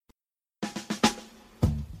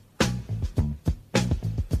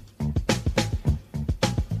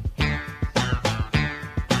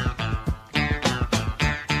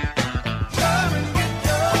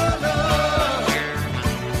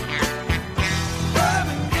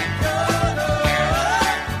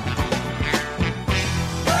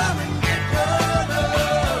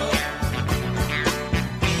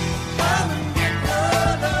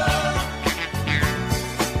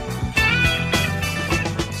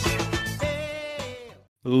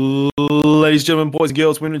Ladies, gentlemen, boys and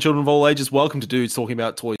girls, women and children of all ages, welcome to Dudes Talking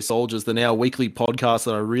About Toy Soldiers, the now weekly podcast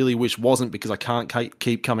that I really wish wasn't because I can't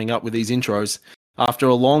keep coming up with these intros. After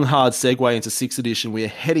a long, hard segue into 6th edition, we are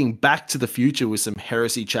heading back to the future with some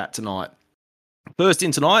heresy chat tonight. First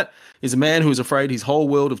in tonight is a man who is afraid his whole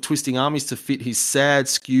world of twisting armies to fit his sad,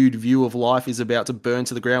 skewed view of life is about to burn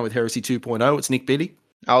to the ground with Heresy 2.0. It's Nick Beatty.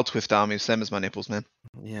 I'll twist armies, same as my nipples, man.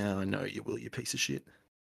 Yeah, I know you will, you piece of shit.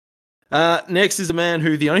 Next is a man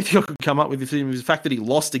who the only thing I could come up with is the fact that he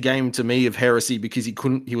lost a game to me of Heresy because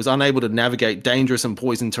he was unable to navigate dangerous and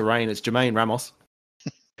poisoned terrain. It's Jermaine Ramos.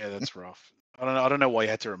 Yeah, that's rough. I don't know why you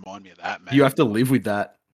had to remind me of that, man. You have to live with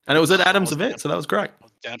that. And it was at Adam's event, so that was great. I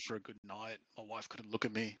was down for a good night. My wife couldn't look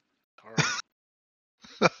at me.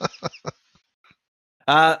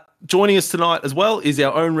 Joining us tonight as well is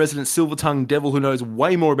our own resident silver-tongued devil who knows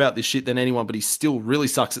way more about this shit than anyone, but he still really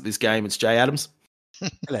sucks at this game. It's Jay Adams.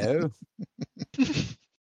 Hello.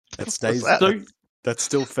 That's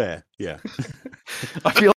still fair. Yeah.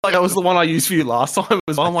 I feel like that was the one I used for you last time.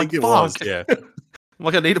 I'm like, it was, yeah. I'm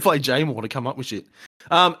like, I need to play Jay more to come up with shit.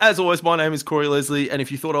 As always, my name is Corey Leslie, and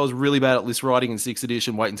if you thought I was really bad at list writing in 6th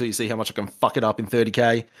edition, wait until you see how much I can fuck it up in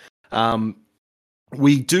 30k.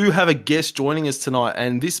 We do have a guest joining us tonight,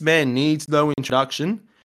 and this man needs no introduction.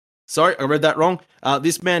 Sorry, I read that wrong.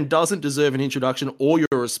 This man doesn't deserve an introduction or your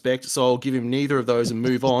respect, so I'll give him neither of those and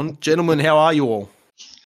move on. Gentlemen, how are you all?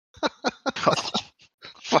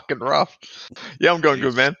 Fucking rough. Yeah, I'm going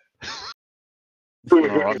good, man. All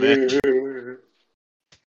right, man.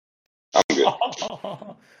 I'm good.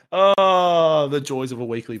 Oh, the joys of a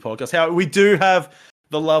weekly podcast. We do have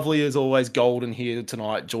the lovely, as always, Golden here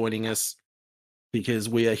tonight joining us because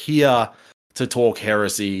we are here to talk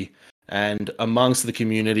heresy. And amongst the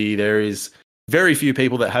community, there is very few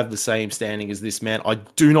people that have the same standing as this man. I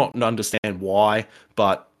do not understand why,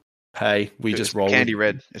 but hey, we just roll. Candy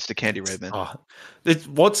red. It's the candy red, man.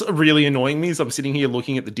 What's really annoying me is I'm sitting here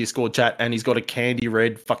looking at the Discord chat and he's got a candy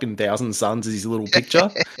red fucking Thousand Suns as his little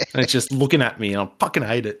picture. And it's just looking at me and I fucking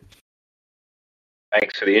hate it.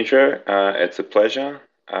 Thanks for the intro. It's a pleasure.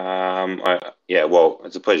 It's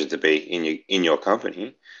a pleasure to be in your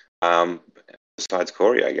company. Besides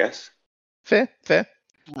Corey, I guess. Fair.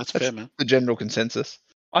 That's fair, man. The general consensus.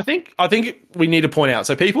 I think we need to point out.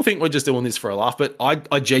 So people think we're just doing this for a laugh, but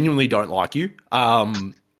I genuinely don't like you.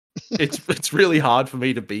 It's really hard for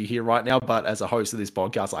me to be here right now, but as a host of this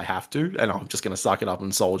podcast, I have to, and I'm just going to suck it up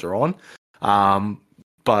and soldier on.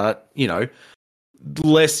 But you know, the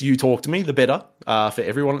less you talk to me, the better for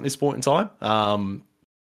everyone at this point in time.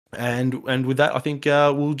 And with that, I think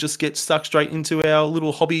we'll just get stuck straight into our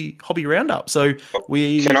little hobby roundup. So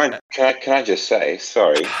we can I just say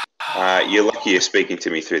sorry? You're lucky you're speaking to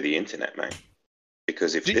me through the internet, mate.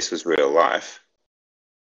 Because if this was real life,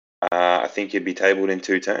 I think you'd be tabled in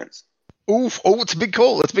 2 turns. Oof! Oh, it's a big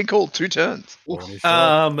call. 2 turns.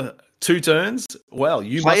 2 turns. Well,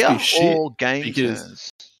 you Player must be shit. Or game because...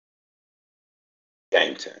 turns.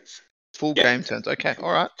 Game turns. Full game turns. Okay,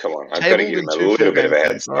 all right. Come on, I've got to give him a little bit of a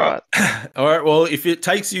head start. All right, well, if it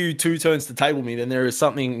takes you 2 turns to table me, then there is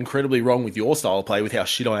something incredibly wrong with your style of play with how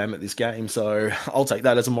shit I am at this game. So I'll take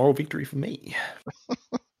that as a moral victory for me.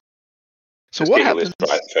 So what happens?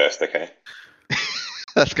 Right first, okay.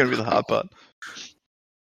 That's going to be the hard part.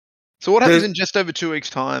 So what happens in just over 2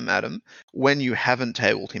 weeks' time, Adam, when you haven't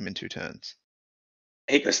tabled him in 2 turns?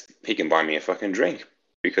 He can buy me a fucking drink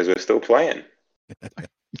because we're still playing.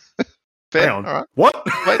 Fair. Hang on. All right. What?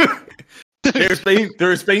 Wait. there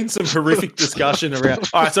has been some horrific discussion around.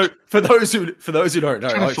 All right, so for those who don't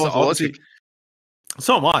know,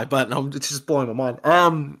 so am I, but it's just blowing my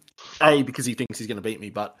mind. Because he thinks he's going to beat me,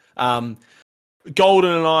 but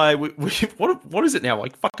Golden and I, we what is it now?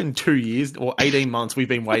 Like fucking 2 years or 18 months we've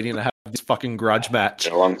been waiting to have this fucking grudge match.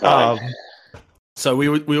 A long time. So we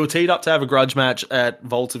were teed up to have a grudge match at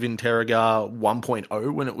Vault of Interrogar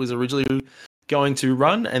 1.0 when it was originally going to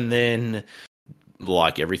run, and then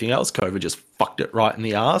like everything else, COVID just fucked it right in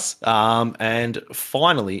the ass. And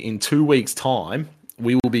finally, in 2 weeks' time,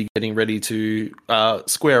 we will be getting ready to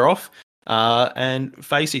square off and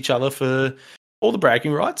face each other for all the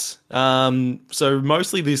bragging rights. So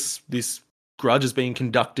mostly this grudge is being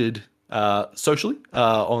conducted socially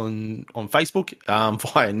on Facebook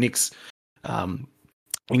via Nick's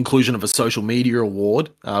inclusion of a social media award,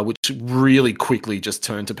 which really quickly just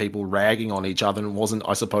turned to people ragging on each other and wasn't,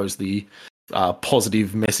 I suppose, the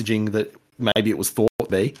positive messaging that maybe it was thought to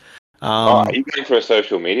be. Are you going for a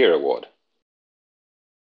social media award?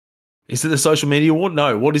 Is it a social media award?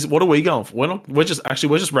 No. What are we going for? We're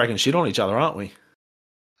just ragging shit on each other, aren't we?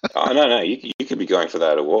 Oh, no. You could be going for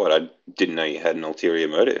that award. I didn't know you had an ulterior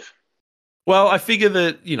motive. Well, I figure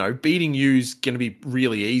that, beating you's going to be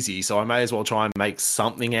really easy, so I may as well try and make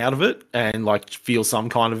something out of it and like feel some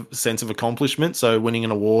kind of sense of accomplishment. So winning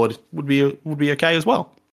an award would be okay as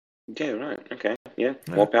well. Yeah, right. Okay. Yeah.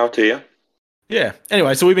 More power to you. Yeah.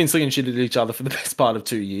 Anyway, so we've been slinging shit at each other for the best part of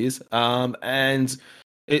 2 years. And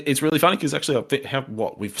it's really funny because actually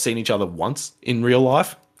we've seen each other once in real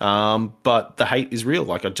life. But the hate is real.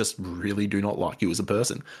 Like, I just really do not like you as a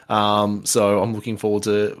person. So I'm looking forward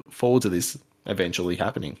to this eventually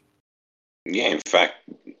happening. Yeah, in fact,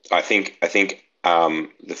 I think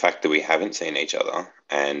the fact that we haven't seen each other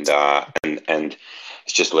and it's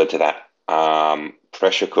just led to that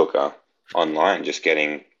pressure cooker online just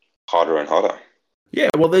getting hotter and hotter. Yeah,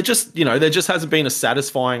 well, there just hasn't been a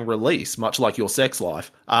satisfying release, much like your sex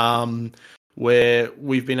life, where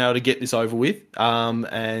we've been able to get this over with,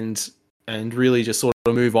 and really just sort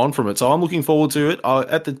of move on from it. So I'm looking forward to it.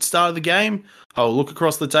 At the start of the game, I'll look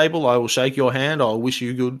across the table, I will shake your hand, I'll wish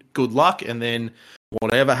you good luck, and then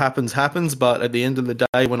whatever happens. But at the end of the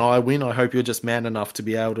day, when I win, I hope you're just man enough to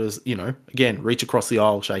be able to, again, reach across the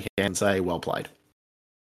aisle, shake hands, and say, well played.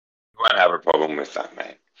 You won't have a problem with that,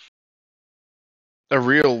 mate. A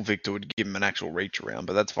real victor would give him an actual reach around,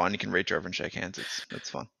 but that's fine. You can reach over and shake hands. That's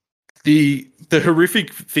fine. The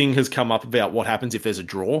horrific thing has come up about what happens if there's a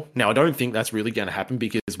draw. Now, I don't think that's really going to happen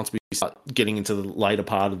because once we start getting into the later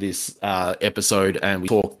part of this episode and we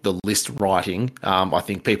talk the list writing, I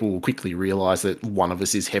think people will quickly realise that one of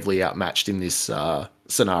us is heavily outmatched in this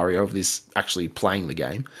scenario of this actually playing the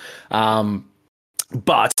game.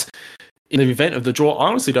 But in the event of the draw, I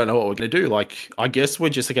honestly don't know what we're going to do. Like, I guess we're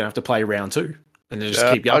just going to have to play round 2 and then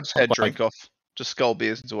just keep going. I'd just head drink off. Just skull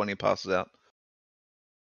beers until one of you passes out.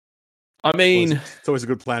 I mean, it's always a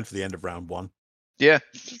good plan for the end of round 1. Yeah,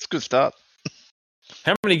 it's a good start.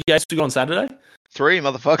 How many games do you got on Saturday? 3,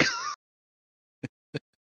 motherfucker.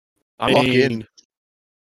 I mean,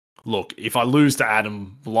 look, if I lose to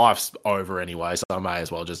Adam, life's over anyway, so I may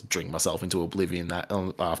as well just drink myself into oblivion that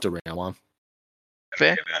after round 1.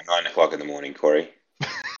 Fair. About 9:00 in the morning, Corey.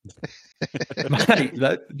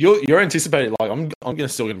 Mate, you're anticipating, like, I'm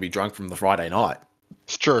still going to be drunk from the Friday night.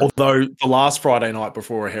 It's true. Although the last Friday night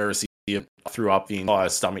before a heresy, I threw up the entire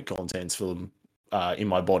stomach contents in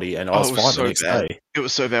my body, and I was fine the next day. It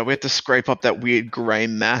was so bad. We had to scrape up that weird grey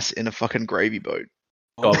mass in a fucking gravy boat.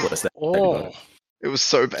 God bless that. It was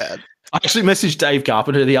so bad. I actually messaged Dave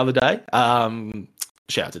Carpenter the other day.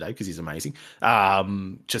 Shout out to Dave because he's amazing.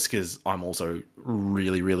 Just because I'm also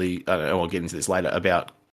really, really, I'll get into this later,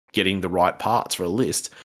 about getting the right parts for a list.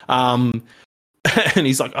 And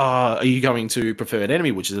he's like, are you going to Preferred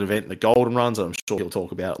Enemy, which is an event that Golden runs? I'm sure he'll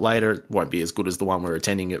talk about it later. It won't be as good as the one we're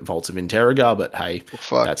attending at Vaults of Interrogar, but hey,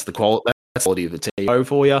 that's the quality of the TO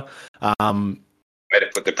for you. Way to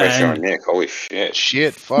put the pressure on Nick. Holy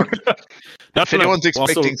shit. Fuck. If anyone's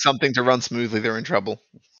expecting something to run smoothly, they're in trouble.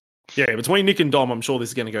 Yeah, between Nick and Dom, I'm sure this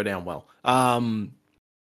is going to go down well.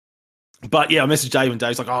 But yeah, I messaged Dave, and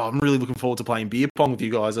Dave's like, I'm really looking forward to playing beer pong with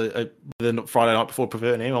you guys the Friday night before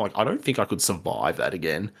Preferred Enemy. I'm like, I don't think I could survive that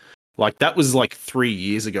again. Like, that was like 3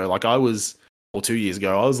 years ago. Like, 2 years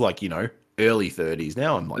ago, I was like, early 30s.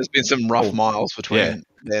 Now I'm like, there's been some rough miles between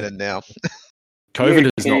then and now. COVID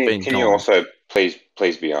has not been. Can you also please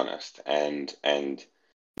be honest and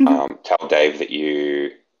tell Dave that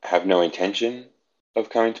you have no intention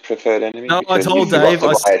of coming to Preferred Enemy? No, I told Dave.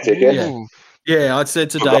 Yeah, I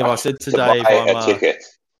said to Dave. Buy a ticket.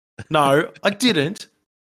 No, I didn't.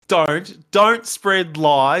 Don't spread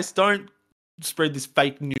lies. Don't spread this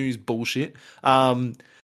fake news bullshit. I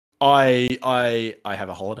have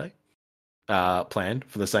a holiday planned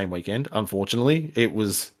for the same weekend. Unfortunately, it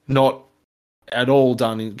was not at all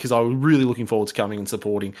done because I was really looking forward to coming and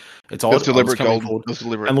supporting. It's odd. Deliberate.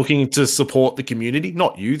 And looking to support the community,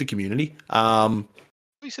 not you, the community.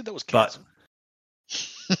 You said that was cancelled.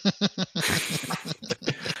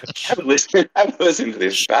 Have a listen to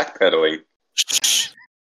this backpedaling.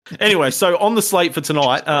 Anyway, so on the slate for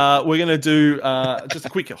tonight, we're going to do just a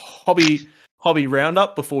quick hobby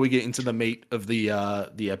roundup before we get into the meat of the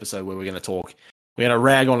episode, where we're going to talk. We're going to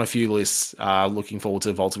rag on a few lists. Looking forward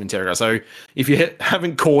to Vaults of Interrogar. So if you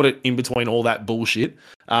haven't caught it in between all that bullshit,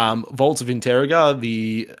 Vaults of Interrogar,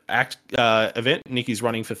 the event Nick is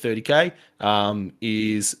running for 30k,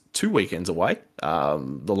 is 2 weekends away,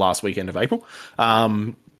 the last weekend of April.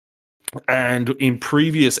 And in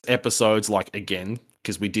previous episodes, like, again,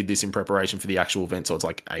 because we did this in preparation for the actual event, so it's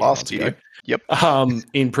like 8 months ago. Yep.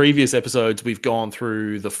 In previous episodes, we've gone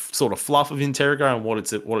through the sort of fluff of Interrogar and what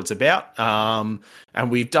it's about. And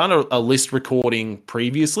we've done a list recording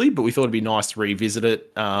previously, but we thought it'd be nice to revisit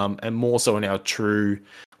it, and more so in our true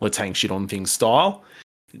let's hang shit on things style.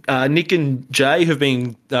 Nick and Jay have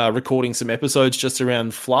been recording some episodes just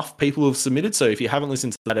around fluff people have submitted. So if you haven't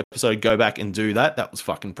listened to that episode, go back and do that. That was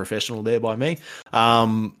fucking professional there by me.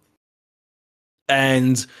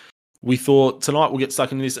 And we thought tonight we'll get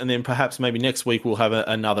stuck into this, and then perhaps maybe next week we'll have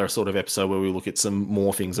another sort of episode where we look at some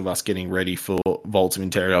more things of us getting ready for Vaults of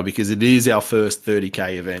Interior, because it is our first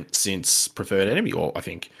 30k event since Preferred Enemy, or I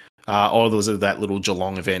think, or there was that little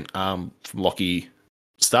Geelong event from Lockie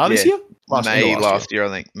start this year? May last year, I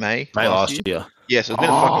think. May last year. Yes, it's been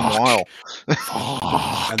a fucking while.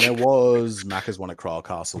 And there was Macca's one at Cryle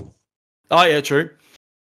Castle. Oh, yeah, true.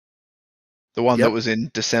 The one that was in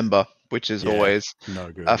December, which is always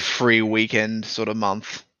no good. a free weekend sort of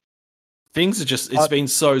month. Things are just, it's been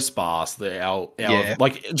so sparse that our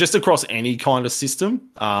like just across any kind of system,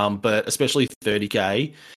 but especially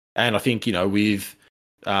 30k. And I think, you know, with,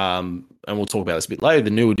 and we'll talk about this a bit later, the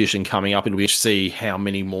new edition coming up, and we see how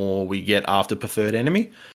many more we get after Preferred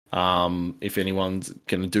Enemy, if anyone's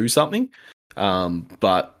going to do something.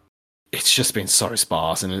 But it's just been so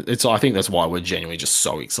sparse, and I think that's why we're genuinely just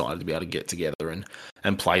so excited to be able to get together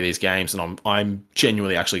and play these games. And I'm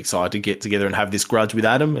genuinely actually excited to get together and have this grudge with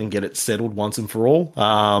Adam and get it settled once and for all.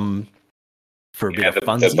 For a bit of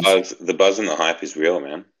fun. The buzz and the hype is real,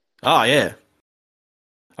 man. Oh yeah,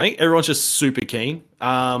 I think everyone's just super keen.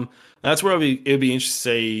 That's where it'll be interesting to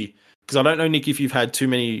see, because I don't know, Nick, if you've had too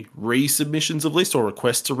many resubmissions of lists or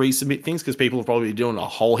requests to resubmit things, because people are probably doing a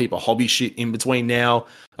whole heap of hobby shit in between now,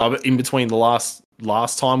 in between the last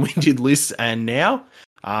time we did lists and now.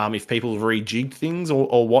 If people have rejigged things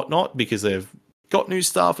or whatnot because they've got new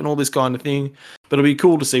stuff and all this kind of thing. But it'll be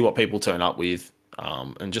cool to see what people turn up with,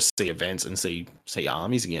 and just see events and see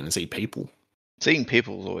armies again and see people. Seeing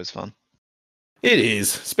people is always fun. It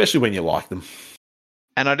is, especially when you like them.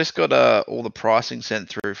 And I just got all the pricing sent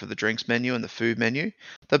through for the drinks menu and the food menu.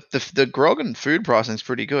 The grog and food pricing is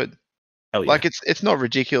pretty good. Hell yeah. Like it's not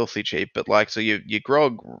ridiculously cheap, but like, so your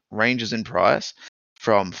grog ranges in price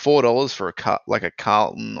from $4 for a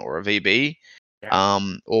Carlton or a VB,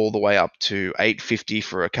 all the way up to $8.50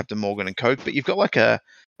 for a Captain Morgan and Coke. But you've got like a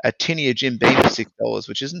tinny of Jim Beam for $6,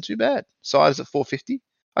 which isn't too bad. Size at $4.50.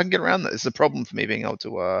 I can get around that. It's a problem for me being able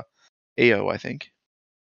to EO, I think.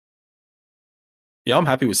 Yeah, I'm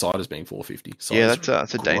happy with ciders being $4.50. Yeah,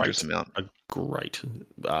 that's a dangerous amount. A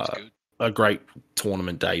great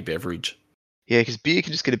tournament day beverage. Yeah, because beer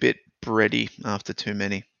can just get a bit bready after too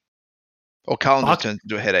many. Or Carlton just turns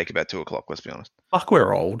into a headache about 2 o'clock, let's be honest. Fuck,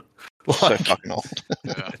 we're old. So fucking old.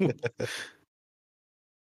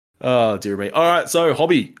 Oh, dear me. All right, so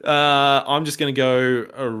hobby. I'm just going to go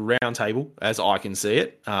a round table as I can see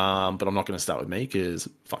it, but I'm not going to start with me because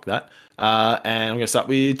fuck that. And I'm going to start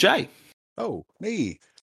with Jay. Oh, me.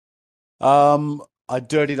 I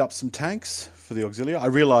dirtied up some tanks for the Auxilia. I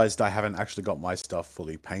realized I haven't actually got my stuff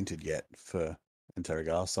fully painted yet for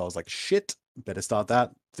Interrogar, so I was like, shit, better start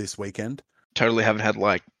that this weekend. Totally haven't had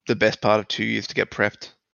like the best part of 2 years to get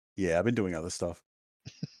prepped. Yeah, I've been doing other stuff.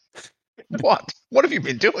 What? What have you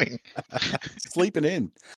been doing? Sleeping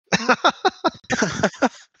in.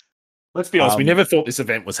 Let's be honest, we never thought this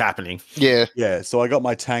event was happening. Yeah. Yeah, so I got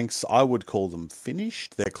my tanks, I would call them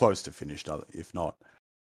finished. They're close to finished, if not.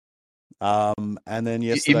 And then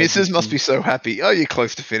yesterday... Your missus must be so happy. Oh, you're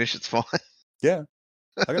close to finish, it's fine. Yeah.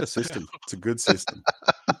 I got a system. It's a good system.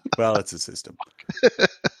 Well, it's a system.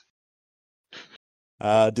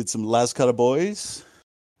 Did some Lascutter boys,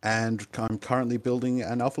 and I'm currently building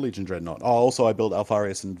an Alpha Legion Dreadnought. Oh, also I built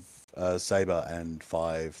Alpharius and Saber and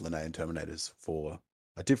 5 Linnaean Terminators for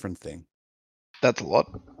a different thing. That's a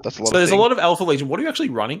lot. So there's a lot of Alpha Legion. What are you actually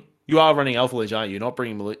running? You are running Alpha Legion, aren't you? You're not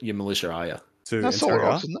bringing your militia, are you? To That's Solar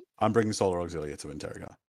Interrogar? Aux, isn't it? I'm bringing Solar Auxilia to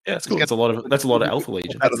Interrogar. Yeah, that's cool. That's a lot of Alpha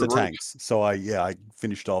Legion. That's the tanks. So I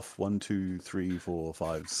finished off 1, 2, 3, 4,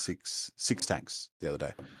 5, 6 tanks the other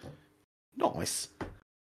day. Nice.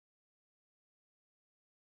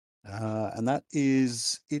 And that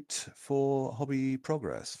is it for hobby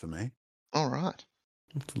progress for me. All right.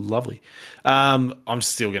 Lovely. I'm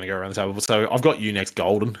still going to go around the table. So I've got you next,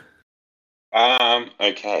 Golden.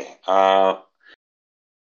 Okay.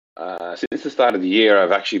 Since the start of the year,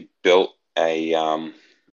 I've actually built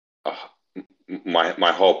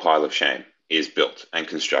my whole pile of shame is built and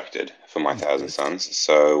constructed for my Thousand Sons.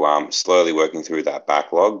 So slowly working through that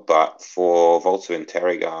backlog. But for Vaults of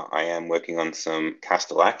Interrogar, I am working on some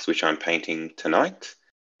Castellax, which I'm painting tonight.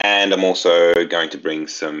 And I'm also going to bring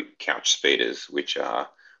some couch speeders, which are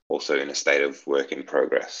also in a state of work in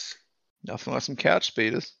progress. Nothing like some couch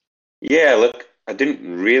speeders. Yeah, look, I didn't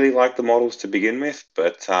really like the models to begin with,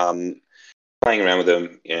 but playing around with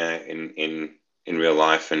them, in real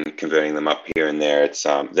life and converting them up here and there, it's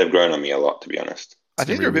they've grown on me a lot, to be honest. I It's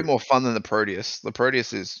think gonna they're a be bit more fun than the Proteus. The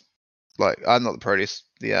Proteus is like, not the Proteus.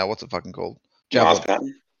 The what's it fucking called? Mars Javelin.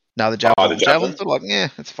 pattern. No, the Oh, Javelin. the The Javelin's javelin. sort of like, yeah,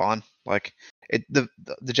 it's fine. Like the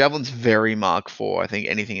Javelin's very Mark IV. I think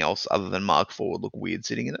anything else other than Mark IV would look weird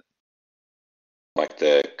sitting in it. Like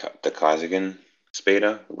the Kaisergen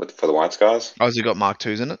speeder for the White Scars. Oh, has it got Mark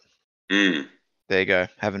IIs in it? Mm, There you go.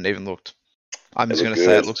 Haven't even looked. I'm It just looked gonna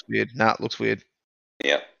say it good. looks weird. Nah, it looks weird.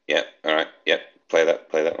 yep. All right. Yep. Play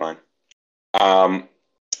that line.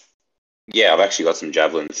 Yeah, I've actually got some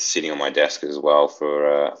javelins sitting on my desk as well for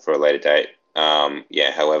a later date.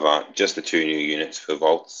 However, just the 2 new units for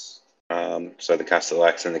Volts. So the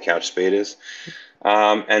Castellax and the Couch Speeders.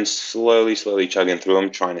 And slowly chugging through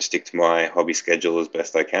them, trying to stick to my hobby schedule as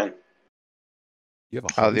best I can. You have a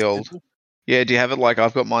Oh, hobby the old. schedule? Yeah, do you have it like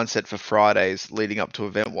I've got mine set for Fridays leading up to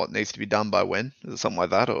event? What needs to be done by when? Is it something like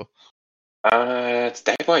that or? It's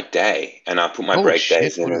day by day, and I put my Holy break shit,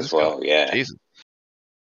 days in what is as this guy? well. Yeah. Jesus.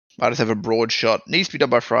 I just have a broad shot. Needs to be done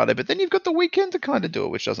by Friday, but then you've got the weekend to kind of do it,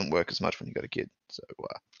 which doesn't work as much when you got a kid. So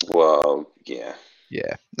Well, yeah.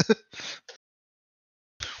 yeah,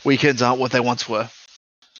 weekends aren't what they once were.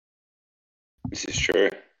 This is true.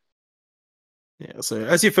 Yeah, so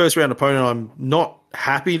as your first round opponent, I'm not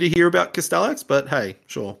happy to hear about Castellax, but hey,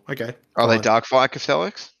 sure, okay. Are they fine. Darkfire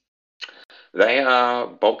Castellax? They are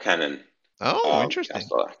bolt cannon. Oh, interesting.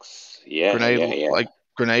 Castellax. Yeah, Grenade, yeah. like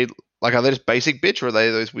are they just basic bitch or are they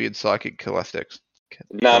those weird psychic Calastics?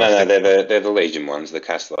 No. They're the Legion ones. The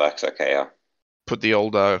Castellax AKR. Put the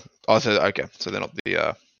old so they're not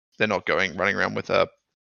they're not running around with a.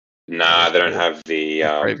 Nah, they don't have the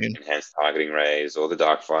Bravian. enhanced targeting rays or the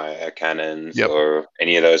Darkfire cannons Yep. or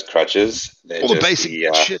any of those crutches. They're All the just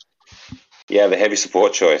basic shit. Yeah, the heavy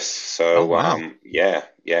support choice. So Oh, wow.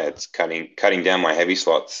 it's cutting down my heavy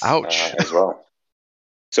slots Ouch. as well.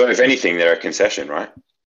 So if anything, they're a concession, right?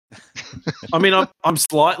 I mean, I'm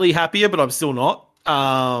slightly happier, but I'm still not.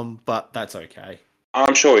 But that's okay.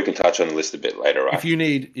 I'm sure we can touch on the list a bit later, right?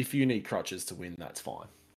 If you need crutches to win, that's fine.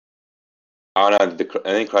 Oh no, I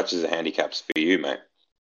think crutches are handicaps for you, mate.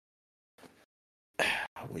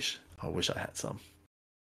 I wish I had some.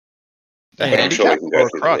 A But I'm sure we handicap can or go a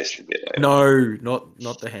through the crutch? list a bit later. No,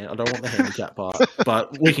 not the hand. I don't want the handicap part,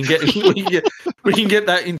 but we can get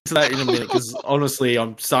that into that in a minute because honestly,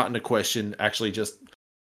 I'm starting to question actually just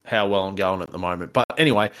how well I'm going at the moment. But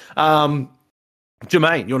anyway,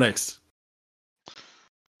 Jermaine, you're next.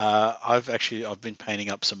 I've been painting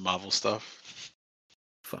up some Marvel stuff.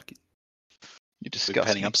 Fuck it. You Been disgust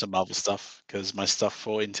painting me. up some Marvel stuff because my stuff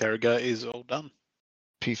for Interroga is all done.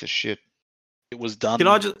 Piece of shit. It was done Can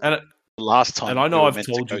I just? last time. and I know we were I've meant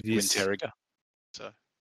told to you go to this. Interroga. So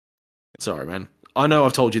Sorry, man. I know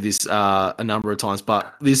I've told you this a number of times,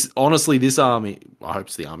 but this army, I hope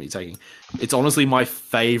it's the army you're taking. It's honestly my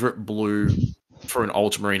favorite blue for an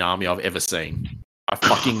Ultramarine army I've ever seen. I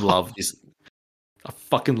fucking love this. I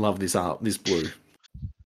fucking love this blue.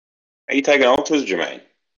 Are you taking ultras, Jermaine?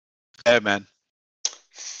 yeah, man.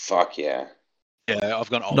 Fuck yeah. Yeah, I've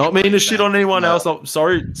got Not Ultramarine, meaning to shit man. on anyone No. else. I'm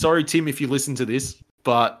sorry, Tim, if you listen to this,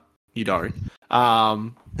 but you don't.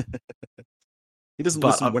 He doesn't But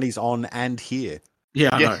listen I'm- when he's on and here. Yeah,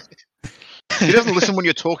 I Yeah. know. He doesn't listen when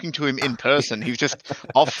you're talking to him in person. He's just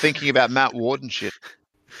off thinking about Matt Ward and shit.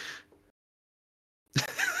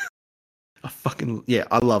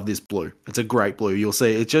 I love this blue. It's a great blue. You'll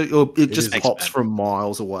see it just is. pops Thanks, man. from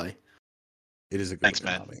miles away. It is a good Thanks,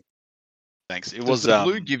 looking man. army. Thanks. It Does was the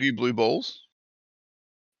blue give you blue balls?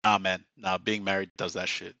 man. Nah, being married does that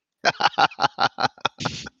shit.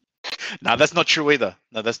 Nah, that's not true either.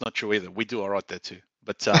 We do all right there too.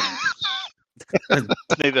 But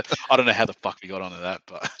neither. I don't know how the fuck we got onto that,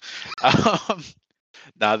 but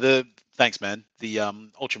thanks, man. The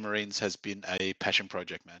Ultramarines has been a passion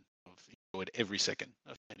project, man. I've enjoyed every second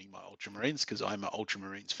of painting my Ultramarines because I'm an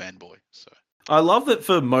Ultramarines fanboy. So I love that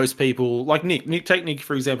for most people, like Nick, take Nick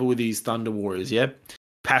for example with his Thunder Warriors, yeah?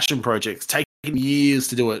 Passion projects take him years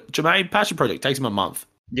to do it. Jermaine, passion project takes him a month.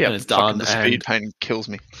 Yeah, And it's fucking done, The speed and- painting kills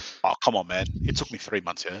me. oh come on, man. It took me 3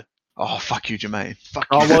 months, yeah. Oh, fuck you, Jermaine. Fuck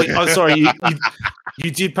Oh you. well, I'm sorry.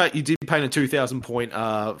 You did paint a 2,000 point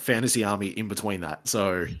fantasy army in between that.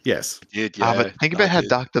 So yes, I did, yeah. But think about how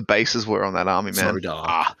dark the bases were on that army, man. so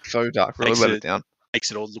dark. So dark. Really Makes let it- it down.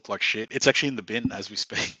 Makes it all look like shit. It's actually in the bin as we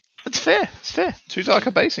speak. It's fair. It's fair. Too dark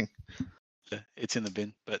a basing. Yeah, it's in the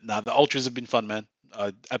bin. But nah, the Ultras have been fun, man.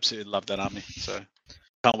 I absolutely love that army. So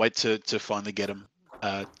can't wait to finally get them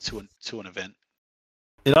to an event.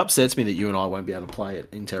 It upsets me that you and I won't be able to play it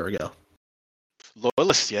in Terraga.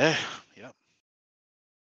 Loyalists, yeah.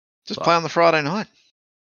 Just play on the Friday night.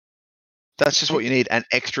 That's just what you need. An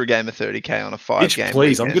extra game of 30k on a 5 Bitch, game.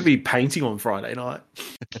 please, I'm weekend. going to be painting on Friday night.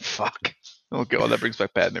 Fuck. Oh god, that brings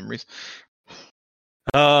back bad memories.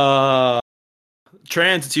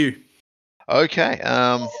 Trans, it's you. Okay.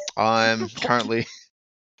 I'm currently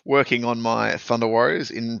working on my Thunder Warriors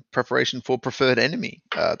in preparation for Preferred Enemy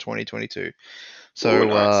 2022. So Ooh,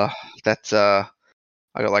 nice. that's I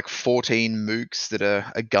got like 14 mooks that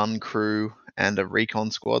are a gun crew and a recon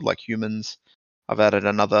squad like humans. I've added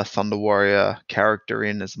another Thunder Warrior character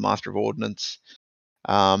in as Master of Ordnance.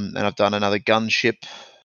 And I've done another gunship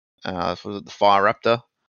for the Fire Raptor.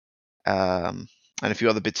 And a few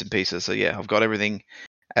other bits and pieces. So yeah, I've got everything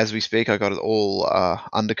as we speak. I got it all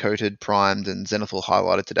undercoated, primed, and Zenithal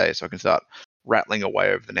highlighted today, so I can start rattling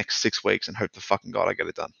away over the next 6 weeks and hope to fucking god I get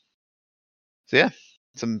it done. So yeah,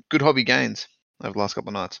 some good hobby gains over the last couple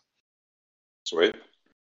of nights. Sweet.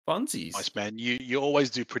 Funsies. Nice, man. You always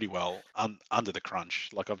do pretty well under the crunch.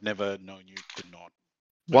 Like I've never known you to not.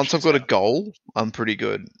 Once I've got a out. goal, I'm pretty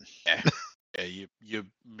good. Yeah, you're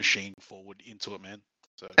machine forward into it, man.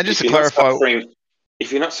 So And just If to you're not clarify,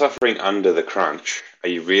 if you're not suffering under the crunch, are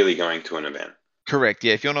you really going to an event? correct,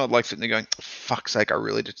 yeah. If you're not like sitting there going, "Fuck's sake,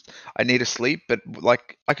 I need to sleep," but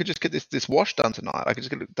like I could just get this wash done tonight. I could just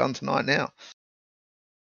get it done tonight now.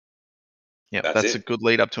 Yeah, that's a it. good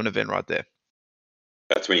lead up to an event right there.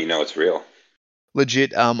 That's when you know it's real.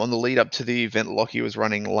 Legit, on the lead up to the event Lockie was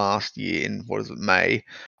running last year in May,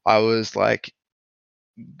 I was like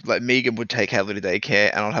Megan would take Hadley to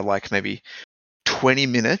daycare, and I'd have like maybe 20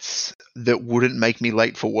 minutes that wouldn't make me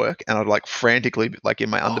late for work, and I'd like frantically, like in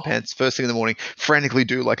my underpants, first thing in the morning, frantically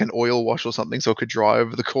do like an oil wash or something so I could dry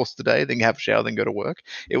over the course of the day, then have a shower, then go to work.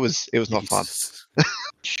 It was not fun.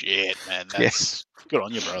 shit, man. Yeah. That's good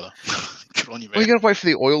on you, brother. Good on you, man. Well, you gotta wait for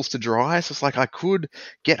the oils to dry, so it's like I could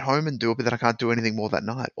get home and do it, but then I can't do anything more that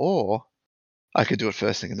night, or I could do it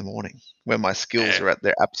first thing in the morning when my skills Yeah. are at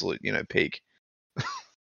their absolute, peak.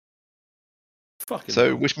 Fucking So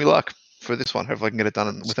hell. wish me luck for this one. Hopefully I can get it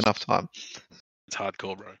done with enough time. It's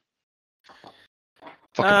hardcore, bro.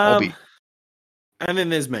 Fucking hobby. And then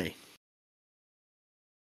there's me.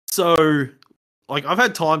 So, like, I've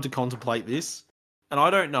had time to contemplate this, and I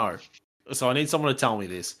don't know. So I need someone to tell me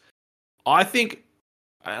this. I think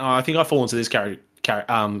I fall into this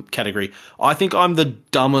category. I think I'm the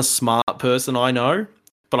dumbest smart person I know,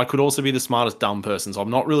 but I could also be the smartest dumb person. So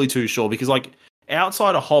I'm not really too sure because, like,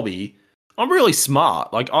 outside of hobby, I'm really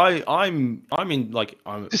smart. Like, I'm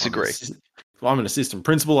Disagree. I'm an assistant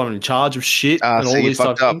principal. I'm in charge of shit and all See, you these types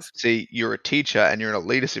fucked of up. things. See, you're a teacher and you're in a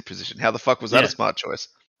leadership position. How the fuck was that Yeah. a smart choice?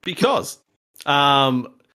 Because I'm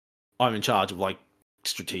in charge of like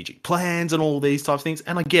strategic plans and all these types of things,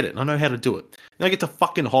 and I get it and I know how to do it. And I get to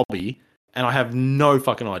fucking hobby and I have no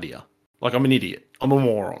fucking idea. Like, I'm an idiot. I'm a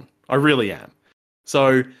moron. I really am.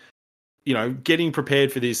 So, getting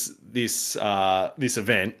prepared for this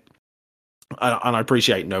event, and I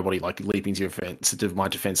appreciate nobody like leaping to my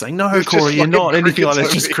defense saying, "No, It's Corey, just you're fucking not anything like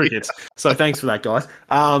that. It's crickets just over crickets." So thanks for that, guys.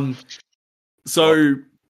 So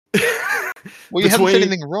Well, you haven't said between-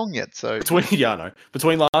 anything wrong yet, so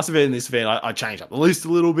Between last event and this event, I changed up the list a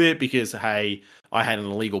little bit because, hey, I had an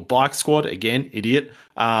illegal bike squad. Again, idiot.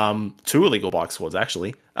 2 illegal bike squads,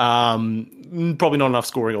 actually. Probably not enough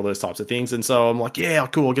scoring, all those types of things. And so I'm like, yeah,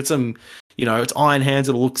 cool. I'll get some, it's Iron Hands.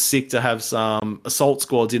 It'll look sick to have some assault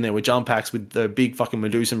squads in there with jump packs with the big fucking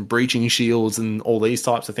Medusan breaching shields and all these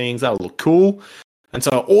types of things. That'll look cool. And so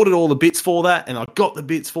I ordered all the bits for that, and I got the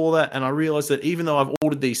bits for that, and I realized that even though I've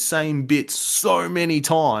ordered these same bits so many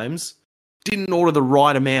times, didn't order the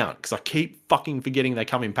right amount because I keep fucking forgetting they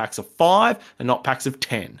come in packs of 5 and not packs of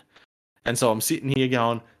 10. And so I'm sitting here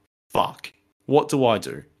going, fuck, what do I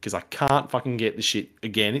do? Because I can't fucking get the shit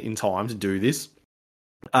again in time to do this.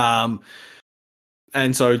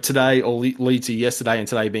 And so today, or lead to yesterday and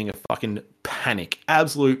today being a fucking panic,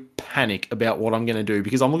 absolute panic about what I'm going to do,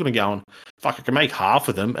 because I'm looking at going, fuck, I can make half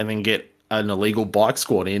of them and then get an illegal bike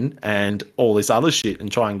squad in and all this other shit and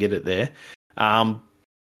try and get it there.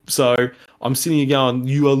 So I'm sitting here going,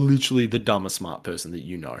 you are literally the dumbest smart person that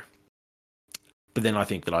you know. But then I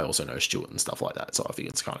think that I also know Stuart and stuff like that, so I think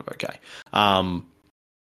it's kind of okay.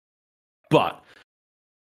 But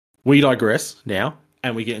we digress now.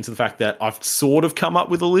 And we get into the fact that I've sort of come up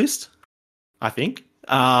with a list, I think.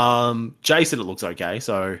 Jay said it looks okay,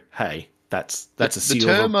 so hey, that's a seal.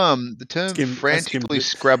 The term skimmed frantically it.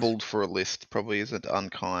 scrabbled for a list probably isn't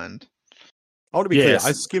unkind. I want to be Yes. clear.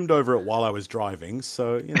 I skimmed over it while I was driving,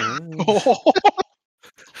 so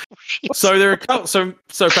So there are a couple, so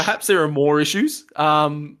perhaps there are more issues.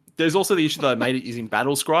 There's also the issue that I made it using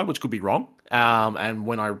Battle Scribe, which could be wrong. And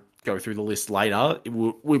when I go through the list later,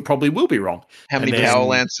 we probably will be wrong. How many And then- power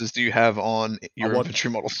lances do you have on your want-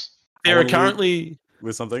 infantry models? There I are wanna lead currently.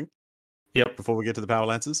 with something. Yep. Before we get to the power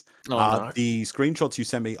lances, Oh, no. the screenshots you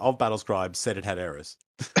sent me of Battlescribe said it had errors.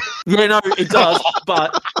 Yeah, no, it does,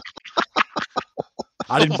 but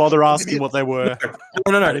I didn't bother asking what they were.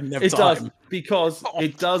 no, I didn't have it time. does because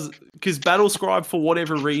Battlescribe, for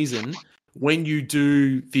whatever reason, when you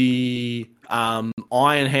do the Iron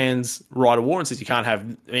Hands Rite of War, and says you can't have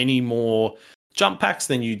any more jump packs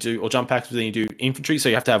than you do, or jump packs than you do infantry, so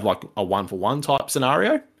you have to have like a 1-for-1 type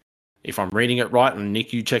scenario. If I'm reading it right, and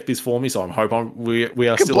Nick, you check this for me, so I hope we are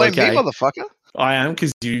You can still blame okay. me, motherfucker. I am,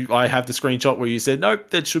 because I have the screenshot where you said nope,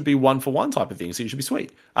 that should be 1-for-1 type of thing, so you should be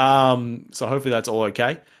sweet. So hopefully that's all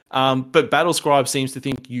okay. But Battlescribe seems to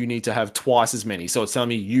think you need to have twice as many. So it's telling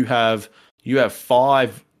me you have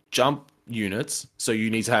 5 jump units, so you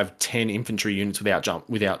need to have 10 infantry units without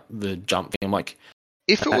the jump thing. I'm like,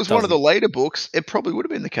 If it That was one of the doesn't- later books, it probably would have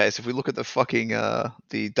been the case. If we look at the fucking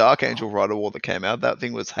the Dark Angel Rite of War that came out, that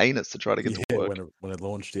thing was heinous to try to get to Yeah, work. when it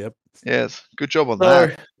launched, yep. Yes, good job on so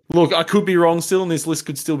that. look, I could be wrong still, and this list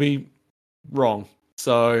could still be wrong.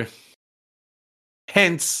 So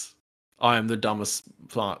hence I am the dumbest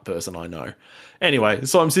person I know. Anyway,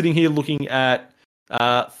 so I'm sitting here looking at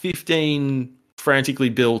 15 frantically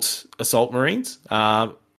built assault marines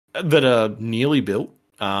that are nearly built,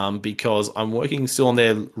 because I'm working still on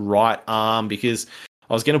their right arm, because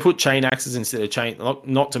I was going to put chain axes instead of chain,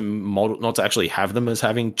 not to actually have them as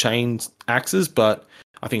having chain axes, but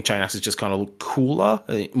I think chain axes just kind of look cooler,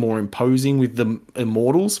 more imposing with the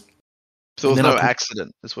immortals. So there was and then no I put-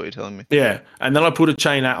 accident, is what you're telling me. Yeah, and then I put a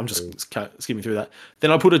chain axe. I'm just skimming through that. Then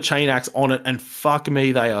I put a chain axe on it, and fuck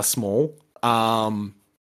me, they are small.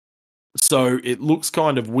 So it looks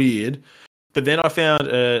kind of weird. But then I found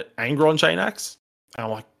an Angron chain axe, and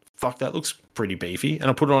I'm like, fuck, that looks pretty beefy. And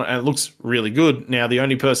I put it on, and it looks really good. Now, the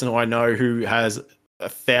only person who I know who has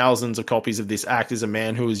thousands of copies of this axe is a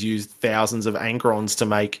man who has used thousands of Angrons to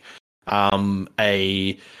make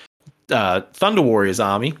a Thunder Warriors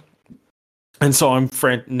army. And so I'm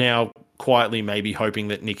now quietly maybe hoping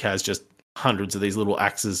that Nick has just hundreds of these little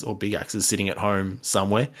axes or big axes sitting at home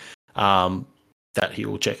somewhere, that he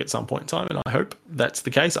will check at some point in time. And I hope that's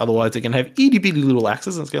the case. Otherwise, they're going to have itty bitty little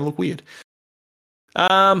axes and it's going to look weird.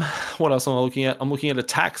 What else am I looking at? I'm looking at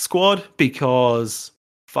attack squad because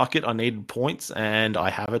fuck it, I needed points and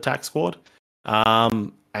I have attack squad.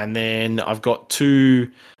 And then I've got 2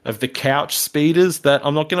 of the couch speeders that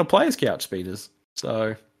I'm not going to play as couch speeders.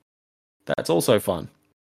 So that's also fun.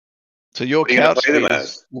 So your What are you gonna couch play them speeders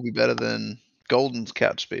as? will be better than Golden's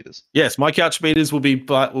couch speeders. Yes, my couch speeders will be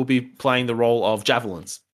playing the role of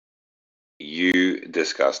javelins. You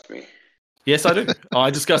disgust me. Yes, I do. I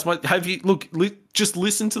discussed just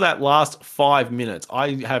listen to that last 5 minutes.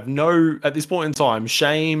 I have no, at this point in time,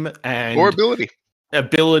 shame and Or ability.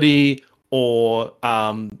 ability or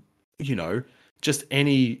just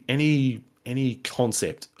any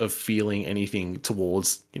concept of feeling anything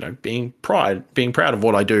towards being proud of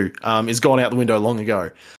what I do is gone out the window long ago.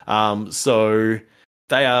 So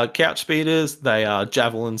they are couch speeders, they are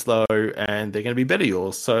javelins though, and they're going to be better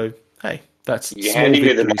yours. So hey, that's You small handed me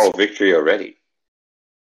the victories. moral victory already.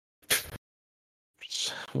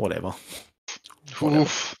 Whatever.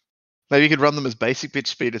 Oof. Maybe you could run them as basic bitch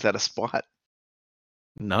speeders out of spite.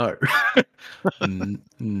 No.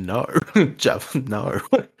 No. No.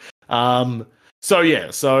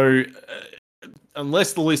 So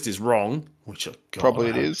unless the list is wrong, which Probably I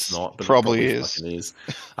it hope is. it's not, but Probably it is. fucking is.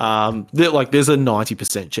 There's a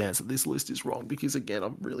 90% chance that this list is wrong because again,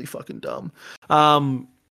 I'm really fucking dumb. So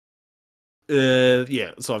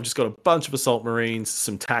I've just got a bunch of assault marines,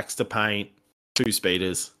 some tax to paint, 2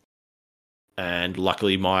 speeders. And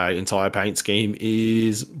luckily, my entire paint scheme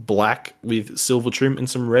is black with silver trim and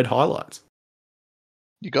some red highlights.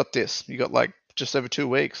 You got this. You got like just over 2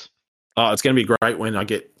 weeks. Oh, it's going to be great when I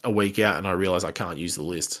get a week out and I realize I can't use the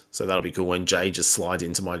list. So that'll be cool when Jay just slides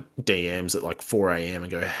into my DMs at like 4 a.m.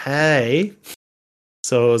 and go, hey.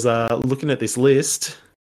 So I was looking at this list.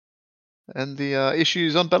 And the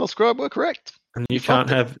issues on Battlescribe were correct. And You you can't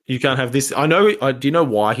have this. I know. Do you know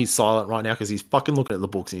why he's silent right now? Because he's fucking looking at the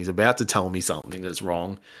books and he's about to tell me something that's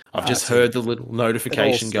wrong. I've just heard the little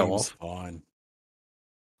notification go off. Fine.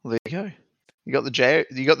 Well, there you go. You got the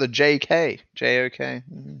JK. JOK.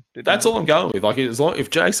 That's all I'm going with. Like, if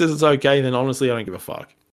Jay says it's okay, then honestly, I don't give a fuck.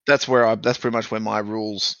 That's pretty much where my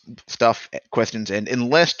rules stuff questions end,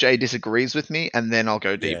 unless Jay disagrees with me, and then I'll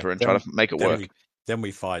go deeper and try to make it work. Then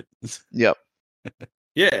we fight. Yep.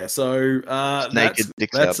 Yeah, so Naked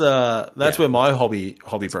dicks that's out. where my hobby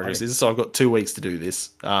progress is. So I've got 2 weeks to do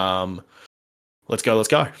this. let's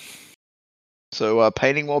go. So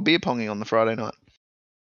painting while beer ponging on the Friday night.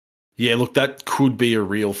 Yeah, look, that could be a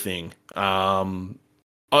real thing.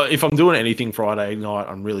 If I'm doing anything Friday night,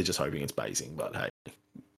 I'm really just hoping it's basing. But hey,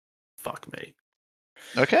 fuck me.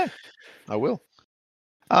 Okay, I will.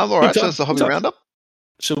 All right, so that's the hobby roundup.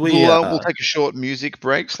 Should we? We'll take a short music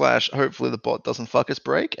break / hopefully the bot doesn't fuck us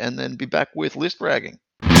break, and then be back with list bragging.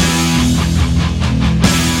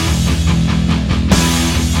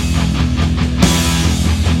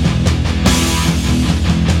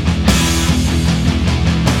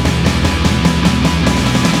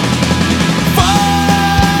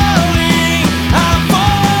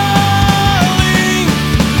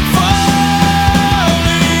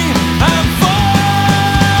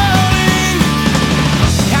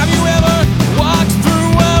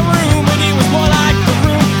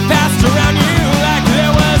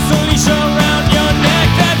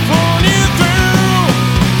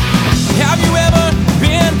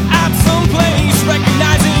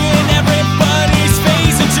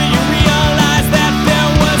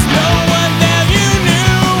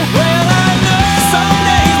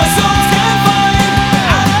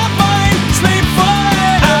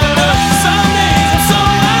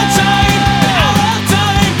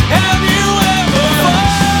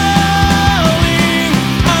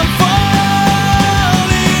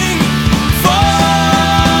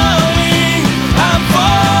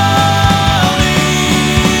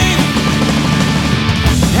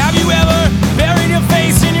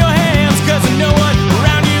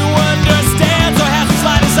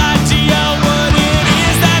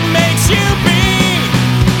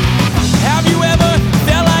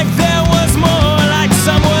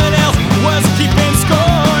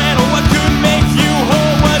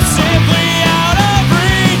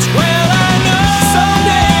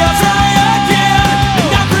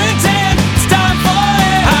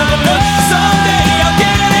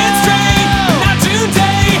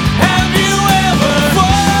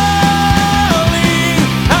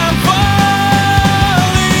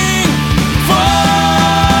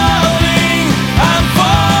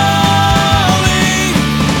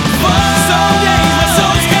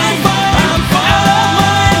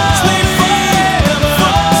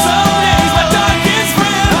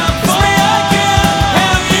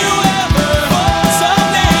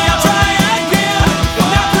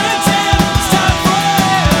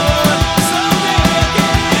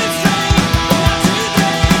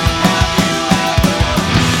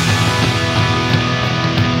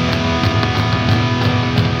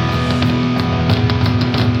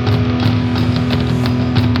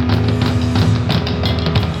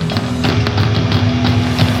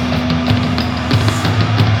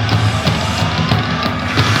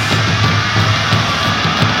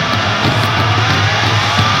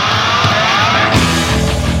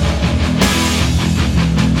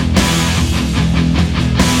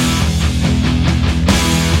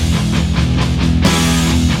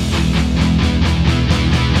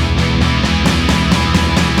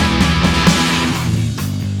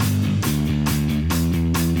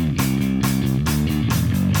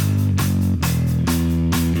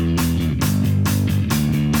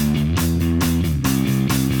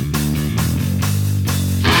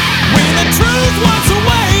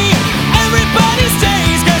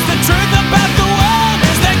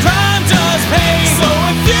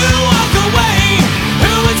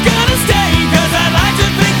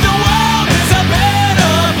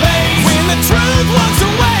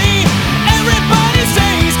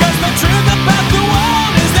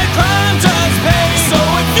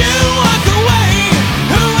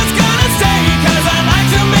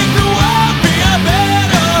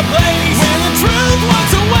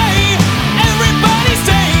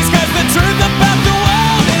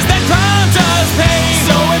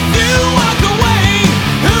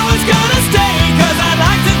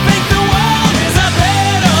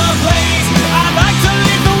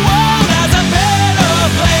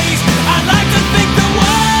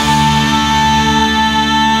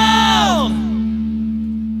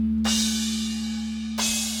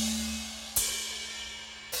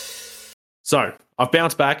 So I've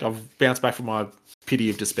bounced back. I've bounced back from my pit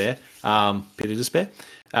of despair. And Pit of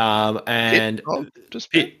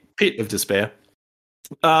despair.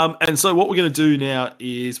 And so what we're going to do now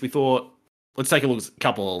is we thought, let's take a look at a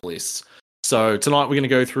couple of lists. So tonight we're going to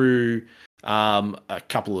go through a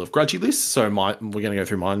couple of grudgy lists. So we're going to go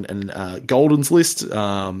through mine and Golden's list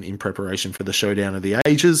in preparation for the Showdown of the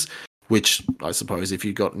Ages, which I suppose if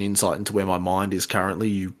you've got an insight into where my mind is currently,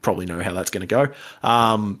 you probably know how that's going to go.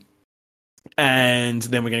 And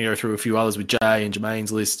then we're going to go through a few others with Jay and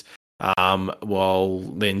Jermaine's list. while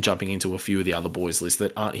then jumping into a few of the other boys' lists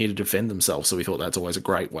that aren't here to defend themselves. So we thought that's always a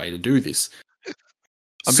great way to do this.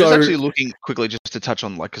 I'm just actually looking quickly just to touch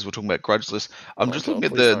on, like, because we're talking about grudge lists. I'm just looking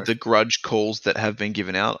at the grudge calls that have been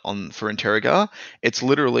given out for Interrogar. It's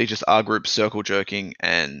literally just our group circle jerking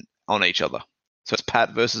and on each other. So it's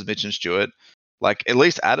Pat versus Mitch and Stuart. Like, at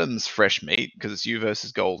least Adam's fresh meat because it's you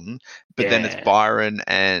versus Golden. But then it's Byron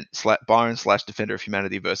 / Defender of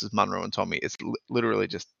Humanity versus Munro and Tommy. It's literally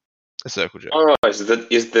just a circle jerk. Oh, is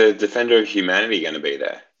the Defender of Humanity going to be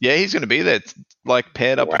there? Yeah, he's going to be there. It's like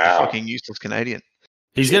paired up with the fucking useless Canadian.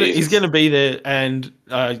 He's gonna be there, and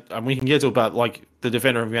we can get to about like the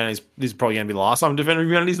Defender of Humanity. This is probably gonna be the last time Defender of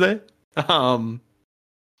Humanity's there.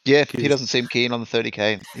 Yeah, he doesn't seem keen on the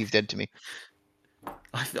 30k. He's dead to me.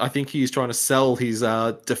 I think he's trying to sell his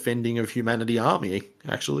Defending of Humanity army.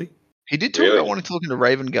 Actually, he did talk about wanting to look into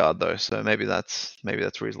Raven Guard though, so maybe that's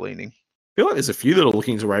where he's leaning. I feel like there's a few that are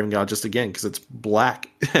looking to Raven Guard just again because it's black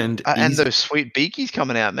and those sweet beakies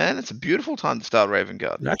coming out, man. It's a beautiful time to start Raven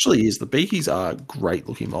Guard. It actually is. The beakies are great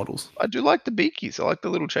looking models. I do like the beakies. I like the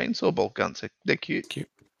little chainsaw bolt guns. They're cute.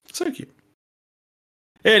 So cute.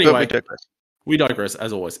 Anyway, we digress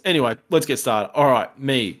as always. Anyway, let's get started. All right,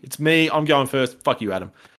 it's me. I'm going first. Fuck you, Adam.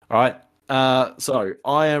 All right. So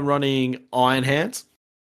I am running Iron Hands.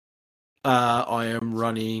 I am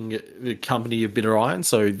running the Company of Bitter Iron.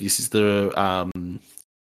 So this is allowing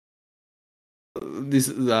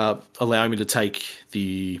me to take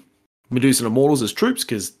the Medusan Immortals as troops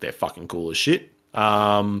because they're fucking cool as shit.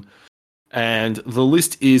 And the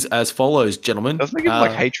list is as follows, gentlemen. Doesn't it give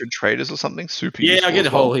like Hatred Traders or something? Super. Yeah, I get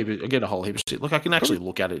a whole heap of shit. Look, I can actually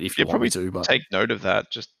look at it if you want me to, but take note of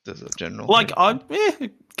that just as a general. Like,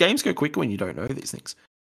 games go quicker when you don't know these things.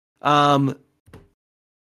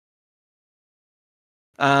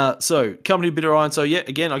 So Company of Bitter Iron. So yeah,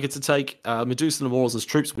 again, I get to take Medusan Immortals as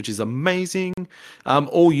troops, which is amazing.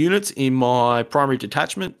 All units in my primary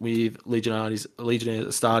detachment with Legionnaire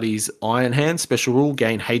Astartes Iron Hand special rule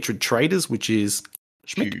gain Hatred Traders, which is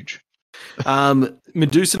huge.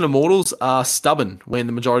 Medusan Immortals are stubborn when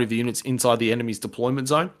the majority of the units inside the enemy's deployment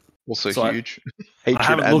zone. Also so huge. I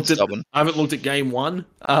haven't looked at game one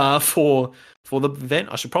for the event.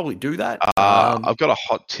 I should probably do that. I've got a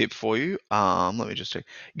hot tip for you. Let me just check.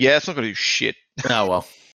 Yeah, it's not going to do shit. Oh well,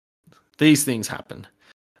 these things happen.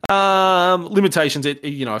 Limitations,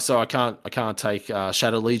 so I can't take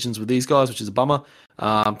Shadow Legions with these guys, which is a bummer.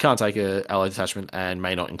 Can't take a allied detachment and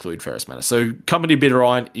may not include Ferrous Matter. So Company of Bitter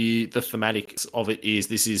Iron, the thematics of it is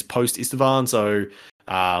this is post Istvan, so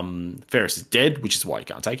Ferrous is dead, which is why you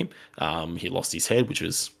can't take him. He lost his head, which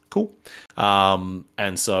was cool.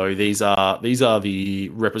 And so these are the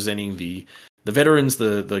representing the veterans,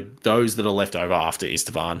 those that are left over after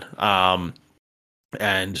Istvan,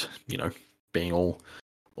 and being all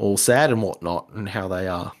sad and whatnot, and how they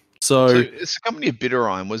are. So it's the Company of Bitter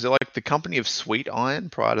Iron. Was it like the Company of Sweet Iron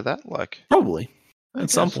prior to that? Like probably at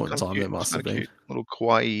some point in time there must have been cute. Little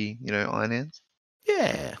kawaii, Iron Hands.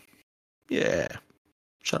 Yeah.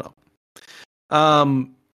 Shut up.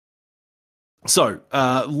 So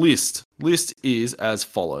list is as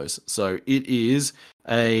follows. So it is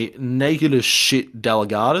a naked as shit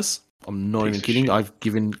Delegatus. I'm not even kidding. I've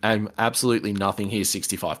given absolutely nothing here.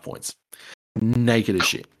 65 points. Naked as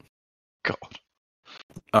shit. God.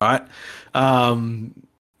 All right.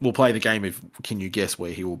 We'll play the game of can you guess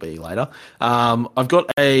where he will be later. I've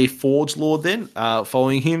got a Forge Lord then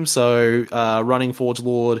following him. So running Forge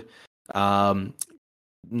Lord,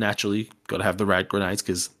 naturally got to have the Rad Grenades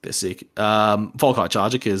because they're sick. Volkite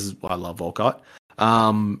Charger because I love Volkite.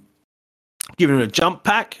 Giving him a Jump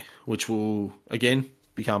Pack, which will, again,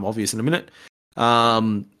 become obvious in a minute.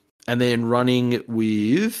 And then running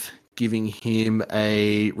with giving him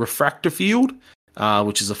a Refractor Field,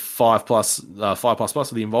 which is a 5++ with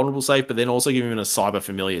the invulnerable save, but then also giving him a Cyber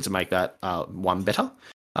Familiar to make that one better.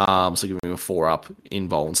 So giving him a 4+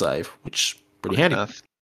 invuln save, which is pretty handy. Math.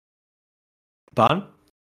 Pardon?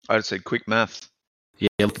 I'd say quick maths. Yeah,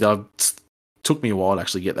 look, it took me a while to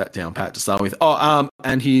actually get that down pat to start with.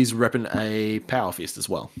 And he's repping a Power Fist as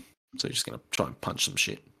well. So he's just going to try and punch some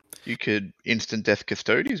shit. You could instant death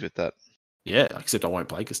Custodes with that. Yeah, except I won't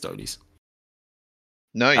play Custodes.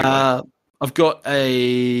 No, you won't. I've got just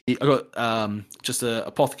a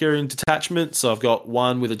Apothecarian detachment. So I've got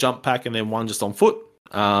one with a jump pack and then one just on foot.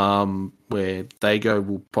 Where they go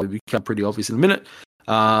will probably become pretty obvious in a minute.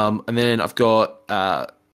 And then I've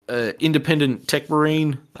got independent Tech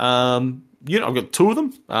Marine. I've got two of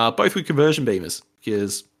them, both with conversion beamers,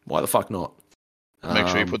 because why the fuck not? Make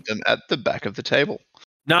sure you put them at the back of the table.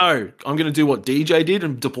 No, I'm going to do what DJ did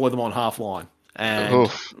and deploy them on half line and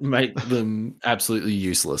make them absolutely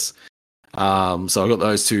useless. So I got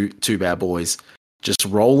those two bad boys just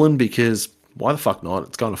rolling because why the fuck not?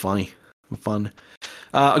 It's kind of funny, fun.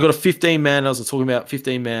 I got a 15-man, as I was talking about,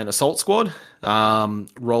 15-man assault squad,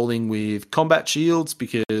 rolling with combat shields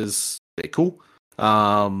because they're cool,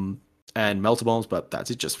 and melter bombs, but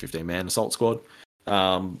that's it, just 15-man assault squad.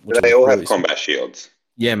 Do they all have combat shields?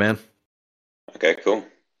 Yeah, man. Okay, cool.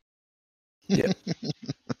 Yeah.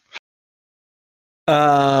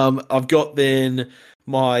 I've got then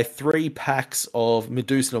my 3 packs of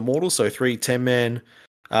Medusan Immortals, so 3 10-man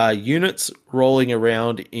units rolling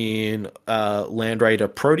around in Land Raider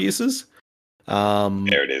Proteuses.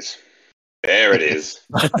 There it is. There it is.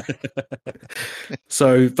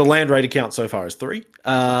 So the Land Raider count so far is 3.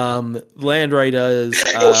 Land Raiders.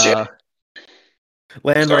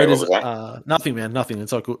 Land Sorry, Raiders. what was that? Nothing, man. Nothing.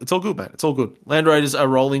 It's all good. It's all good, man. It's all good. Land Raiders are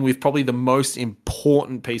rolling with probably the most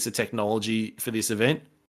important piece of technology for this event.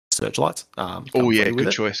 Searchlights. Oh yeah,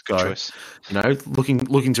 good choice. Good choice. You know,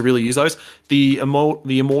 looking to really use those. The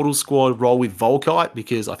Immortal squad roll with Volkite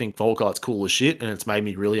because I think Volkite's cool as shit, and it's made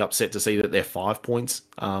me really upset to see that they're 5 points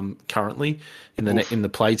currently in the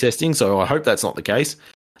play testing. So I hope that's not the case.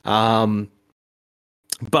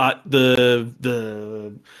 But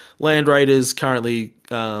the Land Raiders currently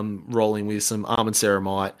rolling with some Armored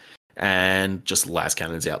Ceramite and just las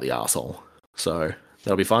cannons out the arsehole. So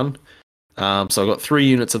that'll be fun. So I've got 3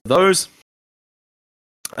 units of those.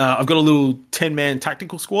 I've got a little 10-man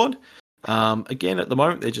tactical squad. Again, at the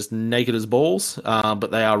moment, they're just naked as balls,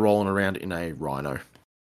 but they are rolling around in a Rhino,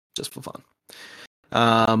 just for fun.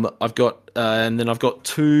 I've got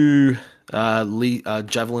 2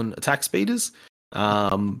 Javelin attack speeders.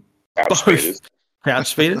 Couch speeders. Couch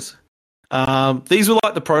speeders. These were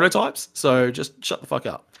like the prototypes, so just shut the fuck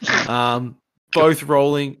up. Both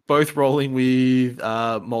rolling with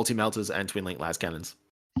multi-melters and twin link las cannons,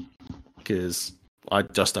 because I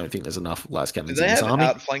just don't think there's enough las cannons Do they in this have army.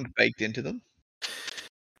 outflank baked into them?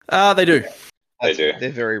 They do. They do.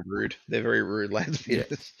 They're very rude. They're very rude land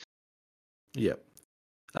speeders. Yeah.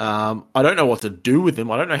 I don't know what to do with them.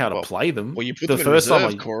 I don't know how to play them. Well, you put the them first in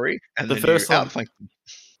reserve, time Corey, and the then first you time- outflank them.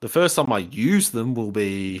 The first time I use them will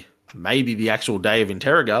be maybe the actual day of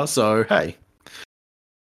Interrogar. So hey,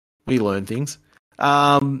 we learn things.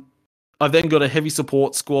 I've then got a heavy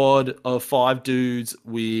support squad of 5 dudes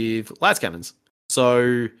with las cannons.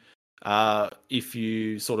 So if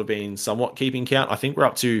you sort of been somewhat keeping count, I think we're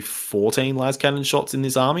up to 14 las cannon shots in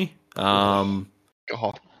this army. God.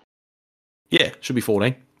 Yeah, should be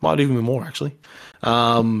 14. Might even be more actually.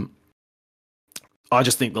 I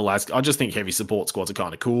just think heavy support squads are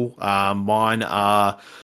kind of cool. Mine are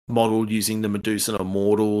modeled using the Medusan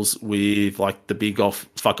Immortals with like the big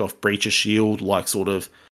fuck off breacher shield, like sort of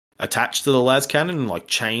attached to the las cannon, and like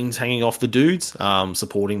chains hanging off the dudes,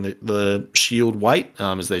 supporting the shield weight,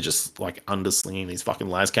 as they're just like underslinging these fucking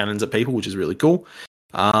las cannons at people, which is really cool.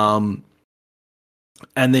 And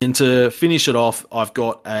then to finish it off, I've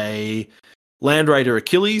got a Land Raider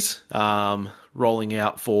Achilles, rolling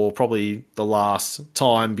out for probably the last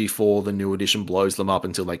time before the new edition blows them up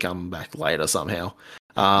until they come back later somehow.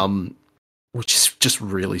 Which is just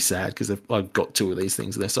really sad because I've got 2 of these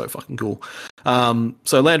things and they're so fucking cool.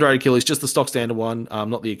 So Land Raider Achilles, just the stock standard one,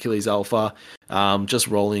 not the Achilles Alpha, just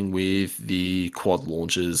rolling with the quad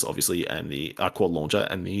launchers, obviously, and the quad launcher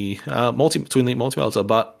and the twin link multi-melter.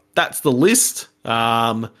 But that's the list.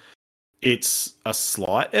 It's a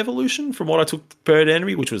slight evolution from what I took per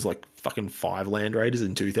enemy, which was like fucking 5 Land Raiders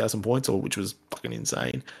and 2,000 points, which was fucking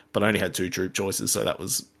insane. But I only had 2 troop choices, so that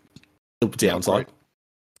was the downside.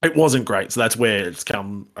 It wasn't great, so that's where it's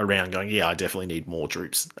come around going, yeah, I definitely need more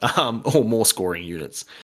troops, or more scoring units.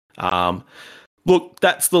 Look,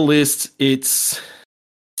 that's the list. It's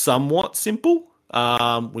somewhat simple,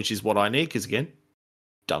 which is what I need, because again,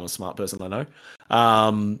 dumbest smart person I know.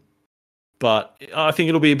 But I think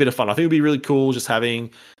it'll be a bit of fun. I think it'll be really cool just having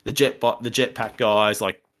the jetpack guys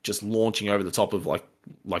like just launching over the top of like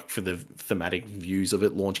for the thematic views of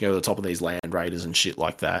it, launching over the top of these Land Raiders and shit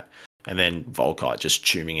like that, and then Volkite just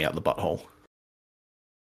tuning out the butthole.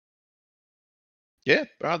 Yeah,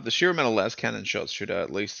 the sheer amount of las cannon shots should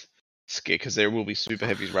at least scare, because there will be super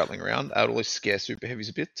heavies rattling around. That would at least scare super heavies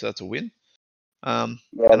a bit, so that's a win. Yeah,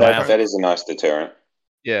 that is a nice deterrent.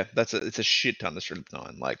 Yeah, it's a shit ton to strip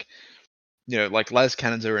 9. Like, you know, like las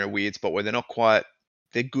cannons are in a weird spot where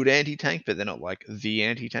they're good anti-tank, but they're not like the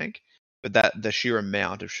anti-tank. But the sheer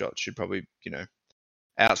amount of shots should probably, you know,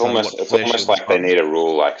 it's almost like they need a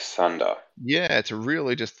rule like Thunder. Yeah, to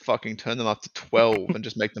really just fucking turn them up to 12 and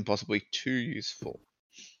just make them possibly too useful.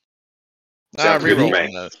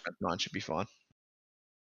 Rerolling that 9 should be fine.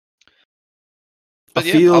 But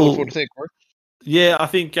I look forward to seeing it, Corey. Yeah, I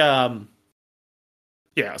think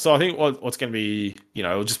Yeah, so I think what's going to be,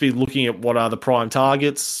 we'll just be looking at what are the prime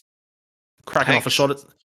targets, cracking off a Tanks. shot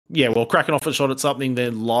at, cracking off a shot at something,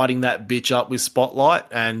 then lighting that bitch up with spotlight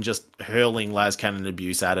and just hurling las cannon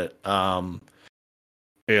abuse at it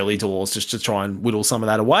early doors just to try and whittle some of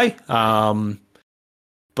that away.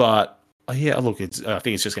 But yeah, look, I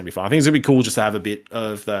think it's just going to be fun. I think it's going to be cool just to have a bit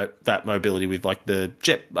of that mobility with like the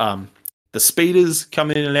jet, the speeders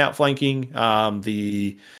coming in and out flanking,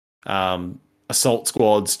 the assault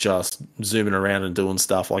squads just zooming around and doing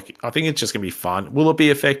stuff. Like, I think it's just going to be fun. Will it be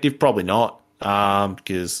effective? Probably not,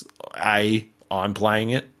 because I'm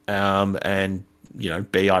playing it, and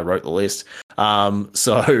B, I wrote the list,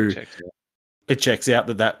 so it checks out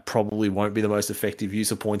that probably won't be the most effective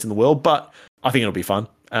use of points in the world, but I think it'll be fun.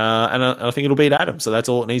 And I think it'll beat Adam. So that's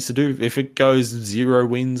all it needs to do. If it goes 0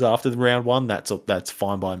 wins after the round 1, that's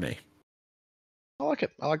fine by me. I like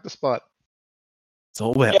it. I like the spot. It's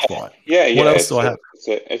all about fight. Yeah. What else do I have?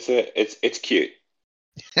 It's cute.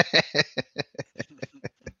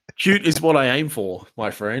 Cute is what I aim for, my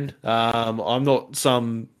friend. I'm not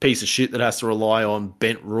some piece of shit that has to rely on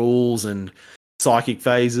bent rules and psychic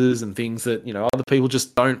phases and things that other people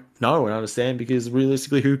just don't know and understand, because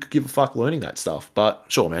realistically, who could give a fuck learning that stuff? But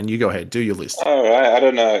sure, man, you go ahead, do your list. All right, I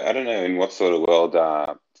don't know in what sort of world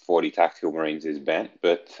 40 tactical marines is bent,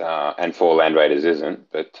 but and 4 land raiders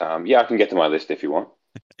isn't. But yeah, I can get to my list if you want.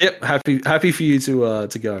 Yep, happy for you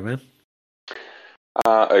to go, man.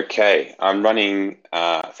 Okay, I'm running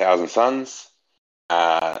 1,000 Suns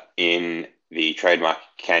in the trademark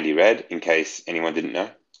Candy Red, in case anyone didn't know.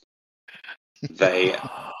 They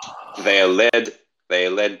are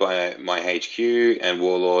led by my HQ and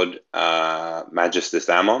warlord Magistus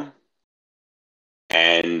Ammon,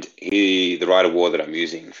 and the rite of war that I'm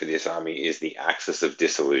using for this army is the Axis of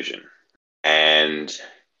Disillusion. And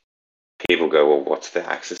people go, well, what's the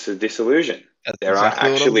Axis of Disillusion? There are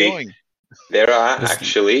actually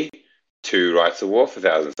 2 rites of war for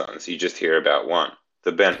 1,000 Suns. You just hear about one,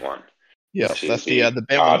 the bent one. Yeah, that's the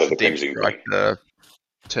bent Art one's of the the deep Crimson strike, the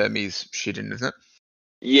Termes shit in, isn't it?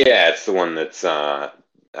 Yeah, it's the one that's Okay.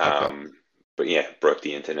 but yeah, broke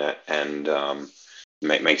the internet and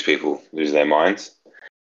makes people lose their minds.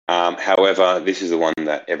 However, this is the one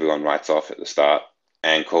that everyone writes off at the start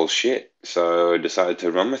and calls shit. So I decided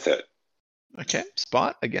to run with it. Okay,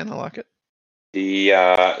 spot again. I like it.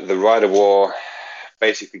 The Rite of War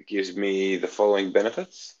basically gives me the following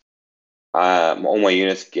benefits. All my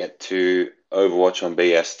units get to Overwatch on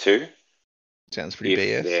BS2. Sounds pretty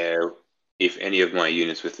BS. If any of my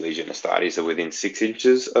units with Legion Astartes are within 6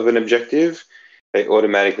 inches of an objective, they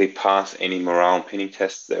automatically pass any morale and pinning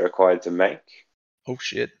tests they're required to make. Oh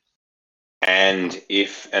shit. And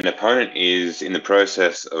if an opponent is in the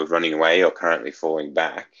process of running away or currently falling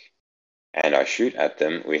back, and I shoot at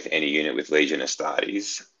them with any unit with Legion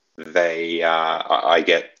Astartes, I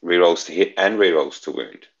get rerolls to hit and rerolls to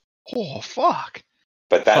wound. Oh fuck!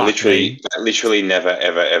 But that literally never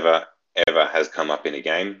ever has come up in a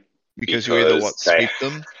game. Because you either sweep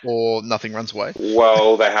them or nothing runs away.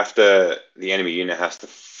 Well, the enemy unit has to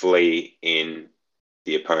flee in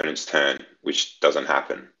the opponent's turn, which doesn't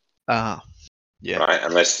happen. Yeah. Right,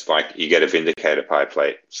 unless you get a Vindicator pie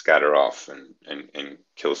plate, scatter off and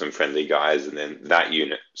kill some friendly guys, and then that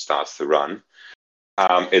unit starts to run.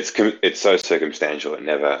 It's so circumstantial; it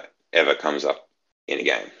never ever comes up in a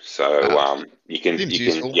game. So you can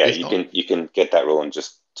get that rule and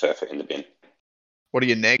just turf it in the bin. What are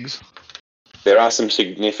your negs? There are some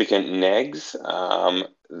significant negs.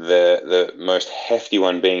 The most hefty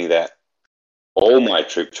one being that all my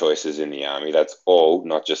troop choices in the army, that's all,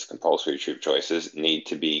 not just compulsory troop choices, need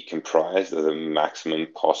to be comprised of the maximum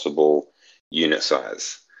possible unit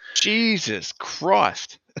size. Jesus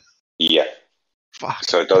Christ. Yeah. Fuck.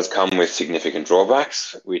 So it does come with significant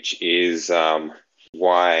drawbacks, which is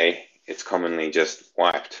why it's commonly just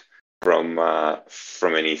wiped from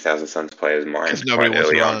any 1,000 Suns player's mind. Because nobody wants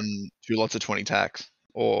to run 2 lots of 20 tacks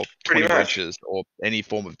or 20 breaches or any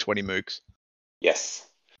form of 20 mooks. Yes.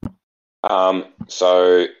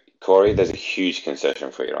 So Corey, there's a huge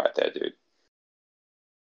concession for you right there, dude.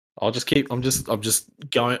 I'm just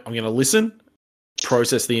going. I'm going to listen,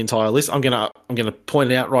 process the entire list. I'm going to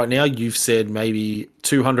point it out right now. You've said maybe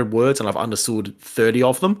 200 words, and I've understood 30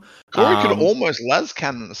 of them. Corey could almost las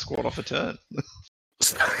cannon the squad off a turn.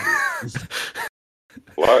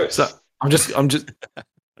 Close. So I'm just going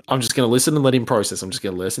to listen and let him process. I'm just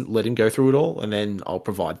going to let him go through it all, and then I'll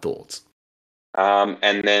provide thoughts.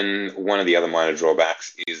 And then one of the other minor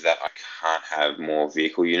drawbacks is that I can't have more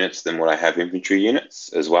vehicle units than what I have infantry units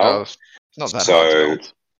as well. Oh, it's not that hard.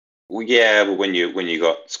 Well, yeah, but when you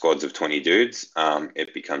got squads of 20 dudes,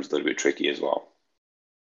 it becomes a little bit tricky as well.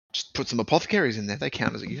 Just put some apothecaries in there. They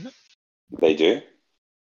count as a unit. They do.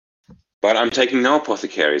 But I'm taking no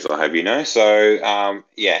apothecaries, I'll have you know. So,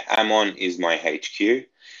 Amon is my HQ.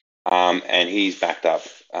 And he's backed up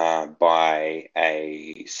by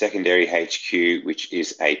a secondary HQ, which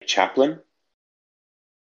is a chaplain.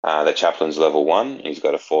 The chaplain's level 1. He's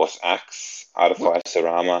got a force axe, artificer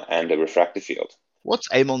armor, and a refractor field. What's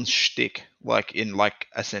Amon's shtick like in like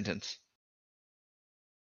a sentence?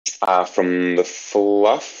 From the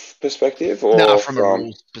fluff perspective, or No, from a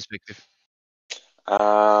rules perspective.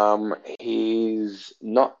 He's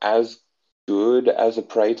not as good as a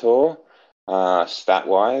Praetor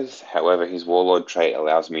stat-wise. However, his Warlord trait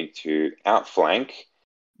allows me to outflank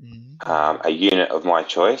a unit of my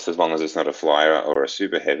choice, as long as it's not a flyer or a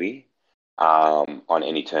super heavy, on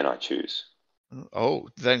any turn I choose. Oh,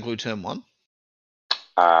 does that include turn 1?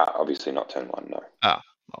 Obviously not turn 1, no. Oh,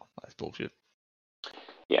 that's bullshit.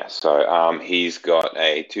 Yeah, so he's got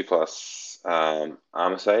a 2+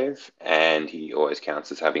 armor save, and he always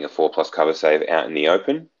counts as having a 4+ cover save out in the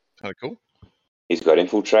open. Oh, cool. He's got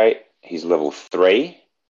infiltrate. He's level 3,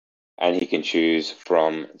 and he can choose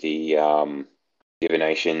from the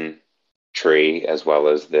divination tree as well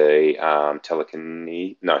as the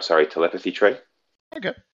telepathy tree.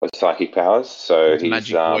 Okay. With psychic powers. So He's a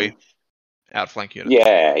magic boy outflank unit.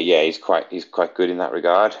 Yeah, he's quite good in that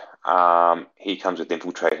regard. He comes with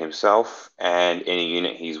infiltrate himself, and any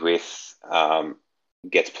unit he's with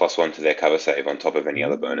gets +1 to their cover save on top of any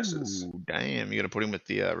other bonuses. Ooh, damn, you're gonna put him with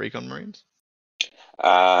the Recon Marines?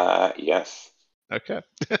 Yes. Okay.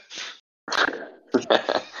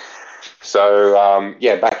 So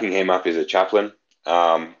backing him up is a chaplain.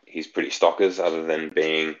 He's pretty stockers, other than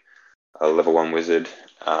being a level 1 wizard,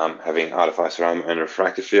 having artificer armor and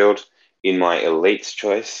refractor field. In my elites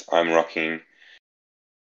choice, I'm rocking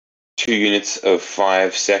 2 units of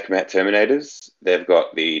 5 Sekhmet Terminators. They've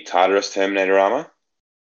got the Tartarus Terminator armor.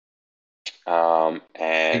 And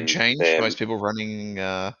big change. Most people running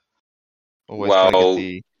always well, try to get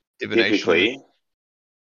the divination.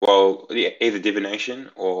 typically, either divination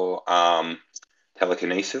or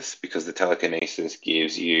telekinesis, because the telekinesis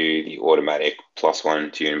gives you the automatic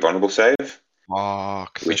 +1 to your invulnerable save.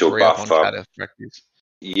 Which will buff up cataphracties.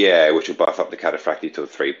 Yeah, which will buff up the cataphracti to a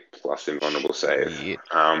 3+ invulnerable save.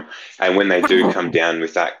 And when they do come down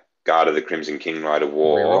with that Guard of the Crimson King Rite of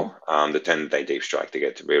War, the turn that they deep strike, they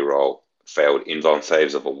get to reroll failed invuln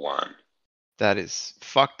saves of a 1. That is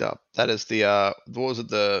fucked up. That is the what was it,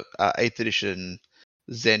 the 8th edition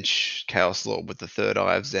Zench Chaos Lord with the third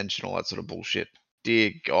eye of Zench and all that sort of bullshit.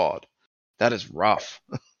 Dear God, that is rough.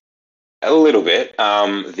 A little bit.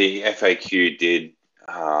 The FAQ did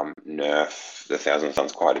nerf the Thousand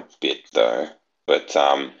Suns quite a bit, though. But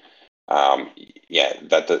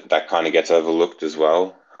that kind of gets overlooked as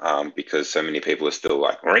well, because so many people are still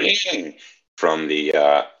like ring from the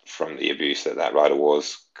abuse that Rite of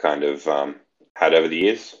War's kind of had over the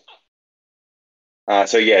years.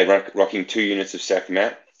 Rocking 2 units of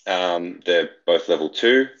Sekhmet. They're both level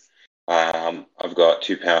 2. I've got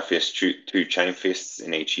 2 power fists, 2 chain fists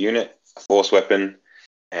in each unit, a force weapon,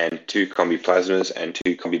 and 2 combi plasmas and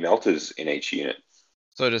 2 combi melters in each unit.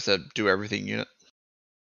 So just a do everything unit.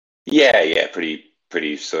 Yeah,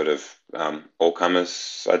 pretty sort of all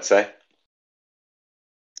comers, I'd say.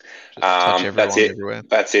 Just touch everyone everywhere.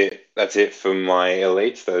 That's it for my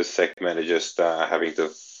elites. Those Sekhmet are just having to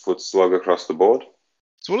foot slog across the board.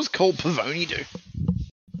 So what does Colt Pavoni do?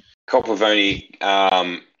 Colt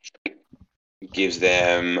Pavoni gives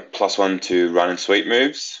them +1 to run and sweep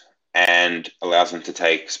moves, and allows them to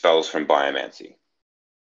take spells from Biomancy.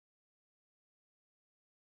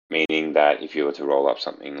 Meaning that if you were to roll up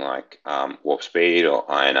something like Warp Speed or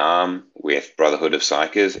Iron Arm with Brotherhood of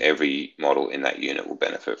Psykers, every model in that unit will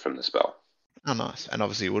benefit from the spell. Oh, nice. And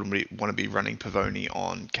obviously you wouldn't want to be running Pavoni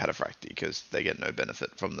on Cataphracti because they get no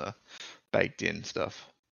benefit from the baked-in stuff.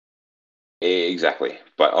 Exactly.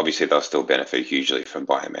 But obviously they'll still benefit hugely from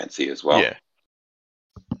Biomancy as well. Yeah.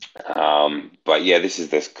 But yeah, this is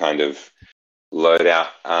this kind of loadout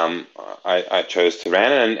I chose to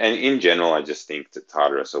run, and in general I just think that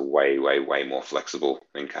Tartarus are way more flexible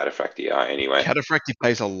than Cataphracti are anyway. Cataphracti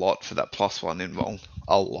pays a lot for that +1 invuln.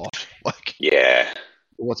 A lot. Yeah.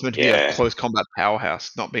 What's meant to be a close combat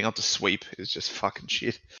powerhouse, not being able to sweep is just fucking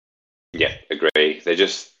shit. Yeah, agree. They're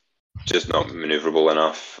just not maneuverable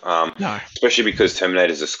enough. No. Especially because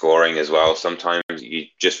Terminators are scoring as well. Sometimes you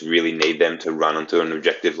just really need them to run onto an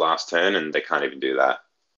objective last turn, and they can't even do that.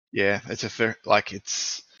 Yeah, it's a fair,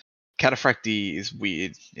 it's Cataphracti is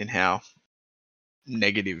weird in how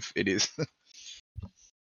negative it is.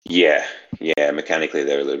 Yeah, mechanically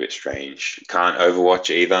they're a little bit strange. Can't overwatch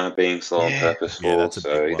either, being slow and Yeah. purposeful. Yeah, that's a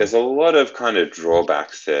big so one. there's a lot of kind of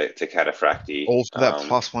drawbacks to Cataphracti. Also that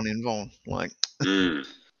 +1 invuln, like, mm,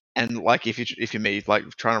 and like if you're me, like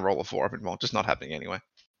trying to roll a 4-up invuln, just not happening anyway.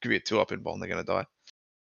 Give you a 2-up invuln, they're gonna die.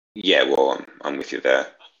 yeah, well, I'm with you there.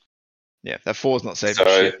 Yeah, that 4's not saving So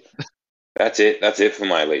shit. that's it. That's it for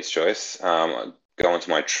my elite's choice. Go on to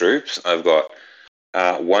my troops. I've got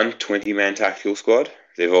one 20-man tactical squad.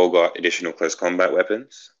 They've all got additional close combat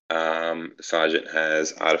weapons. The sergeant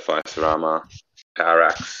has artificer armor, power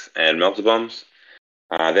axe, and melter bombs.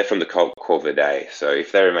 They're from the Cult Corvidae, so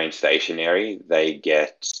if they remain stationary, they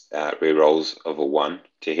get rerolls of a 1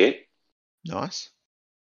 to hit. Nice.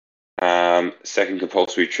 Second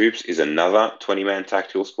compulsory troops is another 20-man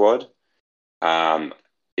tactical squad.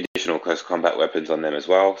 Additional close combat weapons on them as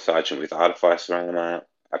well. Sergeant with artificer armor,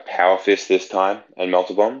 a power fist this time, and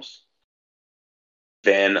melter bombs.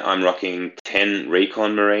 Then I'm rocking 10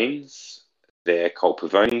 recon marines. They're Colt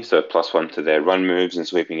Pavoni, so +1 to their run moves and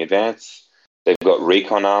sweeping advance. They've got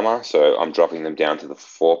recon armor, so I'm dropping them down to the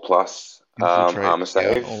 4+ Infiltrate, armor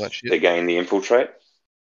save. yeah, all that shit. They gain the infiltrate.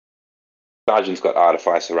 Sergeant's got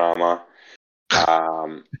artificer armor,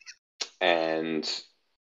 and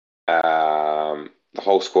the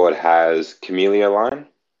whole squad has Camellia line,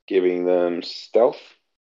 giving them stealth.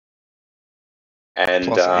 And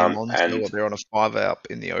Plus so they're on a 5-up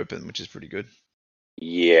in the open, which is pretty good.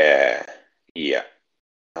 yeah.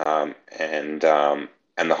 And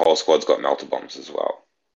the whole squad's got melter bombs as well.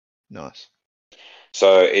 Nice.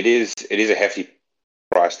 So it is a hefty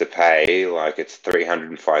price to pay. Like it's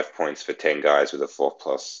 305 points for 10 guys with a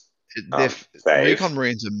 4+ save. Recon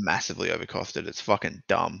Marines are massively overcosted. It's fucking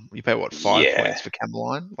dumb. You pay what, 5 points for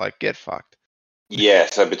Cameline? Like, get fucked. Yeah,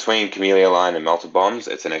 so between Camellia line and melter bombs,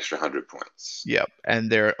 it's an extra 100 points. Yep, and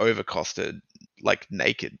they're overcosted, like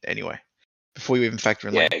naked anyway. Before you even factor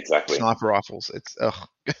in exactly. sniper rifles, it's ugh.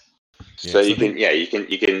 So you can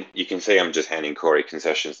see I'm just handing Corey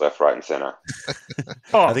concessions left, right, and center.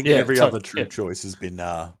 I think every other troop choice has been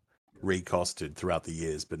recosted throughout the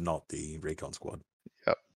years, but not the recon squad.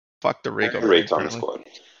 Yep, fuck the recon squad.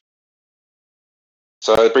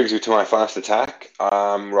 So that brings me to my fast attack.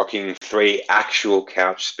 I'm rocking 3 actual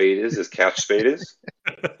couch speeders as couch speeders.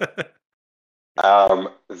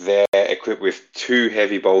 They're equipped with 2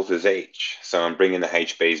 heavy bolters each, so I'm bringing the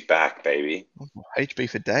HBs back, baby. HB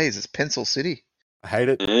for days. It's Pencil City. I hate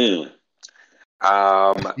it.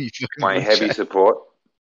 My heavy support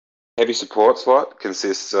slot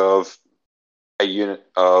consists of a unit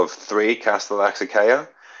of 3 Castellax Achaea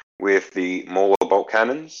with the Mauler bolt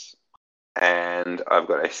cannons, and I've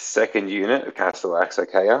got a second unit of Castellax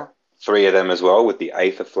Achaea, 3 of them as well with the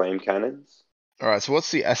Aether flame cannons. All right. So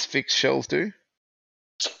what's the Asphyx shells do?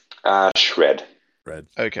 Shred.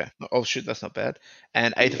 Okay. Oh shit, that's not bad.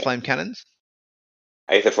 And Aether flame cannons?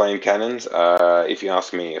 Aether flame cannons, if you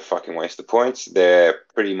ask me, a fucking waste of points. They're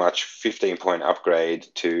pretty much 15-point upgrade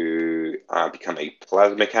to become a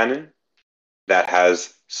plasma cannon that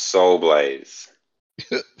has soul blaze.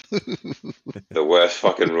 The worst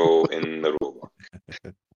fucking rule in the rulebook.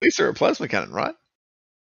 At least they're a plasma cannon, right?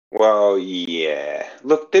 Well, yeah.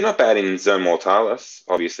 Look, they're not bad in Zone Mortalis,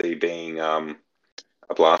 obviously being a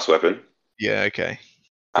blast weapon. Yeah, okay.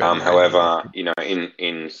 However,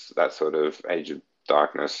 in that sort of Age of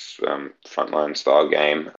Darkness frontline style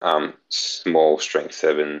game, small strength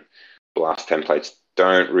 7 blast templates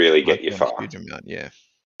don't really get you far. Yeah.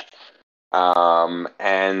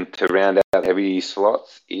 And to round out heavy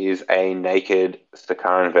slots is a naked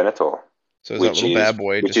Sakaran Venator. So is that little bad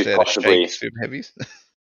boy just there possibly, to shake super heavies?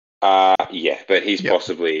 Yeah, but he's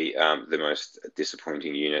possibly the most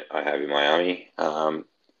disappointing unit I have in my army,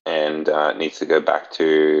 and needs to go back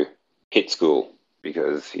to hit school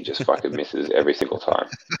because he just fucking misses every single time.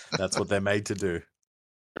 That's what they're made to do.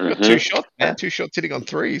 Mm-hmm. 2 shots, man. 2 shots hitting on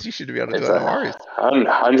 3s. You should be able to do that. No worries.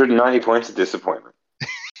 190 points of disappointment.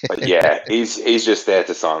 But yeah, he's just there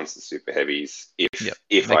to silence the super heavies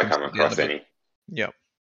if I come across any. Yep.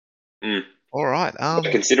 Mm. All right.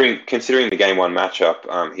 Considering the game 1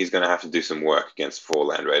 matchup, he's going to have to do some work against 4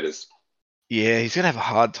 Land Raiders. Yeah, he's going to have a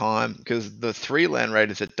hard time because the 3 Land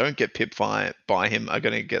Raiders that don't get pipped by him are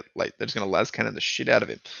going to get they're just going to las cannon the shit out of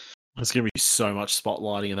him. There's going to be so much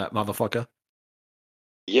spotlighting in that motherfucker.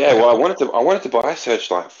 Yeah, well, I wanted to buy a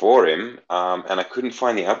Searchlight for him, and I couldn't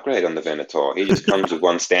find the upgrade on the Venator. He just comes with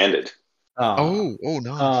 1 standard. Oh,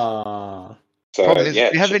 nice. So, problem is, do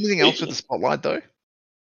you have anything else with the Spotlight though?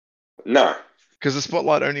 No, because the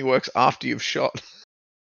Spotlight only works after you've shot.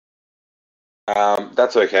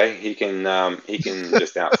 That's okay. He can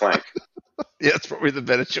just outflank. Yeah, it's probably the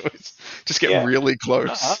better choice. Just get Yeah. really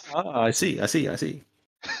close. I see.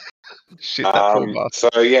 Shit, that poor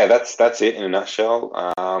bastard. So yeah, that's it in a nutshell.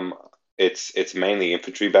 It's mainly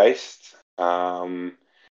infantry based.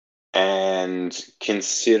 And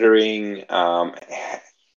considering how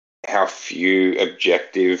few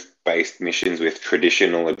objective-based missions with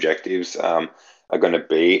traditional objectives are going to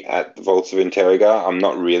be at the Vaults of Interroga, I'm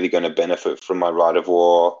not really going to benefit from my Rite of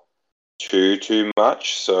War too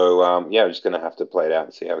much. So yeah, I'm just going to have to play it out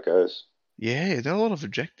and see how it goes. Yeah, there are a lot of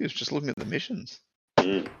objectives just looking at the missions.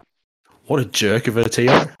 Mm. What a jerk of a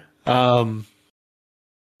Tio.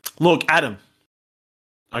 Look, Adam.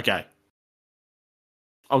 Okay.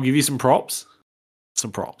 I'll give you some props.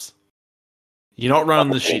 You're not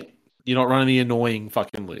running the shit. You're not running the annoying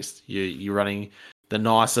fucking list. You're running the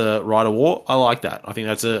nicer Rite of War. I like that. I think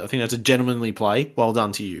that's a gentlemanly play. Well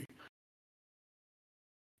done to you.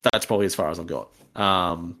 That's probably as far as I've got.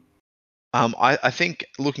 I think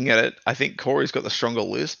looking at it, I think Corey's got the stronger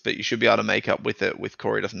list, but you should be able to make up with it with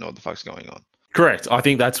Corey doesn't know what the fuck's going on. Correct. I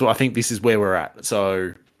think this is where we're at.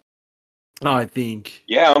 So I think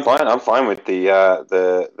Yeah, I'm fine. I'm fine with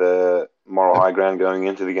the moral high ground going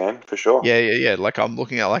into the game for sure. Yeah. Like I'm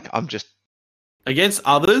looking at I'm just against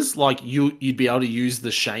others, like you'd be able to use the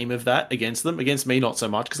shame of that against them. Against me, not so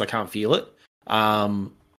much because I can't feel it.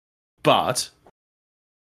 But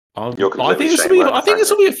I think this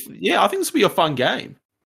will be a fun game.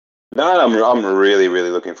 No, I'm really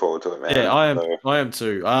looking forward to it, man. Yeah, I am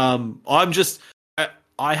too.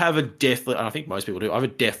 I have a deathly, and I think most people do. I have a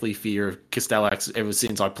deathly fear of Castellax ever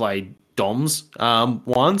since I played Dom's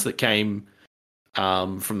ones that came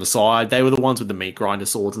from the side. They were the ones with the meat grinder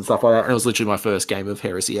swords and stuff like that. And it was literally my first game of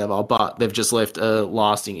Heresy ever. But they've just left a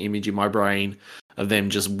lasting image in my brain of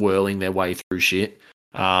them just whirling their way through shit.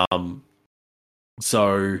 So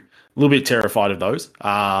a little bit terrified of those.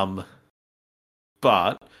 But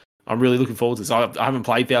I'm really looking forward to this. I haven't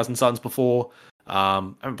played Thousand Suns before. I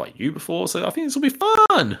haven't played you before, so I think this will be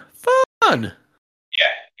fun. Yeah.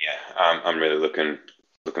 I'm really looking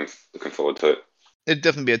forward to it. it'd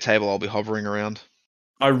definitely be a table I'll be hovering around.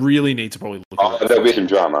 I really need to probably look at it. There'll be some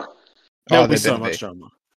drama. There'll be there so better much be. drama.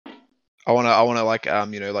 I want to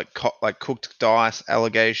like cooked dice,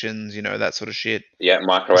 allegations, that sort of shit. Yeah,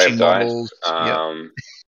 microwave Machine dice. models,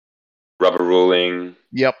 Rubber ruling.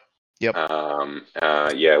 Yep. Yeah.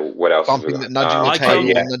 What else? Bumping, nudging the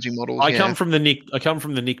table, nudging models. I come from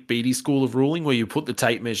the Nick Beattie school of ruling, where you put the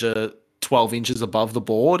tape measure 12 inches above the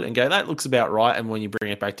board and go, that looks about right, and when you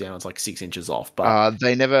bring it back down, it's like 6 inches off. But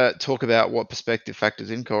they never talk about what perspective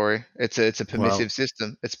factors in, Corey. It's a permissive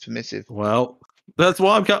system. It's permissive. Well, that's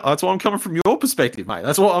why I'm coming from your perspective, mate.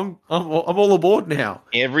 That's why I'm all aboard now.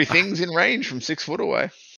 Everything's in range from 6 foot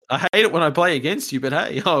away. I hate it when I play against you, but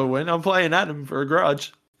hey, when I'm playing Adam for a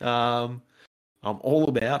grudge, I'm all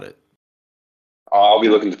about it. I'll be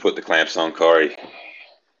looking to put the clamps on Corey.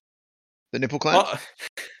 The nipple clamp.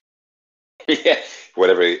 Yeah,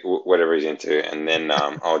 whatever he's into, and then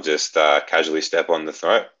I'll just casually step on the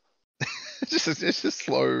throat. It's just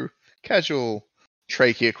slow, casual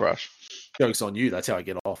trachea crush. Joke's on you. That's how I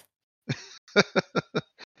get off.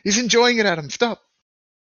 He's enjoying it, Adam. Stop.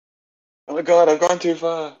 Oh my god, I've gone too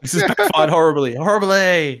far. This is backfired horribly. All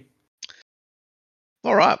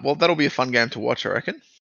right. Well, that'll be a fun game to watch, I reckon.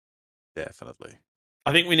 Definitely.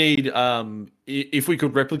 I think we need, if we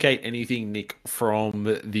could replicate anything, Nick,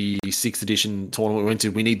 from the 6th edition tournament we went to,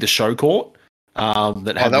 we need the show court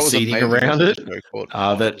that had the seating around it.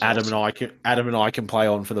 That Adam and I can play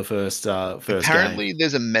on for the first Apparently, game.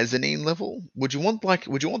 there's a mezzanine level. Would you want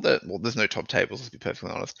there's no top tables, let's be perfectly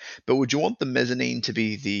honest. But would you want the mezzanine to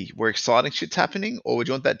be where exciting shit's happening, or would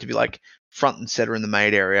you want that to be like front and center in the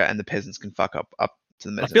maid area and the peasants can fuck up to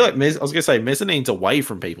the mezzanine? I feel like I was gonna say mezzanine's away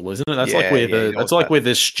from people, isn't it? That's where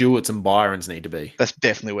the Stewarts and Byrons need to be. That's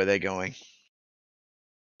definitely where they're going.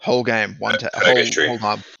 Whole game, whole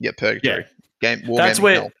time. Yeah, purgatory. Game. That's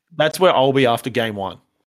where I'll be after game 1.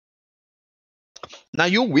 Now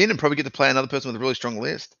you'll win and probably get to play another person with a really strong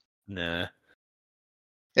list. Nah.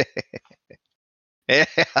 Yeah.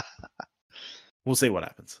 We'll see what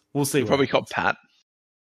happens. We'll see. Probably cop Pat.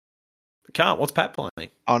 Can't. What's Pat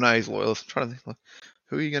playing? Oh no, he's loyalist. I'm trying to think.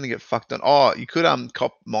 Who are you going to get fucked on? Oh, you could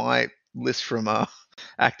cop my list from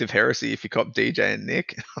Active Heresy if you cop DJ and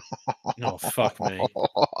Nick. Oh fuck me.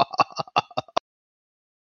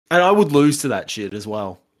 And I would lose to that shit as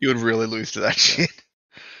well. You would really lose to that shit.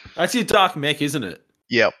 That's your dark mech, isn't it?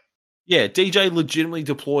 Yep. Yeah, DJ legitimately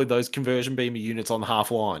deployed those conversion beamer units on the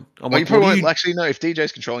half line. You probably won't. Actually, no, if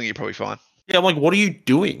DJ's controlling you, you're probably fine. Yeah, I'm like, what are you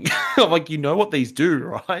doing? I'm like, you know what these do,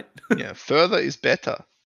 right? Yeah, further is better.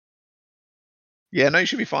 Yeah, no, you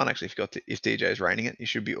should be fine actually if DJ is raining it. You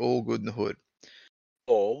should be all good in the hood.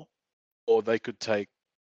 Or they could take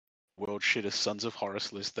world shittest Sons of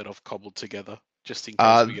Horus list that I've cobbled together just in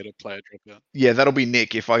case we get a player dropout. Yeah, that'll be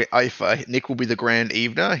Nick. If Nick will be the Grand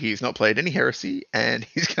Evener, he's not played any Heresy, and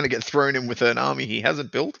he's going to get thrown in with an army he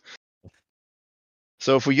hasn't built.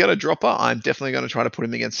 So if we get a dropper, I'm definitely going to try to put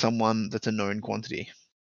him against someone that's a known quantity.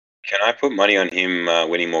 Can I put money on him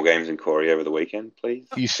winning more games than Corey over the weekend, please?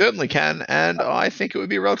 You certainly can, and I think it would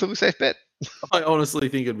be a relatively safe bet. I honestly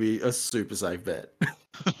think it'd be a super safe bet.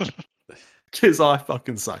 Because I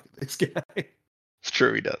fucking suck at this game. It's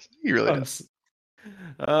true, he does. He really does.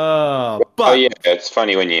 But oh yeah, it's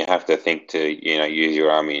funny when you have to think to use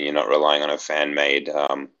your army and you're not relying on a fan-made.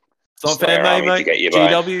 It's not fan-made, mate.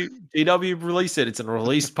 GW released it. It's a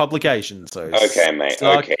released publication. So okay, mate.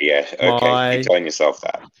 Okay, yeah. Okay, you're telling yourself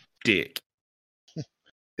that. Dick.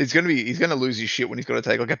 He's gonna lose his shit when he's got to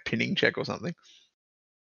take like a pinning check or something.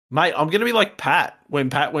 Mate, I'm gonna be like Pat when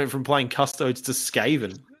Pat went from playing Custodes to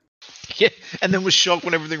Skaven. Yeah, and then was shocked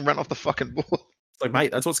when everything ran off the fucking board. It's like,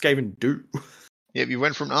 mate, that's what Skaven do. Yeah, you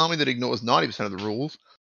went from an army that ignores 90% of the rules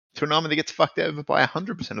to an army that gets fucked over by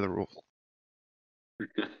 100% of the rules.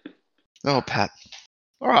 Oh, Pat.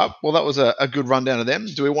 All right, well, that was a good rundown of them.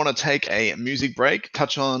 Do we want to take a music break,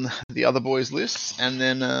 touch on the other boys' lists, and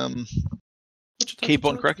then keep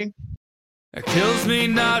on cracking? It kills me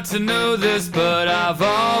not to know this, but I've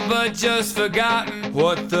all but just forgotten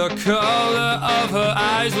what the color of her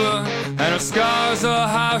eyes were, and her scars or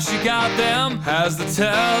how she got them. As the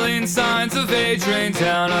telling signs of age rain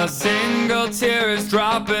down, a single tear is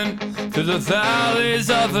dropping through the valleys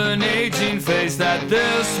of an aging face that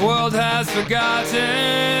this world has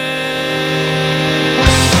forgotten.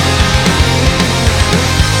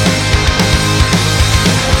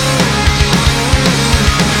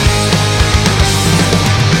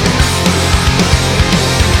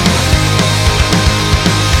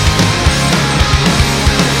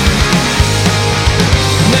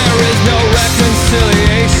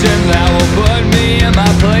 That will put me in my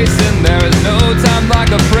place, and there is no time like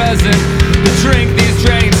the present to drink these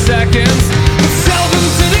draining seconds. But seldom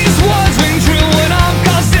do these words ring true when I'm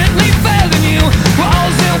constantly failing you.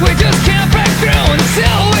 Walls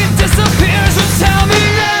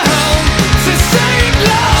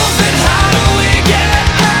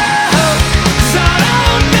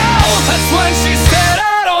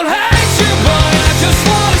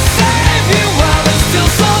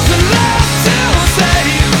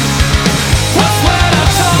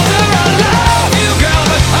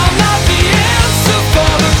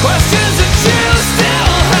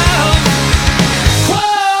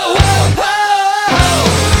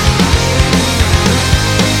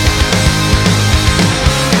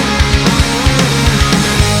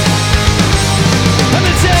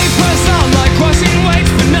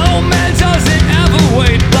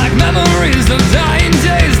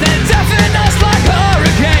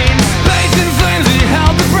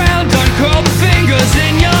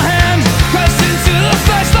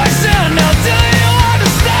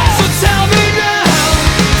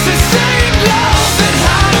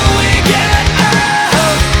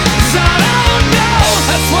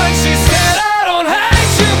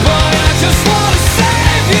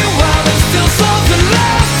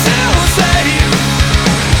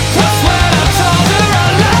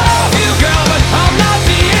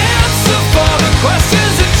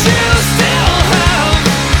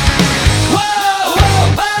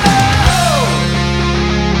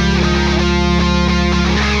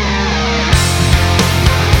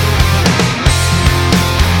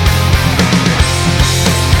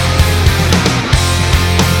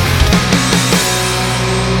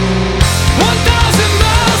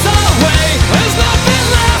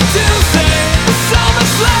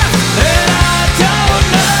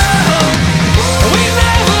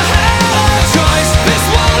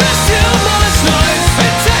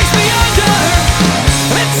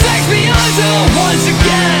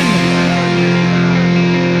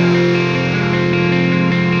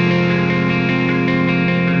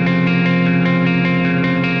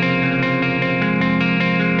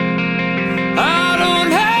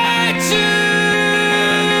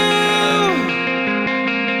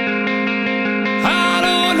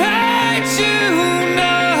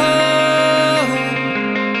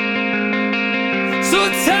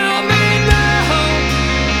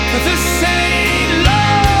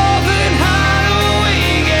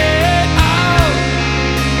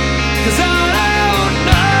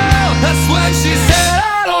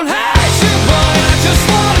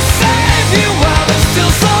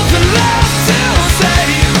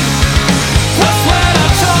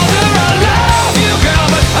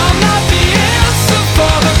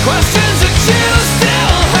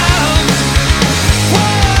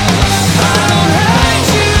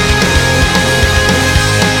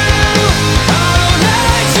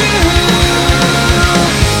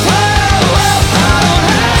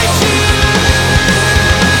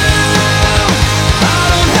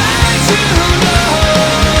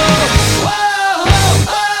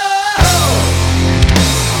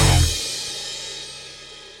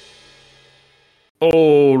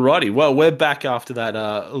Alrighty, well, we're back after that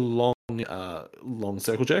long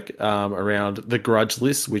circle jerk around the grudge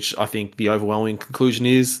list, which I think the overwhelming conclusion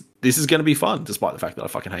is this is going to be fun, despite the fact that I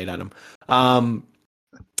fucking hate Adam.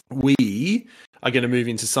 We are going to move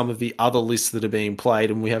into some of the other lists that are being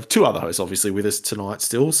played, and we have two other hosts, obviously, with us tonight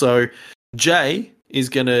still. So Jay is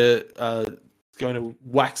going to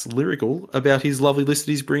wax lyrical about his lovely list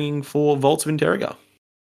that he's bringing for Vaults of Interrogar.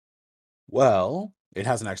 Well, it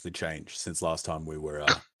hasn't actually changed since last time we were.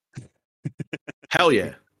 Hell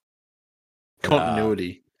yeah.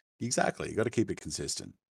 Continuity. Exactly. You got to keep it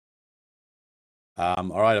consistent. All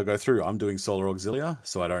right, I'll go through. I'm doing Solar Auxilia,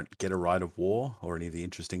 so I don't get a Rite of War or any of the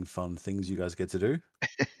interesting, fun things you guys get to do.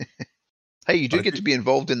 Hey, you do get to be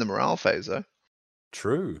involved in the morale phase, though.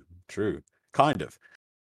 True. Kind of.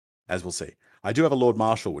 As we'll see. I do have a Lord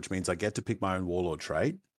Marshal, which means I get to pick my own Warlord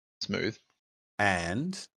trait. Smooth.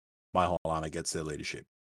 And my whole army gets their leadership.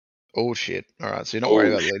 Oh shit! All right, so you're not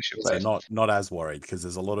worried about leadership So phase. not as worried because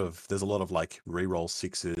there's a lot of like reroll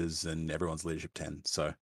 6s and everyone's leadership 10.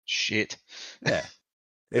 So Shit. yeah,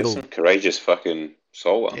 There's some courageous fucking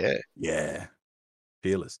solar. Yeah,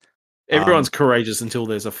 fearless. Everyone's courageous until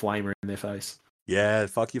there's a flamer in their face. Yeah,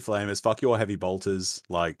 fuck your flamers, fuck your heavy bolters,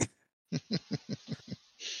 like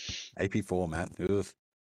AP4, man. Ugh.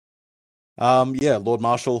 Yeah, Lord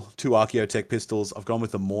Marshal, 2 Archaeotech pistols. I've gone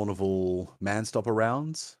with the Mournival Manstopper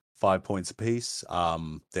rounds, 5 points apiece.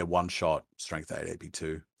 They're one shot, strength 8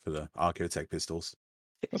 AP2 for the Archaeotech pistols.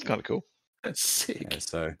 That's kind of cool. That's sick. Yeah,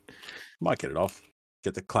 so might get it off.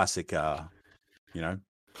 Get the classic BS2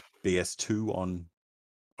 on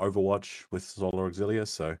Overwatch with Solar Auxilia,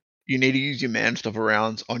 so You need to use your Manstopper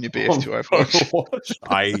rounds on your BF2 Overwatch.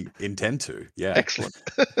 I intend to, yeah. Excellent.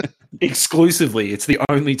 Exclusively. It's the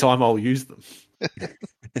only time I'll use them.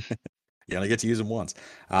 You only get to use them once.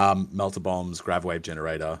 Melter Bombs, Gravwave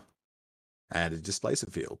Generator, and a Displacer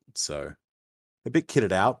Field. So a bit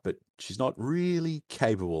kitted out, but she's not really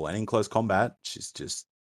capable. And in close combat, she's just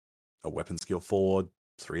a weapon skill 4,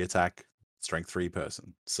 3 attack, strength 3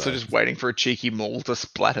 person. So just waiting for a cheeky maul to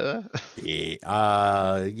splatter. Yeah.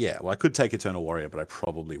 Yeah. Well, I could take Eternal Warrior, but I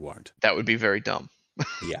probably won't. That would be very dumb.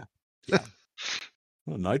 Yeah.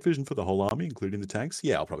 Well, night vision for the whole army, including the tanks.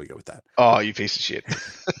 Yeah, I'll probably go with that. Oh, you piece of shit.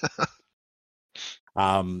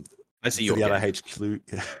 I see for your the other HQ,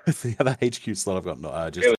 the other HQ slot I've got.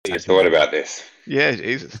 Just Really, you thought about this. Yeah,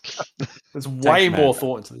 Jesus. There's way more Commander.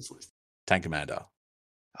 thought into this list. Tank Commander.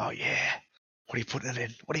 Oh yeah. What are you putting it in?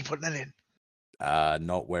 What are you putting it in?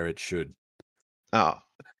 Not where it should. Oh,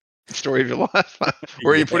 story of your life.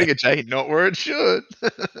 Where are you putting it, Jay? Not where it should.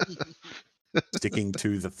 Sticking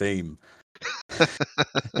to the theme.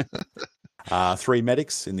 3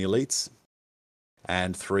 medics in the elites,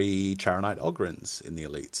 and 3 Charonite Ogrins in the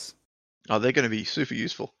elites. Oh, they're going to be super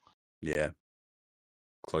useful. Yeah.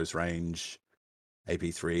 Close range,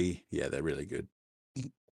 AP3. Yeah, they're really good.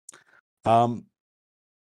 A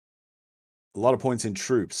lot of points in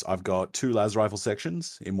troops. I've got 2 las rifle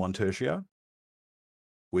sections in 1 tertio,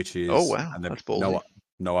 which is Oh, wow, and that's no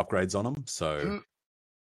upgrades on them. So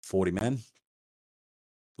 40 men,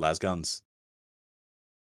 las guns.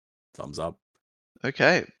 Thumbs up.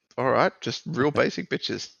 Okay. All right. Just real basic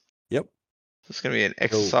bitches. Yep. It's going to be an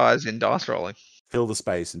exercise in dice rolling. Fill the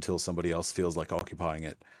space until somebody else feels like occupying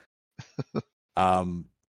it.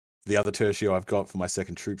 The other tertio I've got for my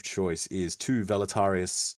second troop choice is 2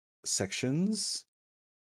 Velatarius sections.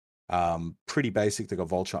 Pretty basic. They've got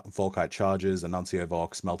Volkite charges, Annuncio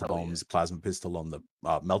Vox, Melter Bombs, Plasma Pistol on the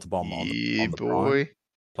Melter Bomb on the prime.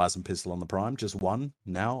 Plasma Pistol on the prime. Just 1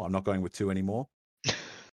 now. I'm not going with 2 anymore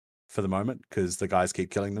for the moment because the guys keep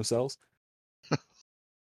killing themselves.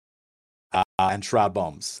 And Shroud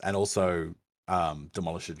Bombs, and also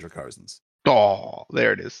Demolisher Dracosans. Oh,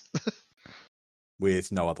 there it is.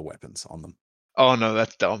 With no other weapons on them. Oh no,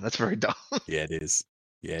 that's dumb. That's very dumb. Yeah, it is.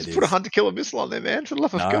 Yeah, it Just is. put a Hunter Killer Missile on there, man. For the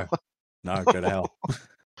love of God. No, go to hell.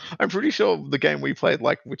 I'm pretty sure the game we played,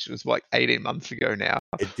 which was 18 months ago now.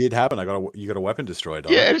 It did happen. You got a weapon destroyed.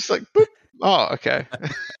 Yeah, it's like, boop. Oh, okay.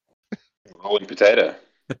 Rolling potato.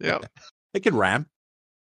 Yeah, It can ram.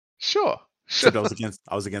 sure. Except I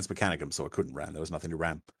was against Mechanicum, so I couldn't ram. There was nothing to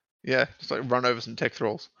ram. Yeah, just run over some tech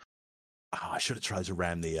thralls. Oh, I should have tried to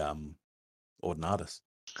ram the Ordinatus.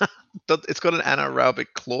 It's got an anaerobic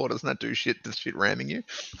claw. Doesn't that do shit? Does shit ramming you?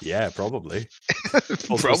 Yeah, probably.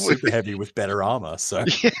 Also Probably. super heavy with better armor, so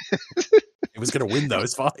Yeah. it was going to win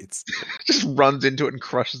those fights. Just runs into it and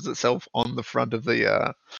crushes itself on the front of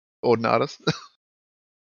the Ordinatus.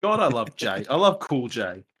 God, I love Jay. I love Cool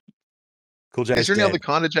Jay. Cool J's Is there any dead. other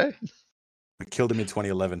kind of Jay? We killed him in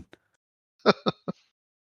 2011.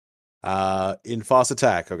 In fast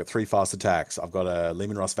attack, I've got 3 fast attacks. I've got a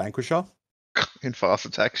Leman Russ Vanquisher In fast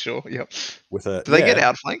attack, sure. Yep. with a. Do they get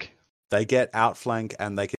outflank? They get outflank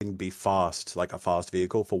and they can be fast, like a fast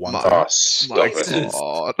vehicle for 1 My- turn. Oh, stop it.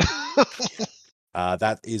 God.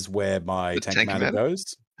 That is where my The tank tank commander commander?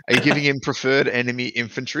 goes. Are you giving him preferred enemy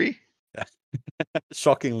infantry?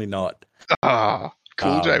 Shockingly not. Ah,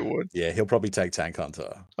 cool, Jay Um, Wood. Yeah, he'll probably take Tank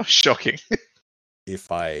Hunter Oh, shocking.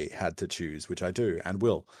 if I had to choose, which I do and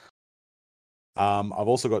will. I've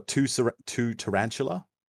also got two Tarantula,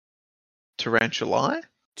 Tarantuli?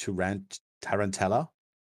 Tarantella,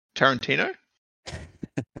 Tarantino?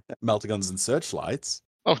 Meltaguns and Searchlights,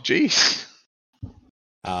 Oh, jeez.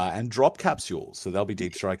 and drop capsules. So they'll be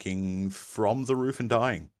deep striking from the roof and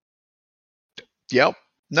dying. Yep.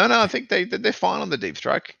 No, I think they're fine on the deep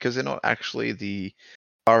strike because they're not actually the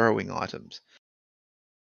burrowing items.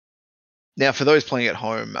 Now, for those playing at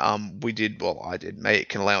home, I did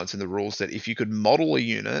make an allowance in the rules that if you could model a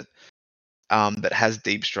unit that has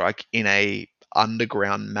deep strike in a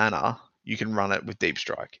underground manner, you can run it with deep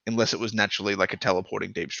strike, unless it was naturally like a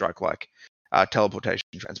teleporting deep strike, like teleportation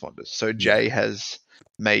transponders. So Jay has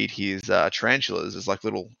made his tarantulas as like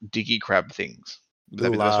little diggy crab things. Would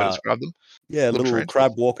that be the best way to describe them? Yeah, Little little tarantulas.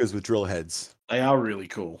 crab walkers with drill heads They are really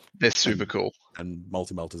cool. They're super cool. and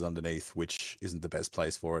multi-melters underneath, which isn't the best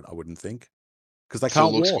place for it, I wouldn't think, because they Still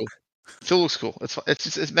can't looks walk. cool. Still looks cool. It's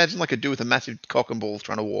just imagine like a dude with a massive cock and balls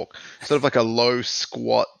trying to walk, sort of like a low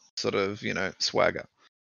squat sort of swagger.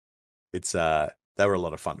 It's they were a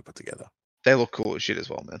lot of fun to put together. They look cool as shit as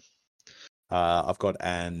well, man. I've got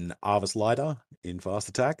an Arvis Lighter in fast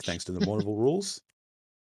attack, thanks to the Mournival rules,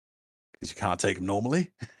 because you can't take them normally.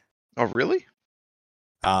 Oh, really?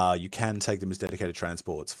 You can take them as dedicated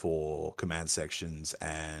transports for command sections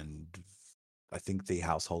and I think the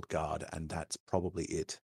household guard, and that's probably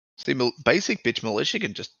it. See, basic bitch militia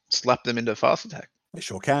can just slap them into fast attack. They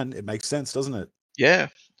sure can. It makes sense, doesn't it? Yeah,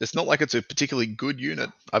 it's not like it's a particularly good unit.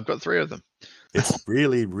 I've got 3 of them. It's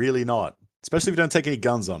really, really not. Especially if you don't take any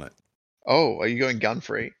guns on it. Oh, are you going gun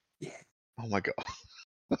free? Yeah. Oh my god.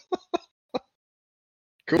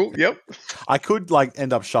 Cool. Yep. I could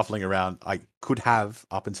end up shuffling around. I could have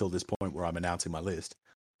up until this point where I'm announcing my list,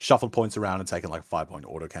 shuffled points around and taken like 5-point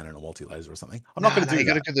autocannon or multi-laser or something. I'm not going to do You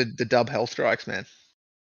that. got to do the dub health strikes, man.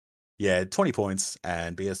 Yeah, 20 points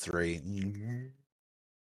and BS3.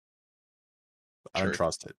 I don't True.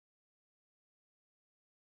 trust it.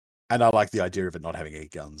 And I like the idea of it not having any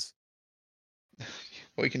guns.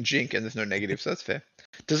 Well, you can jink and there's no negatives. So that's fair.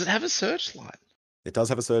 Does it have a searchlight? It does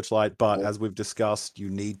have a searchlight, but Oh. as we've discussed, you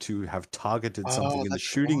need to have targeted something in the that's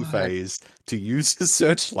shooting right. phase to use the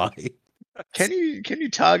searchlight. Can you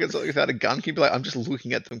target something without a gun? Can you be like, I'm just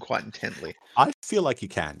looking at them quite intently? I feel like you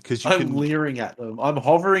can, because you I'm can. leering at them. I'm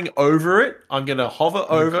hovering over it. I'm going to hover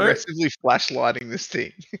I'm over it. aggressively flashlighting this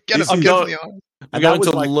thing. Get This him, is get him not- in the eye. I'm And going that was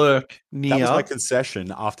to like- lurk That near. was my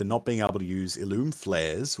concession after not being able to use Illume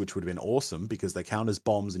Flares, which would have been awesome because they count as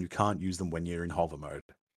bombs and you can't use them when you're in hover mode.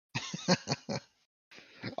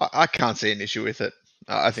 I can't see an issue with it.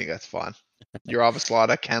 I think that's fine. Your Arva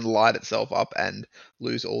Slider can light itself up and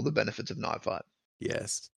lose all the benefits of Night Fight.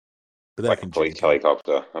 Yes. But then I Like a can police jink it.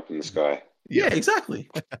 helicopter up in the sky. yeah, exactly.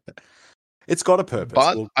 It's got a purpose.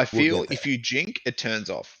 But We'll I get feel there. if you jink, it turns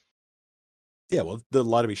off. Yeah, well, the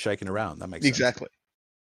light will be shaking around. That makes Exactly.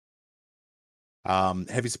 sense.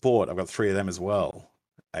 Heavy support. I've got 3 of them as well.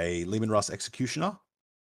 A Leman Russ Executioner,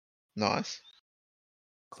 Nice.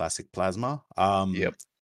 classic plasma. Yep.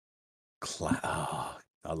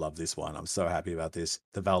 I love this one. I'm so happy about this.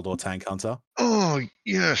 The Valdor Tank Hunter. Oh,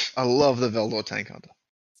 yes. I love the Veldor Tank Hunter.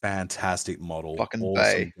 Fantastic model. Fucking awesome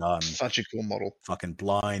bay. gun. Such a cool model. Fucking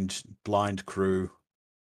blind crew.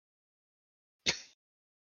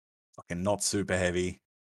 Fucking not super heavy.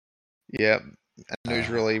 Yeah. And Noosh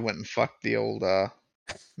really went and fucked the old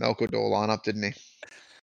Melkador lineup, didn't he?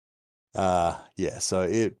 Yeah, so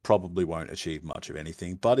it probably won't achieve much of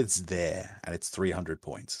anything, but it's there and it's 300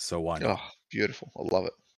 points. So why not? Oh, beautiful. I love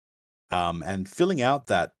it. And filling out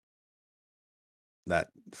that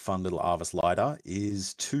fun little Arvis Lighter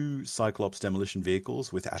is 2 Cyclops demolition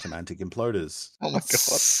vehicles with atomantic imploders, Oh my god.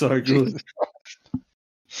 So good.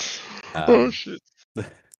 Oh shit.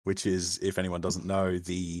 which is, if anyone doesn't know,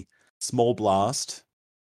 the small blast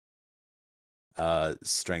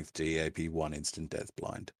strength DAP 1 instant death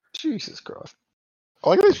blind. Jesus Christ. I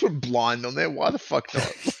like how they put blind on there. Why the fuck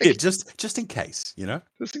not? Yeah, just in case, you know.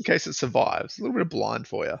 Just in case it survives. A little bit of blind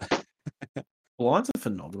for you. Blind's a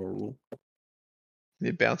phenomenal rule.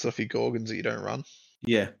 You bounce off your Gorgons that you don't run.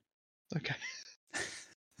 Yeah. Okay.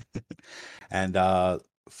 And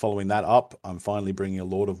following that up, I'm finally bringing a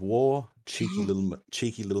Lord of War, cheeky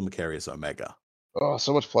little Macarius Omega. Oh,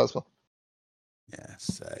 so much plasma.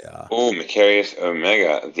 Yes, Oh, Macarius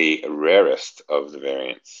Omega, the rarest of the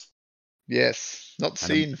variants. Yes, not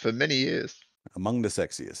seen for many years. among the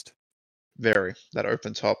sexiest. Very. That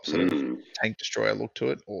open top sort of Mm. tank destroyer look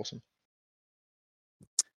to it. Awesome.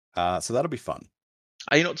 So that'll be fun.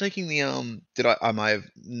 Are you not taking the I might have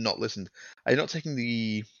not listened. Are you not taking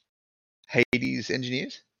the Hades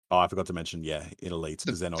engineers? Oh, I forgot to mention, in elites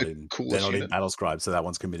because they're not the in coolest unit. battle scribe, so that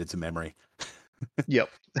one's committed to memory. Yep.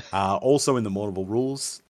 Also in the Mournable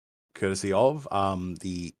rules, courtesy of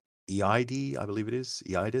the EID, I believe it is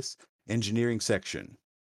EIDIS engineering section,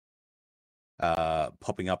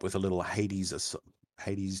 popping up with a little Hades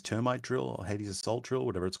termite drill or Hades assault drill,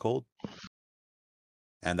 whatever it's called,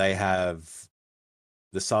 and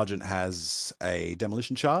the sergeant has a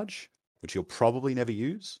demolition charge, which he'll probably never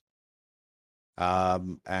use.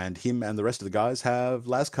 And him and the rest of the guys have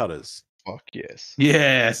las cutters. Fuck yes.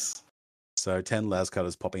 Yes. So 10 las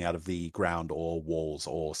cutters popping out of the ground or walls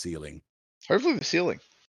or ceiling. Hopefully the ceiling.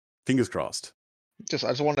 Fingers crossed. I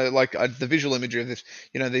just want to the visual imagery of this.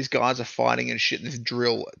 You know, these guys are fighting and shit, and this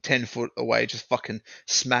drill 10 foot away just fucking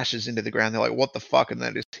smashes into the ground. They're like, "What the fuck?" And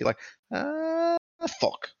then he's like,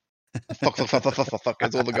 "Fuck, fuck,"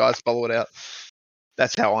 as all the guys follow it out.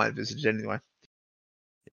 That's how I envisage it anyway.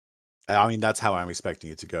 I mean, that's how I'm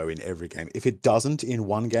expecting it to go in every game. If it doesn't in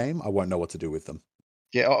one game, I won't know what to do with them.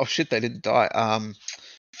 Yeah. Oh shit, they didn't die.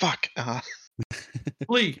 Fuck.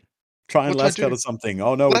 Lee. Try and What do I las do? cutter something.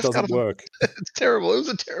 Oh no, it Las doesn't cutter work. It's terrible. It was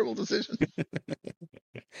a terrible decision.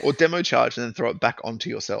 Or demo charge and then throw it back onto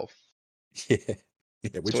yourself. Yeah,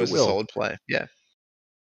 It's which it always a will. solid play. Yeah.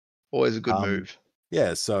 Always a good Um, move.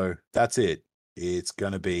 Yeah, so that's it. It's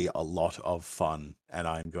going to be a lot of fun, and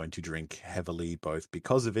I'm going to drink heavily both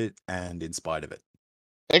because of it and in spite of it.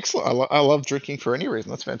 Excellent. I love drinking for any reason.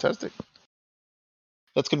 That's fantastic.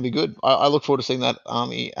 That's going to be good. I look forward to seeing that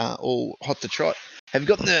army all hot to trot. Have you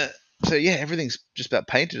gotten the... So, yeah, everything's just about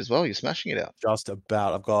painted as well. You're smashing it out. Just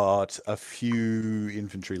about. I've got a few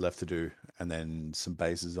infantry left to do, and then some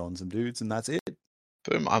bases on some dudes, and that's it.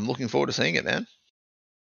 Boom. I'm looking forward to seeing it, man.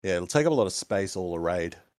 Yeah, it'll take up a lot of space all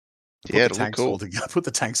arrayed. Yeah, it'll look cool. Put the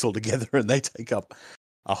tanks all together, and they take up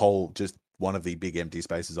a whole, just one of the big empty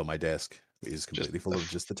spaces on my desk is completely full of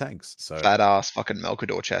just the tanks. So Fat ass fucking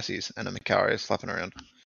Melkador chassis and a Macarius slapping around.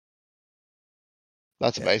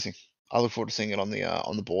 That's amazing. I look forward to seeing it on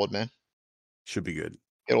the board, man. should be good.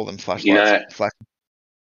 Get all them flashlights. You know, flashing.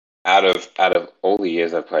 out of all the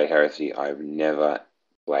years I've played Heresy, I've never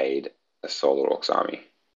played a Solar Orcs army.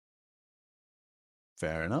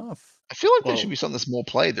 Fair enough. I feel like they should be something that's more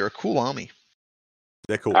played. They're a cool army.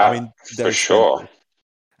 They're cool. I mean, they're for sure. expensive.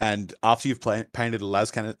 And after you've painted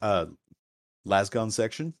a lasgun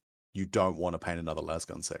section, you don't want to paint another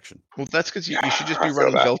lasgun section. Well, that's because you should just I be feel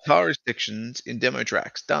running that. Veltari sections in demo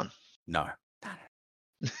tracks. Done. No,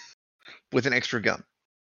 With an extra gun.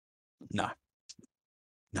 no,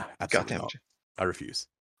 God absolutely damn not. it. I refuse.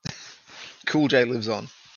 Cool J lives on.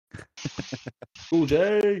 Cool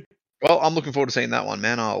J. Well, I'm looking forward to seeing that one,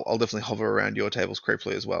 man. I'll definitely hover around your tables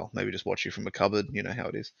creepily as well. Maybe just watch you from a cupboard. You know how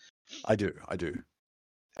it is. I do.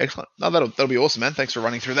 Excellent. No, that'll be awesome, man. Thanks for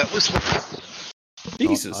running through that list.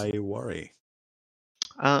 Jesus. Not a worry.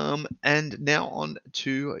 And now on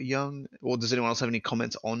to Young. Or does anyone else have any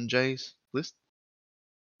comments on Jay's list?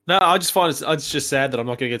 No, I just find it's just sad that I'm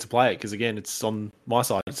not going to get to play it because again, it's on my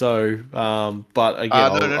side. So, but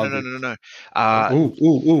again, no.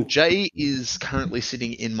 Ooh. Jay is currently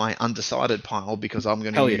sitting in my undecided pile because I'm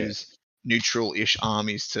going to use neutral-ish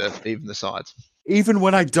armies to even the sides. Even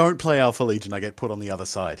when I don't play Alpha Legion, I get put on the other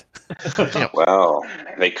side. Well,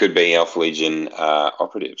 they could be Alpha Legion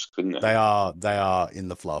operatives, couldn't they? They are in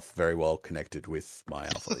the fluff, very well connected with my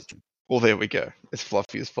Alpha Legion. Well, there we go. It's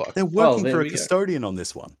fluffy as fuck. They're working there for a we go. custodian on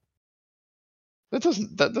this one. That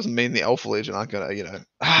doesn't mean the Alpha Legion aren't gonna,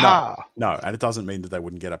 No, and it doesn't mean that they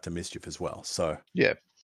wouldn't get up to mischief as well. So Yeah.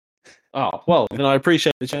 Oh, well, then I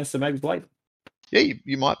appreciate the chance to maybe play them. Yeah,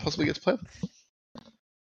 you might possibly get to play them.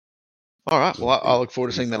 All right. Well, I look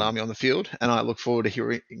forward to seeing that army on the field, and I look forward to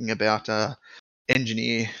hearing about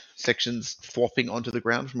engineer sections flopping onto the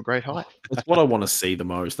ground from a great height. That's what I want to see the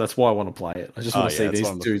most. That's why I want to play it. I just want to see that's these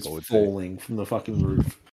what I'm looking dudes forward to. falling from the fucking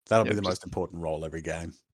roof. that'll be Yeah, the just- most important role every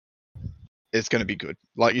game. It's going to be good.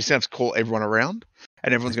 Like, you have to call everyone around,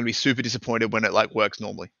 and everyone's going to be super disappointed when it works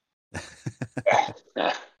normally.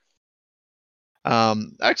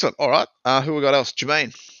 Excellent. All right. Who we got else?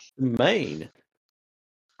 Jermaine. Maine.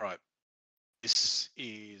 Right. This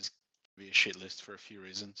is gonna be a shit list for a few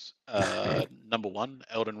reasons. Number one,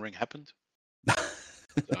 Elden Ring happened.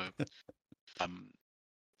 So, I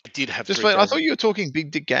did have Just wait, I thought 3,000. you were talking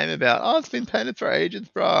big dick game about. Oh, it's been painted for ages,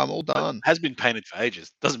 bro. I'm all It done. has been painted for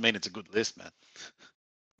ages. Doesn't mean it's a good list, man.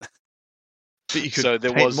 But you could So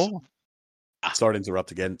there paint was more. Sorry to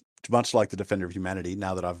interrupt again. Much like the Defender of Humanity,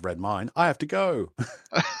 now that I've read mine, I have to go.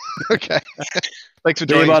 Okay. Thanks for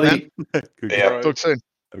See you, joining us, man. buddy. Good Yeah. game. Talk soon.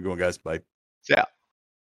 Have a good one, guys. Bye. Yeah.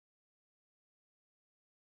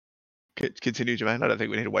 Continue, Jermaine. I don't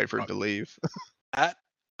think we need to wait for him to leave.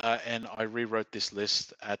 and I rewrote this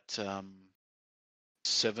list at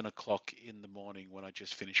 7 o'clock in the morning when I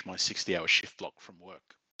just finished my 60-hour shift block from work.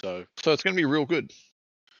 So, So it's going to be real good.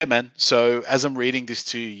 yeah, man. So as I'm reading this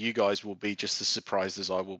to you, you guys will be just as surprised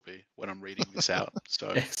as I will be when I'm reading this out. So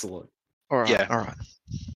Excellent. All right. Yeah. All right.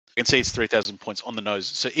 you can see it's 3,000 points on the nose.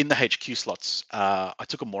 So in the HQ slots, I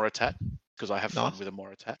took a Moratat because I have fun Nice. with a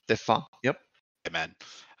Moratat. They're fun. Yep. Yeah, man.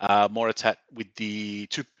 Moratat with the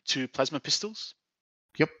two plasma pistols.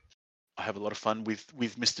 Yep. I have a lot of fun with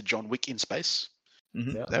Mr. John Wick in space.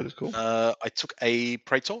 Mhm, Yeah. That is cool. I took a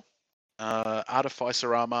Praetor,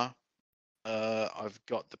 Artificer armor. I've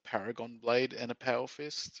got the Paragon blade and a Power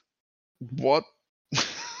Fist. What?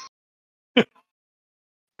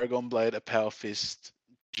 Paragon blade, a Power Fist,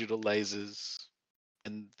 digital lasers,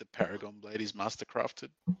 and the Paragon blade is mastercrafted.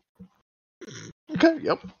 Okay.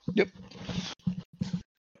 Yep. Yep.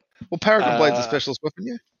 Well, Paragon Blade's a Uh, specialist weapon,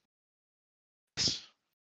 yeah.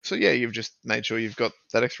 So yeah, you've just made sure you've got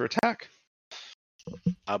that extra attack.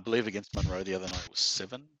 I believe against Monroe the other night was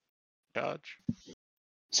 7 charge.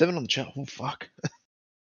 7 on the chart. Oh fuck.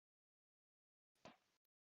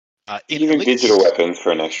 In Even elites, digital weapons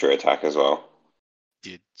for an extra attack as well.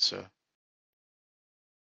 did so.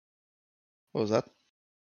 What was that?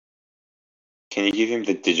 Can you give him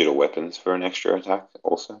the digital weapons for an extra attack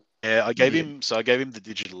also? Yeah, I gave Yeah. him. So I gave him the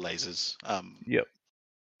digital lasers. Yep.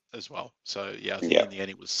 As well. So yeah, I think Yeah. in the end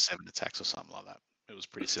it was 7 attacks or something like that. It was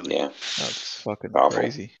pretty silly. Yeah. That's fucking Powerful.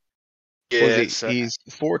 crazy. Yeah. Was he, So, he's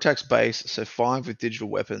 4 attacks base, so 5 with digital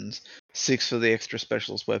weapons, 6 for the extra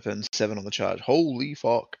specialist weapons, 7 on the charge. Holy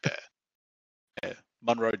fuck. yeah,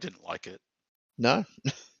 Monroe didn't like it. No?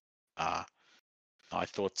 I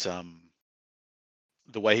thought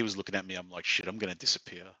the way he was looking at me, I'm like, shit, I'm gonna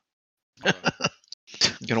disappear. tomorrow.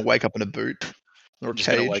 You're gonna wake up in a boot or a I'm just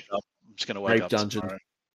gonna cage. wake up. I'm just gonna wake Rape up dungeon. tomorrow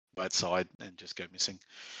outside and just go missing.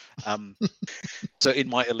 So in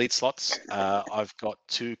my elite slots, I've got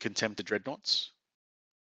 2 Contemptor Dreadnoughts,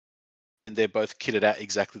 and they're both kitted out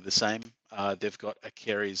exactly the same. They've got a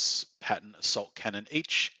Carey's Pattern Assault Cannon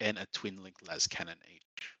each and a Twin Link Las Cannon each.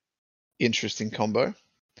 Interesting combo.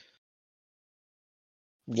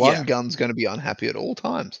 One Yeah. gun's gonna be unhappy at all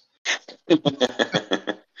times.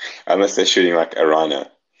 Unless they're shooting like a rhino.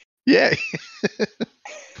 Yeah.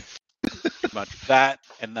 Pretty much that,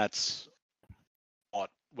 and that's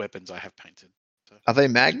what weapons I have painted. Are they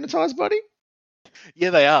magnetized, buddy?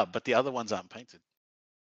 Yeah, they are, but the other ones aren't painted.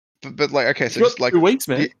 But like, okay, so You've just got like 2 weeks,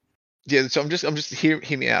 man. Yeah, so I'm just hear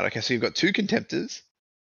me out. Okay, so you've got 2 Contemptors,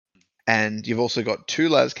 and you've also got 2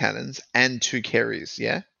 las cannons and 2 Careys,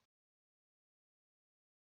 yeah?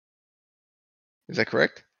 Is that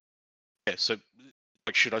correct? Yeah, so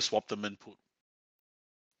like, should I swap them and put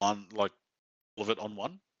one, like all of it on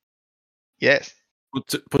one? Yes.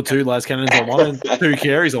 Put 2 las cannons on one and 2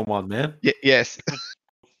 carries on one, man. Yes.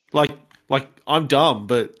 Like I'm dumb,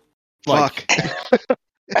 but like,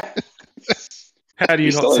 Fuck. how do you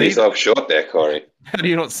You're not selling see that? yourself short there, Corey. How do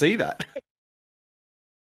you not see that?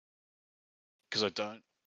 Because I don't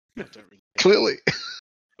really care. Clearly.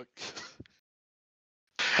 Like,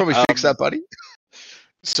 Probably fix that, buddy.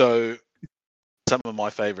 So some of my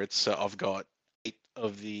favorites. So I've got 8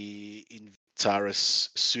 of the Invictaris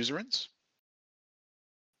Suzerains.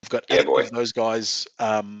 I've got Yeah, 8 boy. of those guys.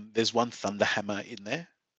 There's one Thunderhammer in there.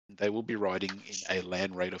 They will be riding in a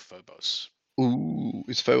Land Raider Phobos. Ooh,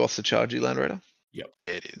 is Phobos the Chargy Land Raider?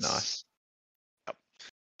 It is. Nice.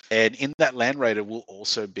 And in that Land Raider will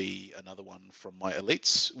also be another one from my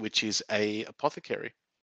elites, which is a Apothecary.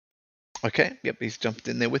 Okay, yep, he's jumped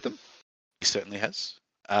in there with them. He certainly has.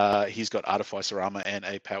 He's got Artificer armor and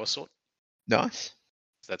a Power Sword. Nice.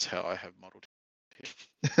 That's how I have modeled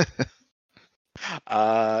him.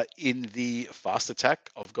 In the fast attack,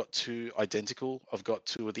 I've got 2 identical. I've got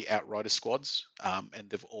 2 of the Outrider squads, and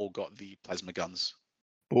they've all got the plasma guns,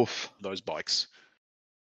 Oof. those bikes.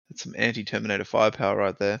 That's some anti-Terminator firepower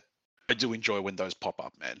right there. I do enjoy when those pop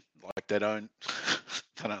up, man. Like they don't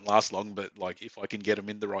last long, but like if I can get them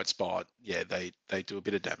in the right spot, yeah, they do a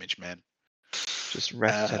bit of damage, man. Just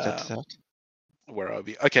rat-tat-tat-tat. Where I'll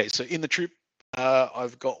be. Okay, so in the troop,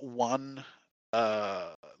 I've got 1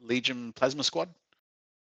 Legion Plasma Squad.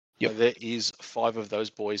 Yep. There is 5 of those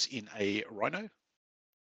boys in a Rhino.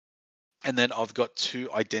 And then I've got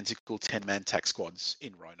 2 identical 10-man tack squads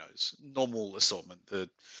in Rhinos. Normal assortment. The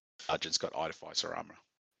sergeant's got Idefisor armor.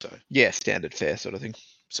 Yeah, standard fare sort of thing.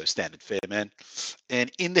 So standard fare, man.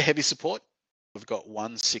 And in the heavy support, I've got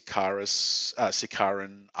 1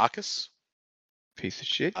 Sikaran Arcus. Piece of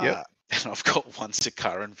shit. Yep. And I've got 1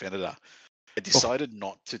 Sikaran Venator. I decided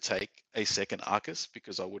not to take a second Arcus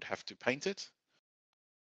because I would have to paint it.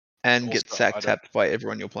 And get Also, sack tapped by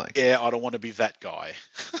everyone you're playing. Yeah, I don't want to be that guy.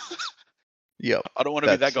 Yep. I don't want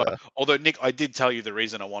to be that that's, guy. Although, Nick, I did tell you the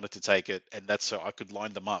reason I wanted to take it, and that's so I could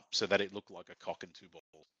line them up so that it looked like a cock and 2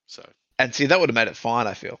 balls. So, And see, that would have made it fine,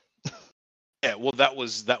 I feel. yeah, well, that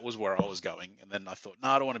was where I was going, and then I thought, no,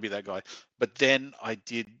 I don't want to be that guy. But then I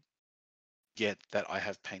did get that I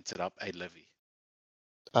have painted up a levy.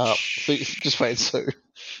 So just wait, so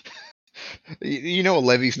you know a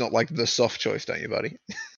levy's not like the soft choice, don't you, buddy?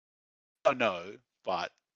 I know,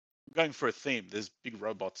 but I'm going for a theme. There's big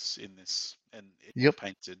robots in this, and it's Yep.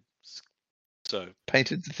 painted. So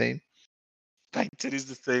Painted the theme. painted is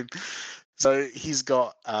the theme. So he's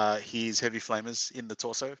got his heavy flamers in the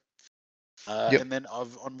torso. Yep. And then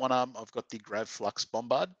on one arm I've got the Grav Flux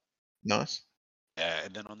Bombard. Nice.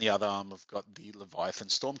 And then on the other arm I've got the Leviathan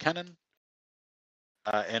Storm Cannon.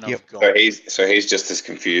 And Yep. I've got So he's just as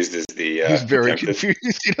confused as the. He's very Tempest.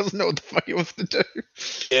 confused. He doesn't know what the fuck he wants to do.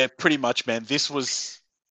 yeah, pretty much, man. This was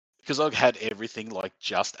because I had everything like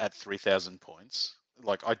just at 3,000 points.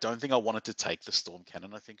 Like I don't think I wanted to take the Storm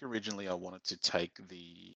Cannon. I think originally I wanted to take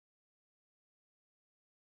the.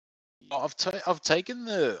 I've taken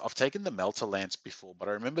the Melter Lance before, but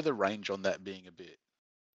I remember the range on that being a bit.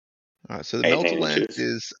 All right, so the 18 Melter Lance inches.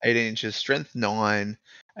 is 18 inches, strength 9,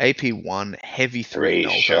 AP 1, heavy 3 3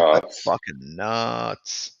 Melter. shots. That's fucking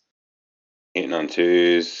nuts. Hitting on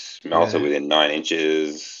 2s, Melter Yeah. within 9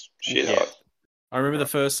 inches. Shit Yeah. hot. I remember the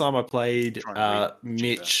first time I played Try and read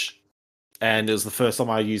Mitch, and it was the first time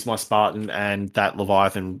I used my Spartan, and that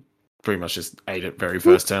Leviathan pretty much just ate it very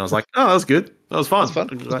first turn. I was like, oh, that was good. That was fun. That's fun.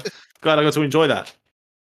 Glad I got to enjoy that.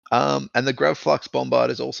 And the Grav Flux Bombard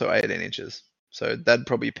is also 18 inches. So that'd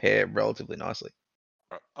probably pair relatively nicely.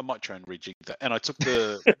 Right, I might try and rejig that. And I took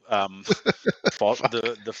the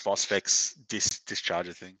the Phosphex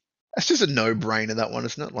discharger thing. That's just a no-brainer, that one,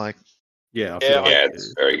 isn't it? Like, Yeah, I Yeah, feel like Yeah,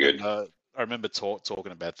 it's very good. I remember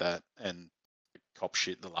talking about that and cop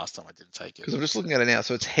shit the last time I didn't take it. because I'm just looking at it now.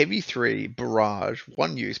 So it's heavy 3, barrage,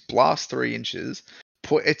 1 use, blast 3 inches.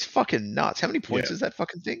 It's fucking nuts. How many points Yeah. is that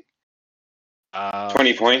fucking thing?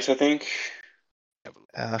 20 points, I think.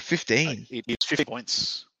 15. It is 50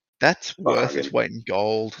 points. That's worth its Bargain. weight in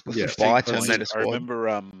gold. With Yeah. the buy 15 points. Terminator I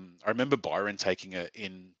squad. remember Byron taking it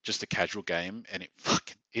in just a casual game, and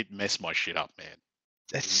it messed my shit up, man.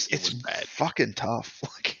 It's it was bad. fucking tough.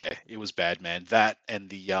 Like, Yeah, it was bad, man. That and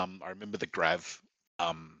the I remember the Grav,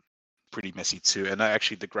 pretty messy too. And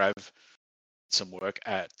actually the Grav did some work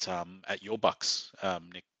at your Bucks.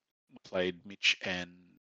 Nick played Mitch and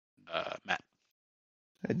Matt.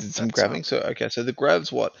 I did some That's, grabbing. So okay, so the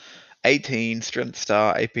Grav's what? 18, strength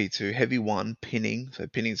star, AP2, heavy 1, pinning. So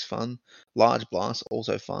pinning's fun. Large blast,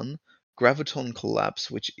 also fun. Graviton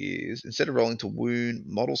collapse, which is instead of rolling to wound,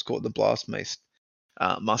 models caught in the blast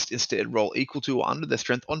must instead roll equal to or under their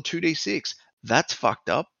strength on 2d6. That's fucked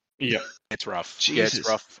up. Yeah. It's rough. Yeah, Jesus. it's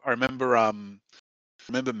rough. I remember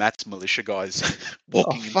Matt's militia guys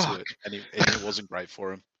walking into fuck. it, and it wasn't great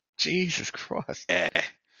for him. Jesus Christ. Yeah,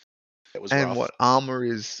 it was And rough. what armor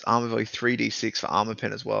is armor value 3d6 for armor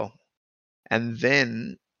pen as well. And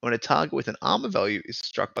then when a target with an armor value is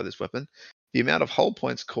struck by this weapon, the amount of hull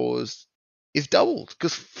points caused is doubled.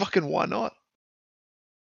 Because fucking why not?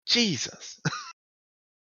 Jesus.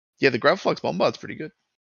 Yeah, the Grav Flux Bombard's pretty good.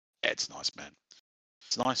 Yeah, it's nice, man.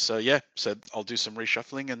 It's nice. So yeah, so I'll do some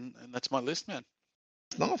reshuffling, and that's my list, man.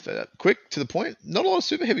 It's nice. Quick, to the point. Not a lot of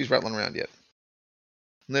super heavies rattling around yet.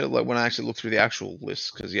 Like when I actually look through the actual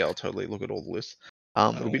lists, because yeah, I'll totally look at all the lists.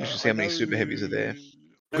 It'll be interesting to see how many super heavies are there.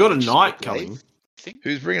 We got a knight coming. I think.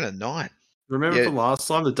 Who's bringing a knight? Remember Yeah. from last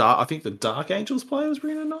time, I think the Dark Angels player was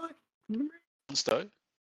bringing a knight? Remember? Stowe.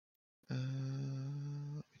 Let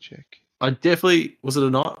me check. I definitely, was it a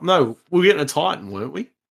knight? No, we were getting a Titan, weren't we?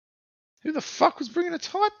 Who the fuck was bringing a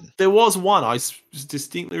Titan? There was one. I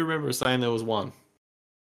distinctly remember saying there was one.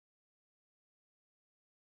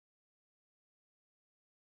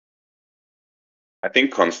 I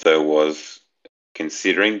think Consto was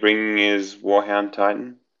considering bringing his Warhound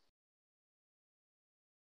Titan.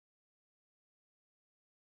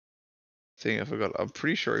 Seeing I forgot. I'm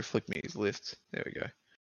pretty sure he flicked me his list. There we go.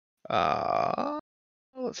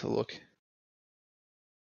 Let's have a look.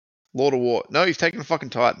 Lord of War. No, he's taking a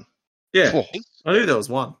fucking Titan. Yeah, Whoa. I knew there was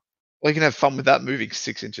one. Well, you can have fun with that moving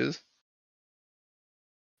 6 inches.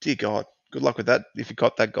 Dear God. Good luck with that if you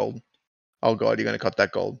got that gold. Oh God, you're going to cut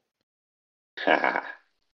that gold.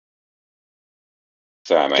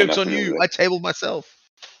 Sorry, mate. Joke's on nothing you. that- I tabled myself.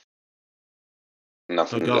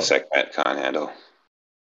 Nothing Oh, that the God. Secmat can't handle.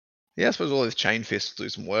 Yeah, I suppose all those chain fists do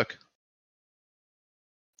some work.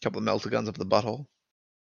 Couple of melter guns up the butthole.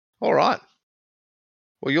 All right.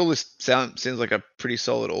 Well, your list seems like a pretty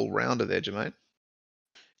solid all-rounder there, Jermaine.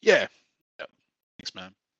 Yeah. Yep. Thanks,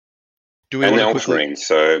 man. Do we And the want to quickly? Ultramarine,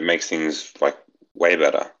 so it makes things like way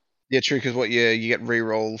better. Yeah, true. Because you get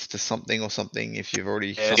re-rolls to something or something if you've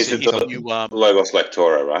already. Yeah, Is so it if the you Logos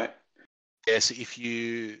Lectora, right? yeah, so if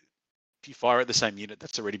you fire at the same unit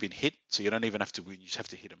that's already been hit, so you don't even have to wound, you just have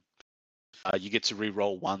to hit them. You get to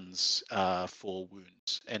re-roll ones for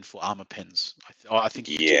wounds and for armor pens. I think.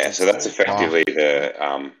 you get Yeah, to so that's four. effectively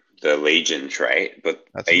the Legion trait. But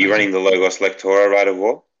That's are you amazing. running the Logos Lectora Rite of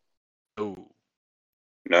War? Oh,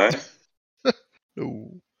 No.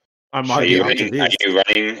 Ooh. I Should might Are be be you up to running? Are this. you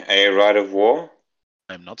running a Rite of War?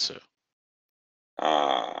 I'm not so.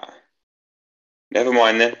 Never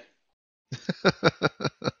mind then.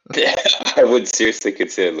 I would seriously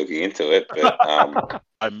consider looking into it, but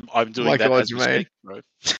I'm doing my that God, as we Jermaine. speak, bro.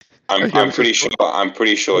 I'm Okay, I'm pretty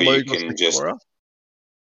sure the you Logos can just. Lectora.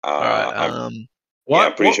 All right. I'm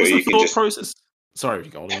What? pretty What sure was you the can thought just. process? Sorry,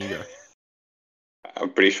 Golden, you go.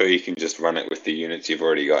 I'm pretty sure you can just run it with the units you've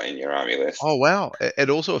already got in your army list. Oh wow! It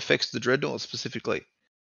also affects the Dreadnought specifically.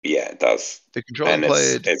 Yeah, it does, The controller and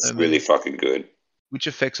player it's really determines fucking good. which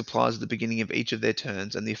effects applies at the beginning of each of their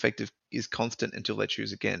turns, and the effect is constant until they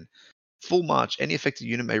choose again. Full March, any affected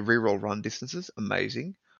unit may reroll run distances.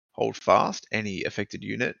 Amazing. Hold fast, any affected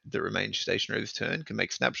unit that remains stationary this turn can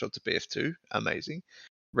make snapshots of BF2. Amazing.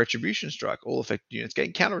 Retribution Strike, all affected units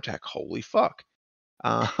gain counterattack. Holy fuck.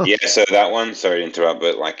 Yeah, so that one, sorry to interrupt,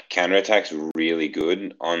 but like counterattack's really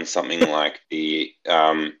good on something like the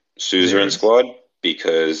Suzerain Legions? squad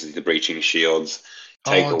because the breaching shields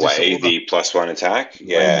take Oh, away disorder. the +1 attack.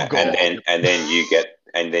 Yeah, God. and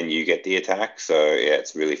then you get the attack. So yeah,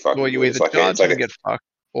 it's really fucking Well, you good. either It's charge like and a get fucked,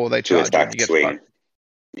 or they two charge you and attack you get swing. fucked.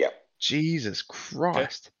 Yeah. Jesus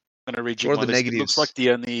Christ. I'm gonna rejig What are my the list. It looks negatives? like the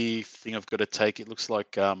only thing I've got to take. It looks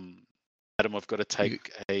like Adam, I've got to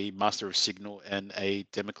take a Master of Signal and a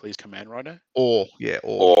Democles Command Rider. Or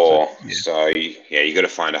Or yeah. so you got to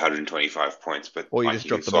find 125 points, but Or you like just you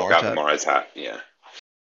drop can the swap out the Moraz Moraz hat. Yeah.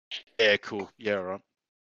 Yeah, cool. Yeah, all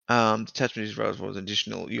right. Detachment is was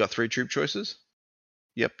additional. You got 3 troop choices?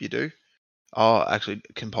 Yep, you do. Oh, actually,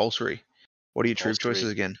 compulsory. What are your troop Compulsory.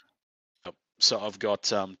 choices again? So I've got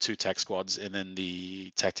 2 tac squads and then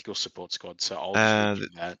the tactical support squad. So I'll just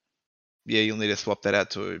redo that. Yeah, you'll need to swap that out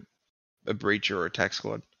to a breacher or a tac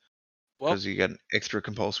squad Well, because you get an extra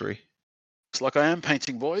compulsory. looks like I am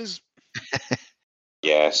painting, boys.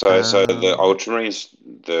 Yeah, so the Um, Ultramarines,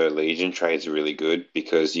 the Legion trade's really good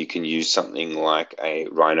because you can use something like a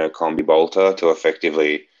Rhino Combi Bolter to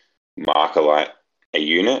effectively mark a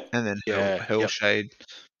unit, And then Yeah, Hell yep. Shade.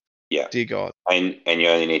 Yeah. Dear God. and you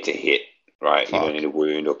only need to hit, right? You don't Fuck. need to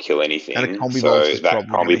wound or kill anything. And a combi so bolter's that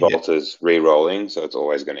probably Combi gonna hit. Bolter's re-rolling, so it's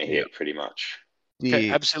always going to hit Yep. pretty much. Okay,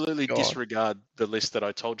 Dear absolutely God. disregard the list that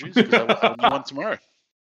I told you because I will add a new one tomorrow.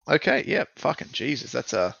 Okay, yep. Fucking Jesus,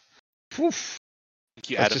 that's a. Poof. Thank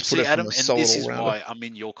you, Let's Adam. just put See, it from Adam, a and solid this is all-rounder. why I'm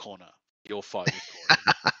in your corner. Your fight with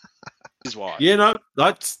Corey. This is why. Yeah, no,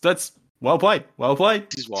 that's well played. Well played.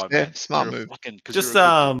 This is why, Yeah, man. smart You're a move. fucking- 'cause Just you're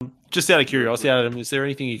a good- just out of curiosity, Adam, is there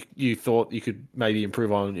anything you thought you could maybe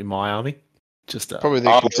improve on in my army? Just Probably the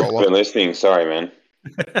Oh, I've controller. been listening. Sorry, man.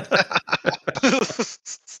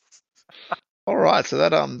 All right, so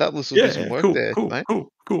that list will do some work cool, there, cool, mate.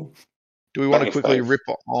 cool. Do we want to Thanks, quickly thanks. rip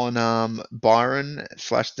on Byron /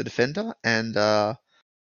 the Defender and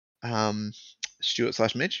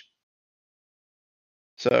Stuart / Mitch?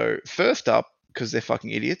 So first up, because they're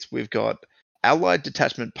fucking idiots, we've got Allied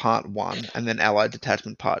Detachment Part 1 and then Allied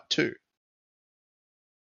Detachment Part 2.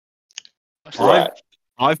 Right.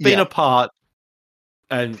 I've been Yeah. a part,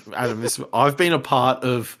 and Adam, I've been a part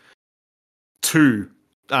of 2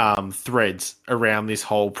 threads around this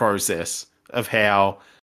whole process of how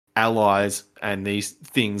allies and these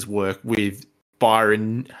things work, with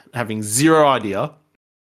Byron having zero idea.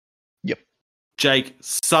 Yep. Jake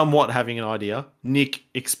somewhat having an idea. Nick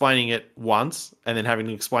explaining it once and then having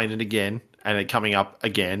to explain it again and it coming up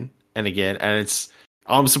again and again. And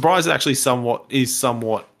I'm surprised it actually somewhat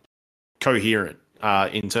coherent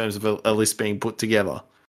in terms of a list being put together.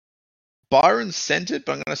 Byron sent it,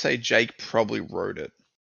 but I'm going to say Jake probably wrote it.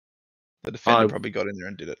 The Defender probably got in there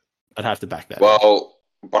and did it. I'd have to back that. Well,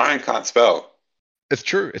 Byron can't spell. It's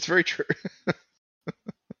true. It's very true.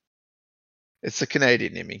 It's a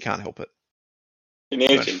Canadian name. You can't help it. Too much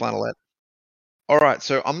Canadian. flannelette. All right,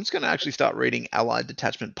 so I'm just going to actually start reading Allied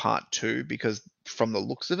Detachment Part 2 because from the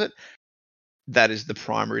looks of it, that is the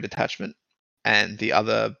primary detachment, and the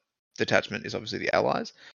other detachment is obviously the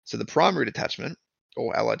Allies. So the primary detachment,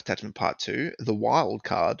 or Allied Detachment Part 2, the wild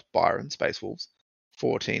card, Byron, Space Wolves,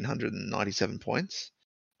 1,497 points.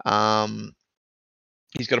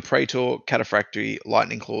 He's got a Praetor, Cataphractory,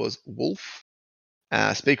 Lightning Claws, Wolf,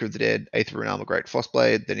 Speaker of the Dead, 8th Rune Armor, Great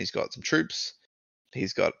Frostblade. Then he's got some troops.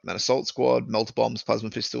 He's got an assault squad, melter bombs, plasma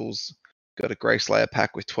pistols. Got a Grey Slayer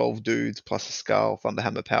pack with 12 dudes plus a Skull,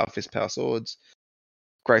 Thunderhammer, Power Fist, Power Swords.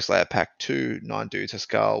 Grey Slayer pack 2, 9 dudes, a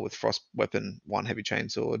Skull with Frost Weapon, 1 Heavy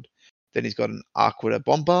Chainsword. Then he's got an Arquita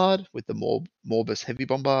Bombard with the Morbus Heavy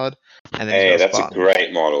Bombard. And then Hey, he's got that's a Spartan.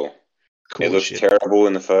 great model. Cool It looks shit. terrible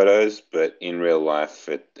in the photos, but in real life,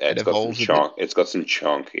 it's got some evolves a bit. chunk. It's got some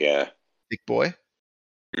chunk, yeah. Big boy.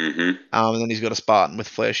 Mm-hmm. And then he's got a Spartan with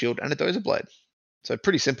Flare Shield and a Dozer Blade. So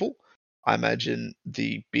pretty simple. I imagine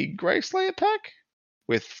the big Grey Slayer pack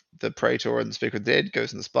with the Praetor and the Speaker of the Dead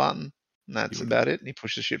goes in the Spartan. And that's about it. And he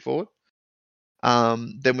pushes shit forward.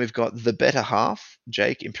 Then we've got the better half,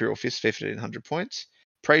 Jake, Imperial Fist, 1,500 points.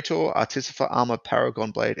 Praetor, Artificer Armor,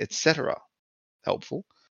 Paragon Blade, etc. Helpful.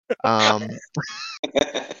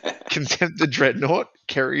 Contempted Dreadnought,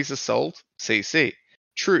 Kerry's Assault, CC.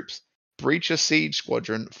 Troops, Breacher Siege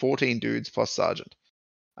Squadron, 14 dudes plus Sergeant.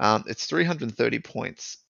 It's 330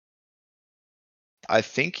 points. I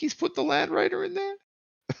think he's put the Land Raider in there.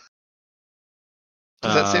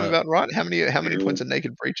 Does that seem about right? How many points are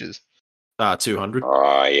Naked Breaches? 200.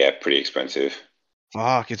 Oh, yeah, pretty expensive.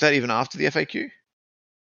 Fuck, is that even after the FAQ?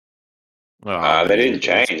 They didn't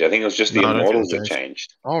change. I think it was just the No, I don't think immortals they that changed.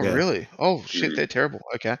 changed. Oh, Yeah. really? Oh, shit, they're terrible.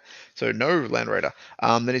 Okay. So no Land Raider.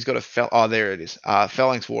 Then he's got there it is.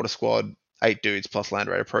 Phalanx Water Squad, 8 dudes plus Land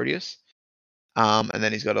Raider Proteus. And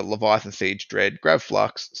then he's got a Leviathan Siege Dread, Grav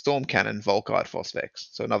Flux, Storm Cannon, Volkite Phosphex.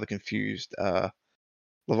 So another confused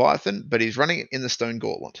Leviathan, but he's running it in the Stone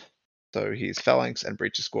Gauntlet. So his Phalanx and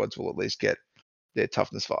Breacher squads will at least get their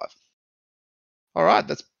toughness 5. All right,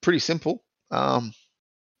 that's pretty simple.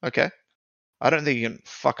 Okay. I don't think you can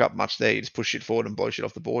fuck up much there. You just push shit forward and blow shit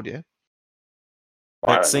off the board, yeah?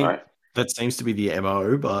 I That, don't know. that seems to be the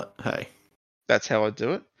MO, but hey. That's how I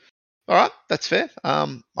do it. All right, that's fair.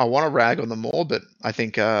 I want to rag on them more, but I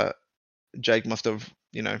think Jake must have,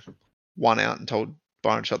 won out and told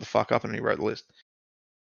Byron to shut the fuck up, and he wrote the list.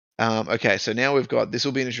 Okay, so now we've got, this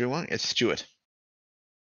will be an interesting one. It's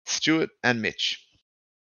Stuart and Mitch.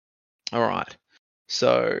 All right,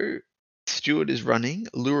 so Stuart is running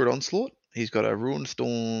Lurid Onslaught. He's got a Ruined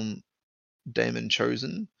Storm, Daemon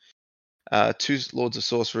Chosen, 2 Lords of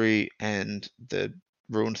Sorcery, and the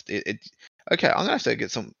Ruined. Okay, I'm gonna have to get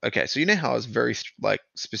some. Okay, so you know how I was very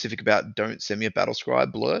specific about don't send me a Battle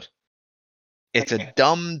Scribe blurt. It's a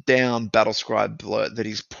dumbed down Battle Scribe blurt that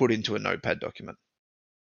he's put into a Notepad document.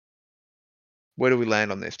 Where do we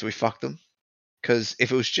land on this? Do we fuck them? Because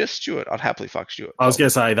if it was just Stuart, I'd happily fuck Stuart. I was going to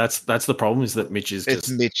say that's the problem is that Mitch is It's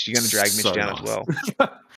just Mitch. You're going to drag Mitch so down nice. as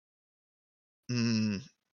well.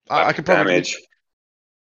 I could probably. Damage.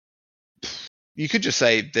 You could just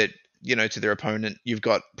say that, to their opponent, you've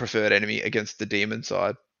got preferred enemy against the demon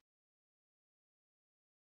side.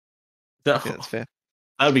 I think that's fair.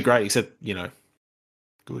 That would be great, except,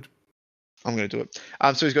 good. I'm going to do it.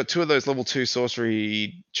 So he's got 2 of those level 2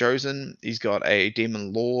 sorcery chosen. He's got a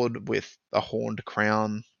demon lord with a horned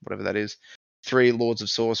crown, whatever that is. 3 lords of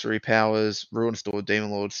sorcery powers, ruined store demon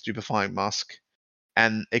lord, stupefying musk,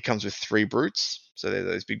 and it comes with 3 brutes. So they're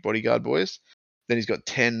those big bodyguard boys. Then he's got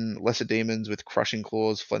 10 lesser demons with crushing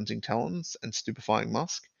claws, flensing talons, and stupefying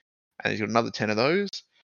musk. And he's got another 10 of those.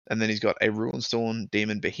 And then he's got a Ruinstone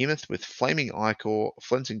demon behemoth with flaming ichor,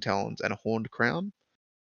 flensing talons, and a horned crown.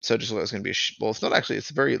 So just like it's going to be it's not actually. It's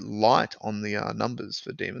very light on the numbers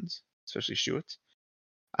for demons, especially Stuart's.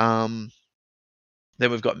 Then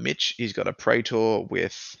we've got Mitch. He's got a Praetor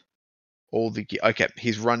with all the. Okay,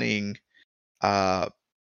 he's running.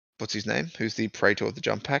 What's his name? Who's the Praetor of the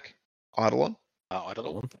jump pack? Eidolon.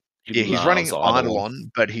 Eidolon. Yeah, he's running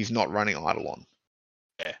Eidolon, but he's not running Eidolon.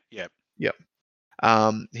 Yeah. Yep.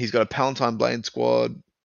 He's got a Palatine Blade squad,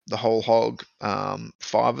 the whole hog,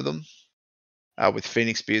 5 of them. With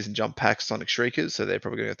Phoenix Spears and Jump Packs, Sonic Shriekers, so they're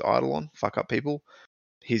probably going to get the Eidolon, fuck up people.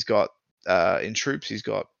 He's got, in troops, he's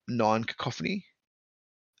got 9 Cacophony.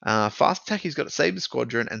 Fast Attack, he's got a Saber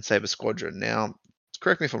Squadron and Saber Squadron. Now,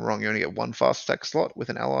 correct me if I'm wrong, you only get 1 Fast Attack slot with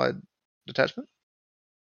an Allied detachment?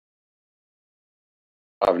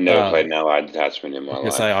 I've never played an allied detachment in my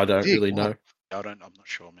life. I don't really know. I'm not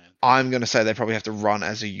sure, man. I'm going to say they probably have to run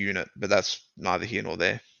as a unit, but that's neither here nor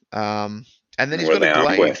there. And then he's What got are a they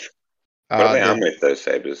armed glaive. with? What are they They're armed with, those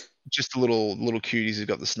sabers? just the little cuties who've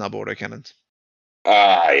got the snub autocannons.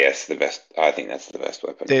 Yes, the best. I think that's the best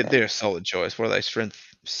weapon. They're a solid choice. What are they? Strength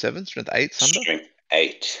 7? Strength 8? Thunder? Strength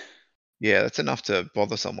 8. Yeah, that's enough to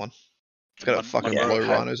bother someone. It's got a fucking Monroe blow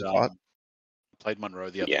had, rhinos apart. played Monroe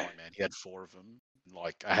the other Yeah. night, man. He had 4 of them.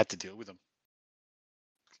 Like, I had to deal with them.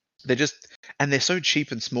 They're just, and they're so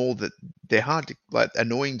cheap and small that they're hard to, like,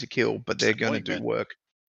 annoying to kill, but they're going to annoying, do man. work.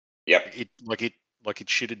 Yep. It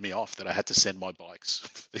shitted me off that I had to send my bikes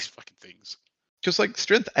for these fucking things. Just like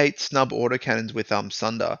Strength 8 snub autocannons with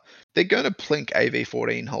Sunder, they're going to plink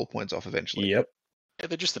AV14 hull points off eventually. Yep. Yeah,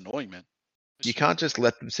 they're just annoying, man. You can't just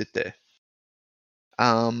let them sit there.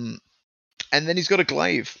 And then he's got a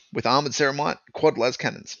glaive with armored ceramite, quad las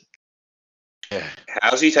cannons. Yeah.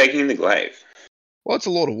 How's he taking the glaive? Well, it's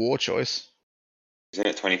a Lord of War choice. Isn't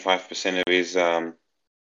it 25% of his?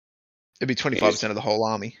 It'd be 25% of the whole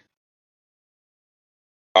army.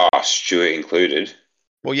 Oh, Stuart included.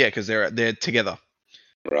 Well, yeah, because they're together.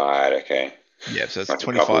 Right. Okay. Yeah, so it's Like a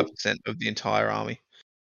 25% of the entire army.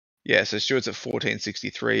 Yeah, so Stuart's at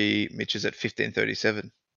 1463, Mitch is at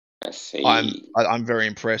 1537. I see. I'm very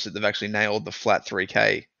impressed that they've actually nailed the flat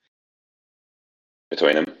 3K.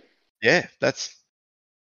 Between them. Yeah, that's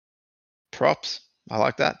props. I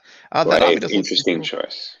like that. That army Glaive, does look interesting cool.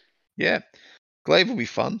 choice. Yeah, glaive will be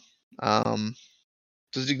fun. Does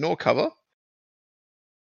it ignore cover?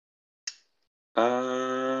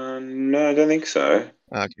 No, I don't think so.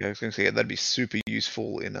 Okay, I was going to say that'd be super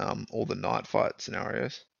useful in all the night fight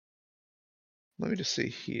scenarios. Let me just see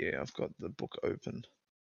here. I've got the book open.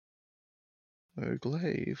 Oh,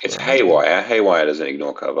 glaive. It's where are you? Haywire. Haywire doesn't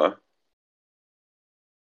ignore cover.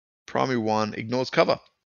 Primary 1 ignores cover.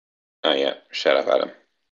 Oh yeah, shut up, Adam.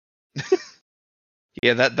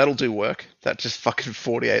 Yeah, that'll do work. That just fucking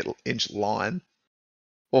 48-inch line.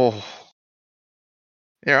 Oh.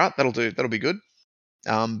 Yeah, right, that'll do. That'll be good.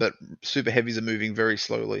 But super heavies are moving very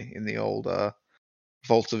slowly in the old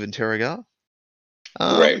Vaults of Interrogar.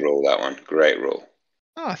 Great rule, that one. Great rule.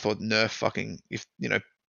 I thought nerf fucking, if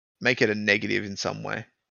make it a negative in some way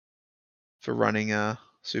for running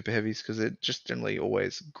super heavies, because they're just generally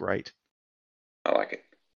always great. I like it.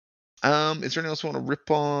 Is there anything else we want to rip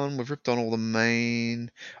on? We've ripped on all the main.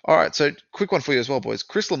 All right, so quick one for you as well, boys.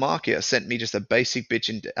 Chris Lamarkia sent me just a basic bitch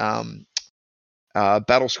in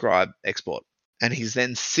Battle Scribe export, and he's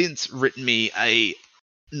then since written me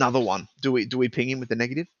another one. Do we ping him with the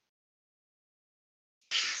negative?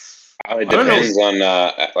 It depends on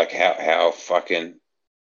like how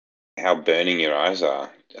burning your eyes are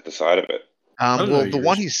at the side of it. Well, the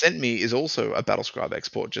one he sent me is also a Battle Scribe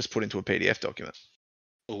export, just put into a PDF document.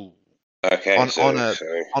 Ooh. Okay.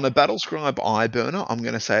 On a Battle Scribe eye burner, I'm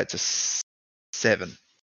going to say it's a 7,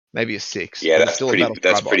 maybe a 6. Yeah, but that's still pretty. a Battle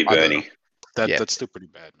That's Scribe pretty eye burner. burny. That's still pretty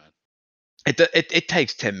bad, man. It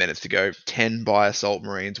takes 10 minutes to go 10 by assault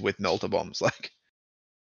marines with melter bombs. Like,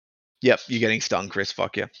 yep, you're getting stung, Chris.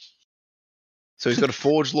 Fuck you. So he's got a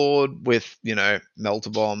Forge Lord with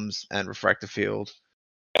melter bombs and refractor field.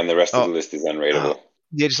 And the rest of the list is unreadable.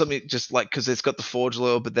 Yeah, because it's got the Forge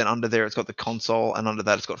Lord, but then under there it's got the console, and under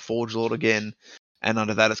that it's got Forge Lord again, and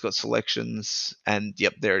under that it's got selections, and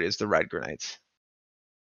yep, there it is, the rad grenades.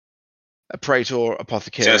 A Praetor,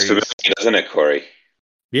 Apothecary. Sounds familiar, doesn't it, Corey?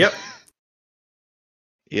 Yep.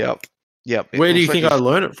 Yep. Where do you think I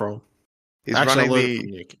learned it from? He's Actually, I running learned it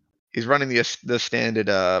from Nick. He's running the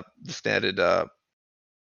standard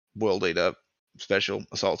World Eater special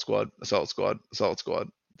assault squad,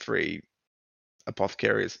 3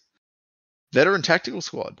 apothecaries, veteran tactical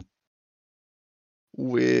squad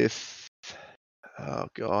with oh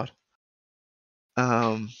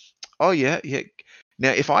yeah.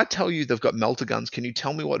 Now, if I tell you they've got melter guns, can you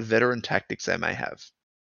tell me what veteran tactics they may have?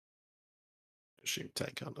 Machine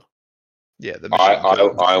tank under. Yeah,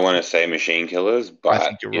 I want to say machine killers,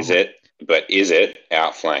 but is it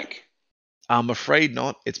outflank? I'm afraid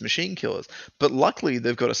not. It's machine killers. But luckily,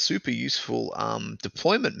 they've got a super useful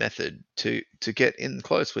deployment method to get in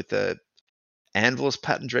close with the Anvilus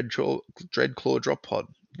Pattern Dreadclaw drop pod,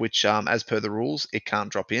 which, as per the rules, it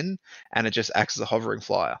can't drop in, and it just acts as a hovering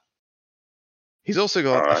flyer. He's also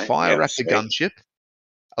got a Fire Raptor gunship,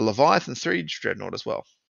 a Leviathan 3 Dreadnought as well.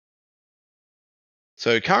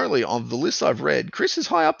 So currently, on the list I've read, Chris is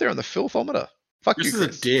high up there on the filthometer. Fuck Chris you,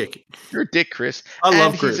 Chris. is a dick. You're a dick, Chris. I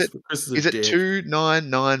love Chris. Chris is a He's at dick.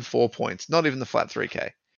 2994 points. Not even the flat 3K.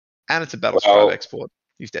 And it's a Battle Scribe export.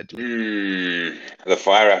 He's dead to me. The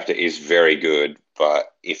Fire Raptor is very good,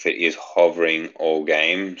 but if it is hovering all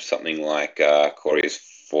game, something like Corey's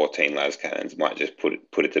 14 las cannons might just put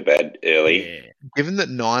it to bed early. Yeah. Given that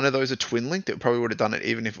 9 of those are twin linked, it probably would have done it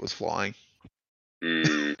even if it was flying.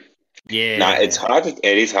 Yeah. No, it's hard.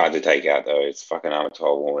 It is hard to take out though. It's fucking armor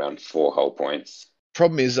 12 all around 4 hull points.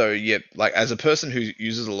 Problem is though, yeah, like as a person who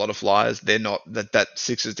uses a lot of flyers, they're not that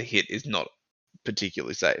 6s to hit is not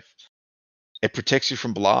particularly safe. It protects you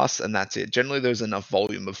from blasts, and that's it. Generally, there's enough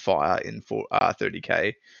volume of fire in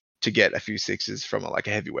 30k to get a few 6s from a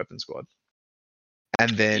heavy weapon squad,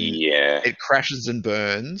 and then it crashes and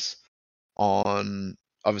burns on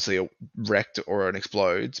obviously a wrecked or an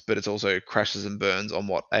explodes, but it's also crashes and burns on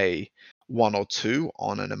a 1 or 2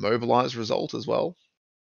 on an immobilized result as well.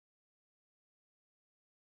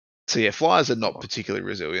 So yeah, flyers are not particularly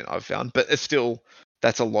resilient, I've found, but it's still,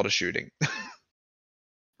 that's a lot of shooting.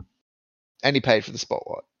 And he paid for the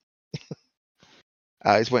spotlight.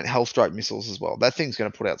 He's went Hellstrike missiles as well. That thing's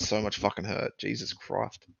going to put out so much fucking hurt. Jesus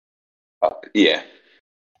Christ. Yeah.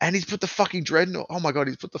 And he's put the fucking Dreadnought. Oh my god,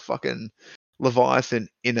 he's put the fucking Leviathan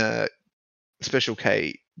in a Special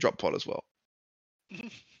K drop pod as well.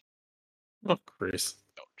 Oh, Chris.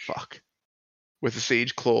 Fuck. With a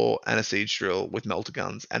Siege Claw and a Siege Drill with melter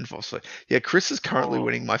guns and phosphor. Yeah, Chris is currently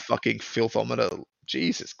winning my fucking filthometer.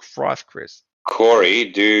 Jesus Christ, Chris.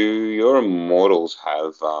 Corey, do your Immortals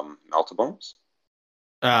have melter bombs?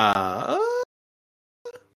 I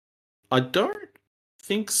don't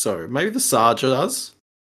think so. Maybe the Sarge does.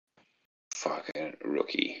 Fucking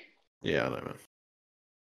rookie. Yeah, I know, man.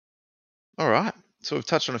 All right. So we've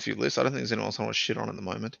touched on a few lists. I don't think there's anyone else I want to shit on at the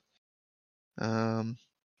moment. If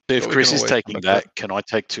But we Chris can is always taking come back to that, can I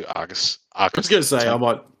take 2 Argus? I was going to say, I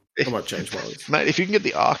might change my list. Mate, if you can get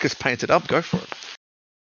the Arcus painted up, go for it.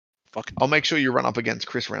 Fucking I'll make sure you run up against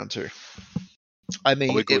Chris round 2. I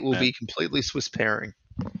mean, we're good, it will man. be completely Swiss pairing.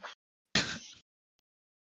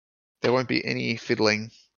 There won't be any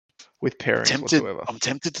fiddling with pairings whatsoever. I'm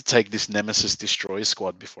tempted to take this Nemesis Destroyer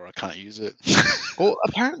squad before I can't use it. Well,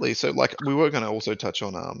 apparently, so we were going to also touch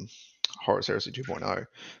on Horus Heresy 2.0,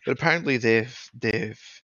 but apparently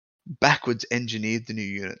they've backwards engineered the new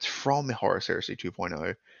units from Horus Heresy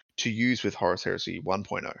 2.0 to use with Horus Heresy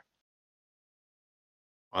 1.0.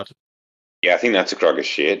 What? Yeah, I think that's a crock of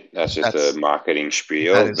shit. That's just a marketing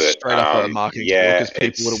spiel. That is but, straight up a marketing spiel because people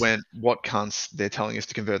it's- would have went, "What cunts? They're telling us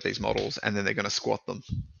to convert these models, and then they're going to squat them."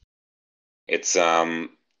 It's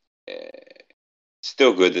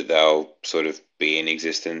still good that they'll sort of be in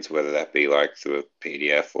existence, whether that be through a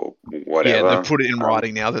PDF or whatever. Yeah, they've put it in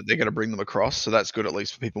writing now that they're going to bring them across, so that's good at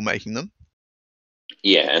least for people making them.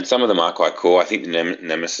 Yeah, and some of them are quite cool. I think the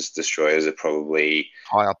Nemesis Destroyers are probably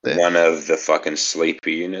High up there. one of the fucking sleeper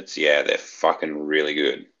units. Yeah, they're fucking really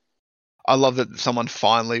good. I love that someone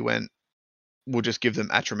finally went, "We'll just give them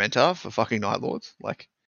Atramenta for fucking Night Lords."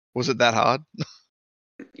 Was it that hard?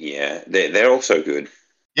 Yeah, they're also good.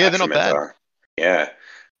 Yeah, they're not bad. Atramenta. Yeah.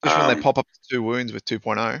 Just when they pop up to 2 wounds with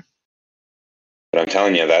 2.0. But I'm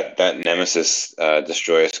telling you, that Nemesis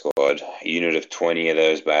Destroyer squad, a unit of 20 of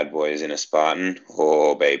those bad boys in a Spartan,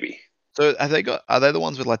 oh, baby. So are they the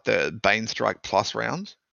ones with the Bane Strike Plus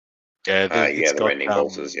rounds? Yeah, The Rending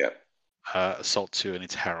Bolters, yeah. Assault 2 and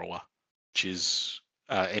it's Harrower, which is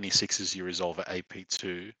any 6s you resolve at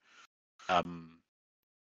AP2. And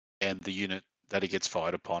the unit that he gets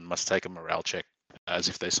fired upon must take a morale check as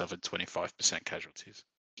if they suffered 25% casualties.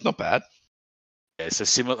 Not bad. Yeah, so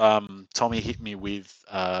similar. Tommy hit me with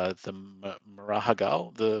the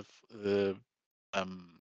Marahagal, the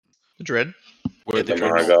Dread. the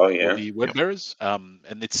Marahagal, yeah. the word bearers. And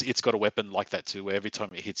it's got a weapon like that too, where every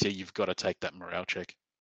time it hits you, you've got to take that morale check.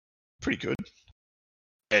 Pretty good.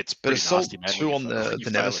 Yeah, it's But pretty Assault nasty, man. 2 on the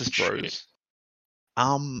Nemesis Bros.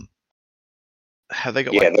 Have they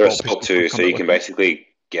got Yeah, they're 12 Assault pistol 2, so you can weapons? basically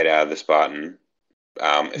get out of the Spartan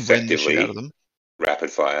Rend the shit effectively, out of them.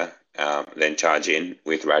 rapid fire, then charge in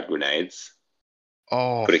with rad grenades.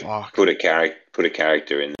 Oh, fuck. Put a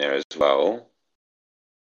character in there as well,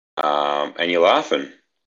 and you're laughing.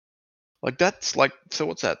 That's so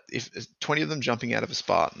what's that? If 20 of them jumping out of a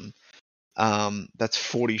Spartan, that's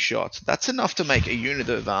 40 shots. That's enough to make a unit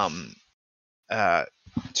of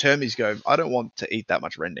Termies go, "I don't want to eat that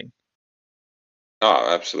much rending."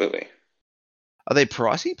 Oh, absolutely. Are they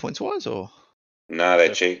pricey points wise or? No, they're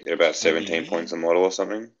So cheap. They're about 17 20 points a model or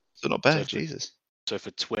something. So not bad, So for- Jesus. So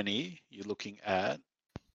for 20, you're looking at.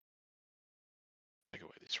 Take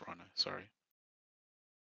away this rhino. Sorry.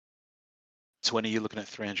 20, you're looking at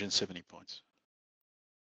 370 points.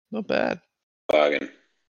 Not bad. Bargain.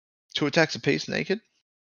 2 attacks apiece naked?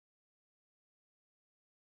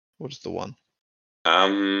 Or just the one?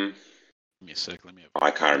 Give me a sec. Let me.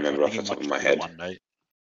 I can't remember I off think the it top of might my be head. one, mate.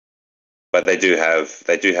 But they do have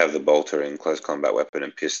the bolter in close combat weapon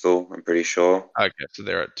and pistol. I'm pretty sure. Okay, so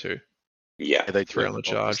they're at 2 Yeah, Yeah, they do 3 have on the bolt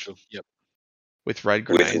charge pistol. Yep. with raid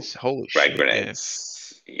With grenades. Holy frag shit!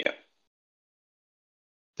 grenades. Yeah.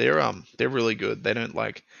 They're really good. They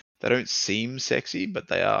don't seem sexy, but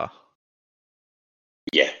they are.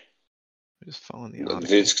 Yeah. Just following the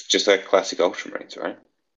article. It's just like classic Ultramarines, right?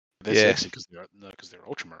 They're Yeah. sexy because they're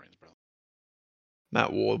Ultramarines, bro.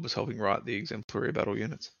 Matt Ward was helping write the exemplary battle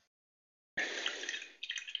units.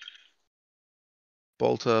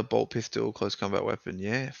 Bolter, bolt pistol, close combat weapon.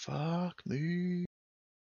 Yeah, fuck me.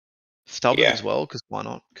 Stubborn Yeah. as well, because why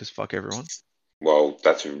not? Because fuck everyone. Well,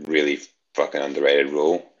 that's a really fucking underrated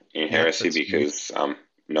rule in Yeah, Heresy that's huge. because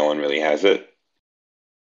no one really has it.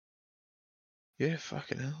 Yeah,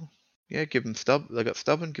 fucking hell. Yeah, give them They got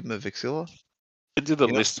stubborn. Give them a Vixilla. When did the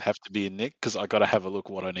You know- list have to be in, Nick? Because I got to have a look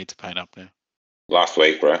what I need to paint up now. Last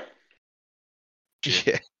week, bro.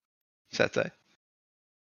 Yeah. Saturday.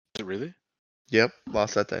 Is it really? Yep,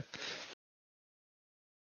 last Saturday.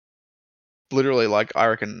 Literally, like, I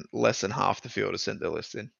reckon less than half the field has sent their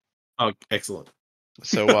list in. Oh, excellent.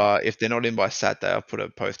 So if they're not in by Saturday, I'll put a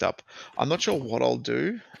post up. I'm not sure what I'll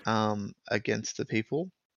do against the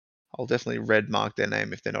people. I'll definitely red mark their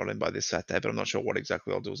name if they're not in by this Saturday, but I'm not sure what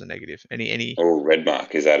exactly I'll do as a negative. Any Oh, red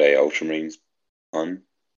mark. Is that a Ultramarines pun?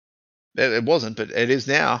 It wasn't, but it is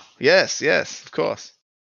now. Yes, of course.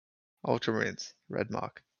 Ultramarines, red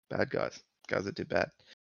mark, bad guys that did bad.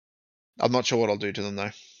 I'm not sure what I'll do to them though.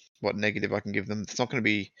 What negative I can give them. It's not going to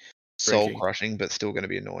be soul Drinking. crushing, but still going to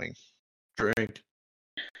be annoying. Drink.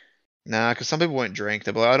 Nah, because some people won't drink.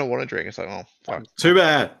 They'll be like, I don't want to drink. It's like, oh, fuck. Too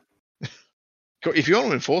bad. If you want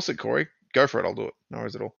to enforce it, Corey, go for it. I'll do it. No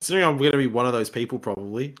worries at all. Considering I'm going to be one of those people,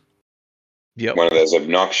 probably. Yep. One of those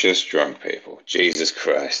obnoxious drunk people. Jesus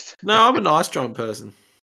Christ. No, I'm a nice drunk person.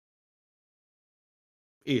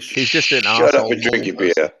 Ish. He's just an Shut up arsehole and drink your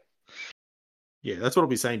normal person. beer. Yeah, that's what I'll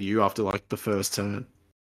be saying to you after like the first turn.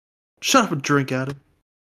 Shut up and drink, Adam.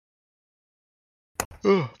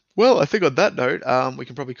 Well, I think on that note, we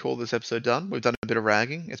can probably call this episode done. We've done a bit of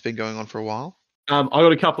ragging. It's been going on for a while. I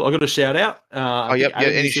got a shout out. Yep. Yeah.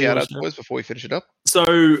 Any shout outs, boys, before we finish it up? So,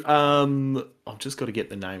 I've just got to get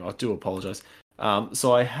the name. I do apologize.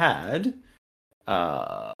 So I had,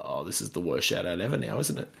 this is the worst shout out ever now,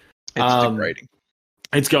 isn't it? It's degrading.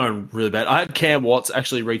 It's going really bad. I had Cam Watts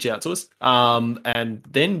actually reach out to us, and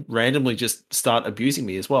then randomly just start abusing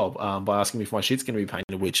me as well, by asking me if my shit's going to be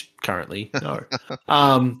painted, which currently no.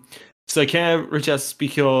 So Cam reached out to us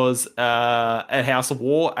because at House of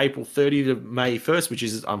War, April 30 to May 1st, which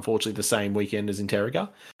is unfortunately the same weekend as Interroga,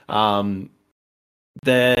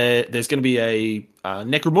 there's going to be a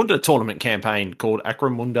Necromunda tournament campaign called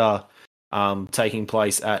Acromunda, taking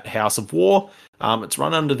place at House of War. It's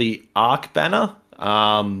run under the Arc banner.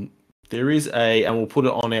 There is and we'll put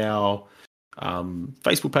it on our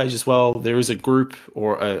Facebook page as well. There is a group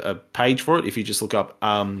or a page for it. If you just look up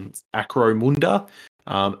Acromunda,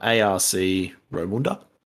 ARC Romunda.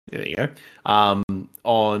 There you go.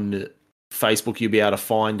 On Facebook, you'll be able to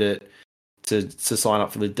find it to sign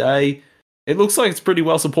up for the day. It looks like it's pretty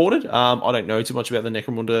well supported. I don't know too much about the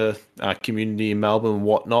Necromunda community in Melbourne and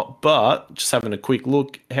whatnot, but just having a quick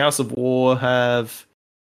look, House of War have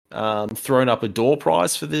thrown up a door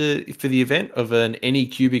prize for the event of an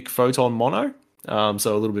Anycubic Photon Mono.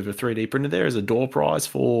 So a little bit of a 3D printer there as a door prize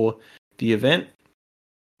for the event.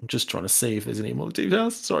 I'm just trying to see if there's any more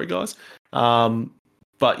details. Sorry, guys.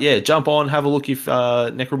 But yeah, jump on, have a look if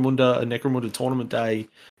a Necromunda tournament day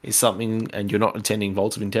is something, and you're not attending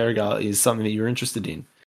Vault of Interroga, is something that you're interested in.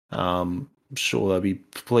 I'm sure they'll be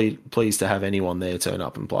pleased to have anyone there turn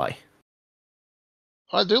up and play.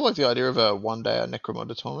 I do like the idea of a 1 day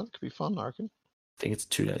Necromunda tournament. Could be fun, I reckon. I think it's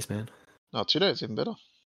 2 days, man. No, 2 days, even better.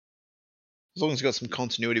 As long as you've got some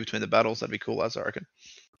continuity between the battles, that'd be cool, as I reckon.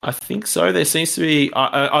 I think so. There seems to be.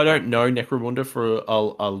 I don't know Necromunda for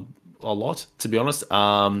a lot, to be honest.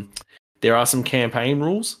 There are some campaign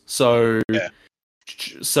rules, so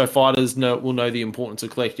fighters will know the importance of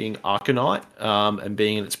collecting Arcanite and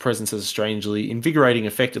being in its presence as a strangely invigorating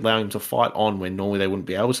effect, allowing them to fight on when normally they wouldn't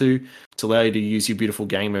be able to allow you to use your beautiful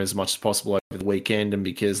game as much as possible over the weekend. And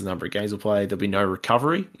because the number of games will play, there'll be no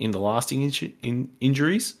recovery in the lasting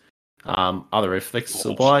injuries. Other effects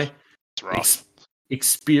will apply. It's rough.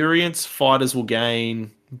 Experience, fighters will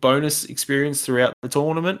gain bonus experience throughout the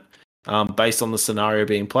tournament based on the scenario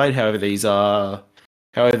being played. However, these are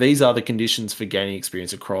the conditions for gaining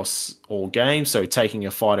experience across all games. So taking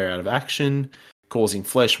a fighter out of action, causing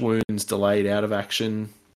flesh wounds, delayed out of action.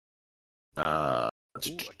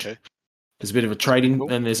 Okay. There's a bit of a trading,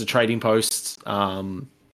 cool. and there's a trading post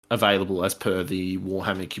available as per the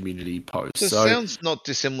Warhammer community post. So it So sounds not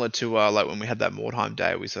dissimilar to like when we had that Mordheim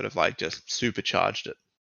day, we sort of like just supercharged it.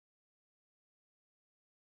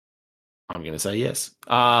 I'm going to say yes.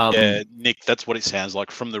 Yeah, Nick, that's what it sounds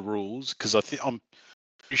like from the rules. Because I'm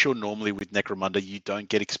pretty sure normally with Necromunda you don't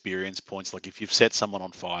get experience points. Like if you've set someone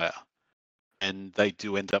on fire and they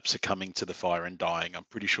do end up succumbing to the fire and dying, I'm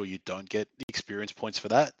pretty sure you don't get the experience points for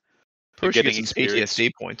that. Probably should get getting some experience-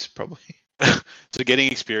 PTSD points, probably. So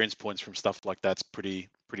getting experience points from stuff like that's pretty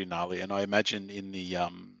gnarly. And I imagine in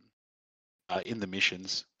the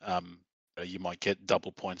missions, you might get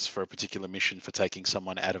double points for a particular mission for taking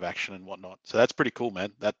someone out of action and whatnot. So that's pretty cool,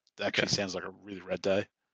 man. That actually sounds like a really rad day.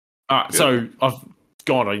 All right, so I've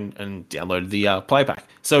gone on and downloaded the playback.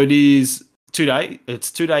 So it is 2-day. It's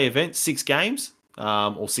 2-day event, 6 games,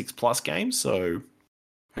 or 6+ games. So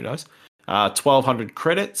who knows? 1,200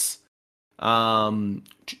 credits.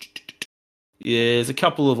 There's a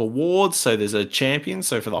couple of awards. So there's a champion.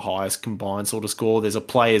 So for the highest combined sort of score, there's a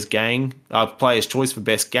player's choice for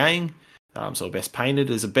best gang. So best painted.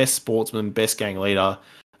 There's a best sportsman, best gang leader,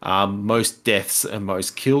 most deaths and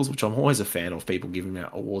most kills, which I'm always a fan of people giving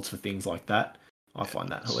out awards for things like that. I find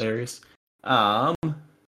that hilarious.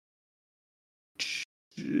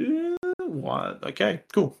 What? Okay,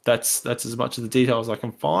 cool. That's as much of the details I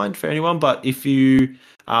can find for anyone. But if you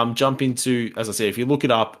jump into, as I said, if you look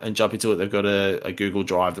it up and jump into it, they've got a Google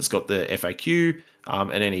Drive that's got the FAQ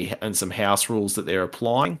and some house rules that they're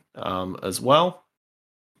applying as well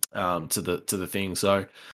to the thing. So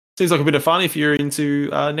seems like a bit of fun if you're into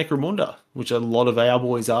Necromunda, which a lot of our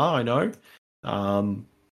boys are, I know.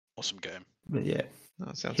 Awesome game. But yeah,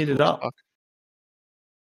 That sounds hit cool it as up. fuck.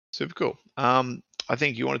 Super cool. I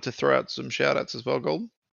think you wanted to throw out some shout outs as well, Golden.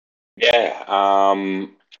 Yeah.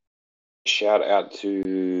 Shout out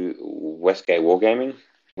to Westgate Wargaming,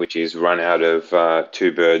 which is run out of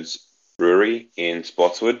Two Birds Brewery in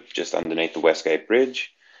Spotswood, just underneath the Westgate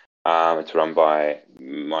Bridge. It's run by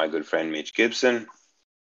my good friend Mitch Gibson,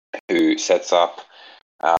 who sets up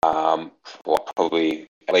probably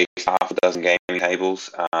at least half a dozen gaming tables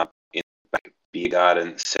in the beer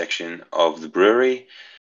garden section of the brewery.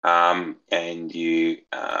 And you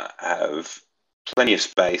have plenty of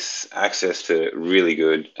space, access to really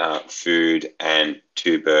good food and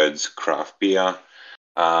Two Birds craft beer,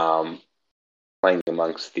 playing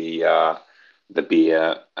amongst the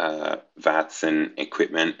beer vats and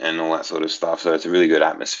equipment and all that sort of stuff. So it's a really good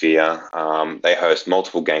atmosphere. They host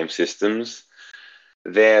multiple game systems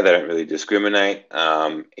there. They don't really discriminate.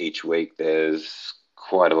 Each week there's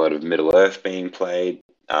quite a lot of Middle-earth being played.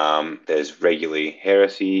 There's regularly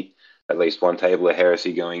Heresy, at least one table of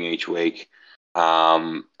Heresy going each week,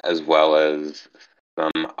 as well as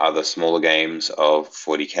some other smaller games of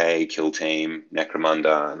 40k, Kill Team,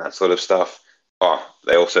 Necromunda, and that sort of stuff. Oh,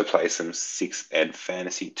 they also play some 6th Ed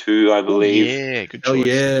Fantasy 2, I believe. Yeah, good Oh choice.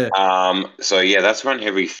 yeah. So yeah, that's run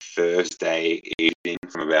every Thursday evening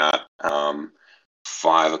from about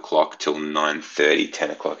 5 o'clock till 9:30,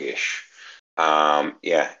 10 o'clock ish.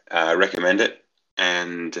 Recommend it.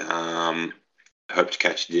 And hope to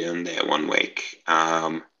catch you down there one week.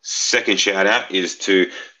 Second shout out is to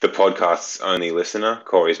the podcast's only listener,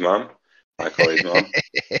 Corey's mum. Hi, Corey's mum.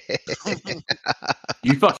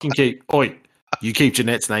 You fucking you keep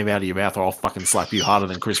Jeanette's name out of your mouth, or I'll fucking slap you harder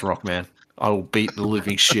than Chris Rock, man. I will beat the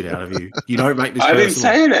living shit out of you. You don't make this I personal. didn't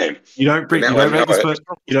say her name. You don't make this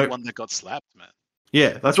personal. The one that got slapped, man.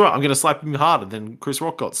 Yeah, that's right. I'm going to slap him harder than Chris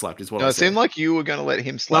Rock got slapped, is what No, I it said. seemed like you were going to let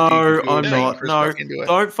him slap you. No, 'cause you were I'm saying not. Chris No, Rock into it.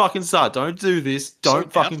 don't fucking start. Don't do this. Don't So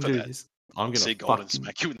fucking down for do that. this. I'm going See to Golden fucking...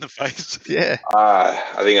 smack you in the face. Yeah.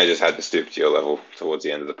 I think I just had to stoop to your level towards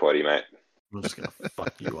the end of the potty, mate. I'm just going to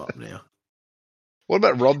fuck you up now. What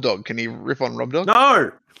about Rob Dog? Can he rip on Rob Dog?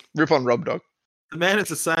 No! Rip on Rob Dog. The man is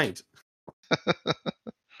a saint.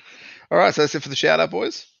 All right, so that's it for the shout out,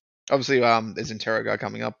 boys. Obviously, there's Interrogar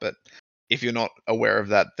coming up, but if you're not aware of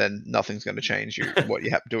that, then nothing's going to change what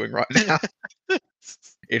you're doing right now.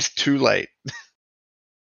 It's too late.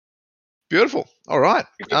 Beautiful. All right.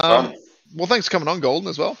 Good fun. Well, thanks for coming on, Golden,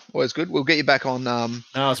 as well. Always good. We'll get you back on. No,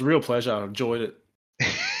 it's a real pleasure. I enjoyed it.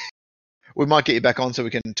 We might get you back on so we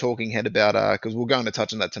can talking head about because we're going to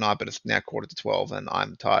touch on that tonight, but it's now 11:45 and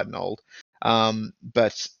I'm tired and old.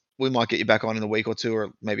 But we might get you back on in a week or two,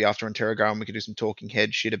 or maybe after Interrogar, and we can do some talking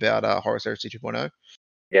head shit about Horus Heresy 2.0.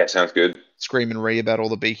 Yeah, sounds good. Scream and ree about all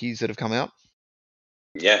the beakies that have come out.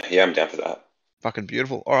 Yeah, I'm down for that. Fucking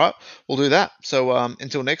beautiful. All right, we'll do that. So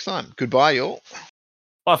until next time, goodbye, y'all.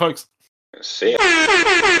 Bye, folks. See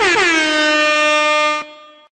ya.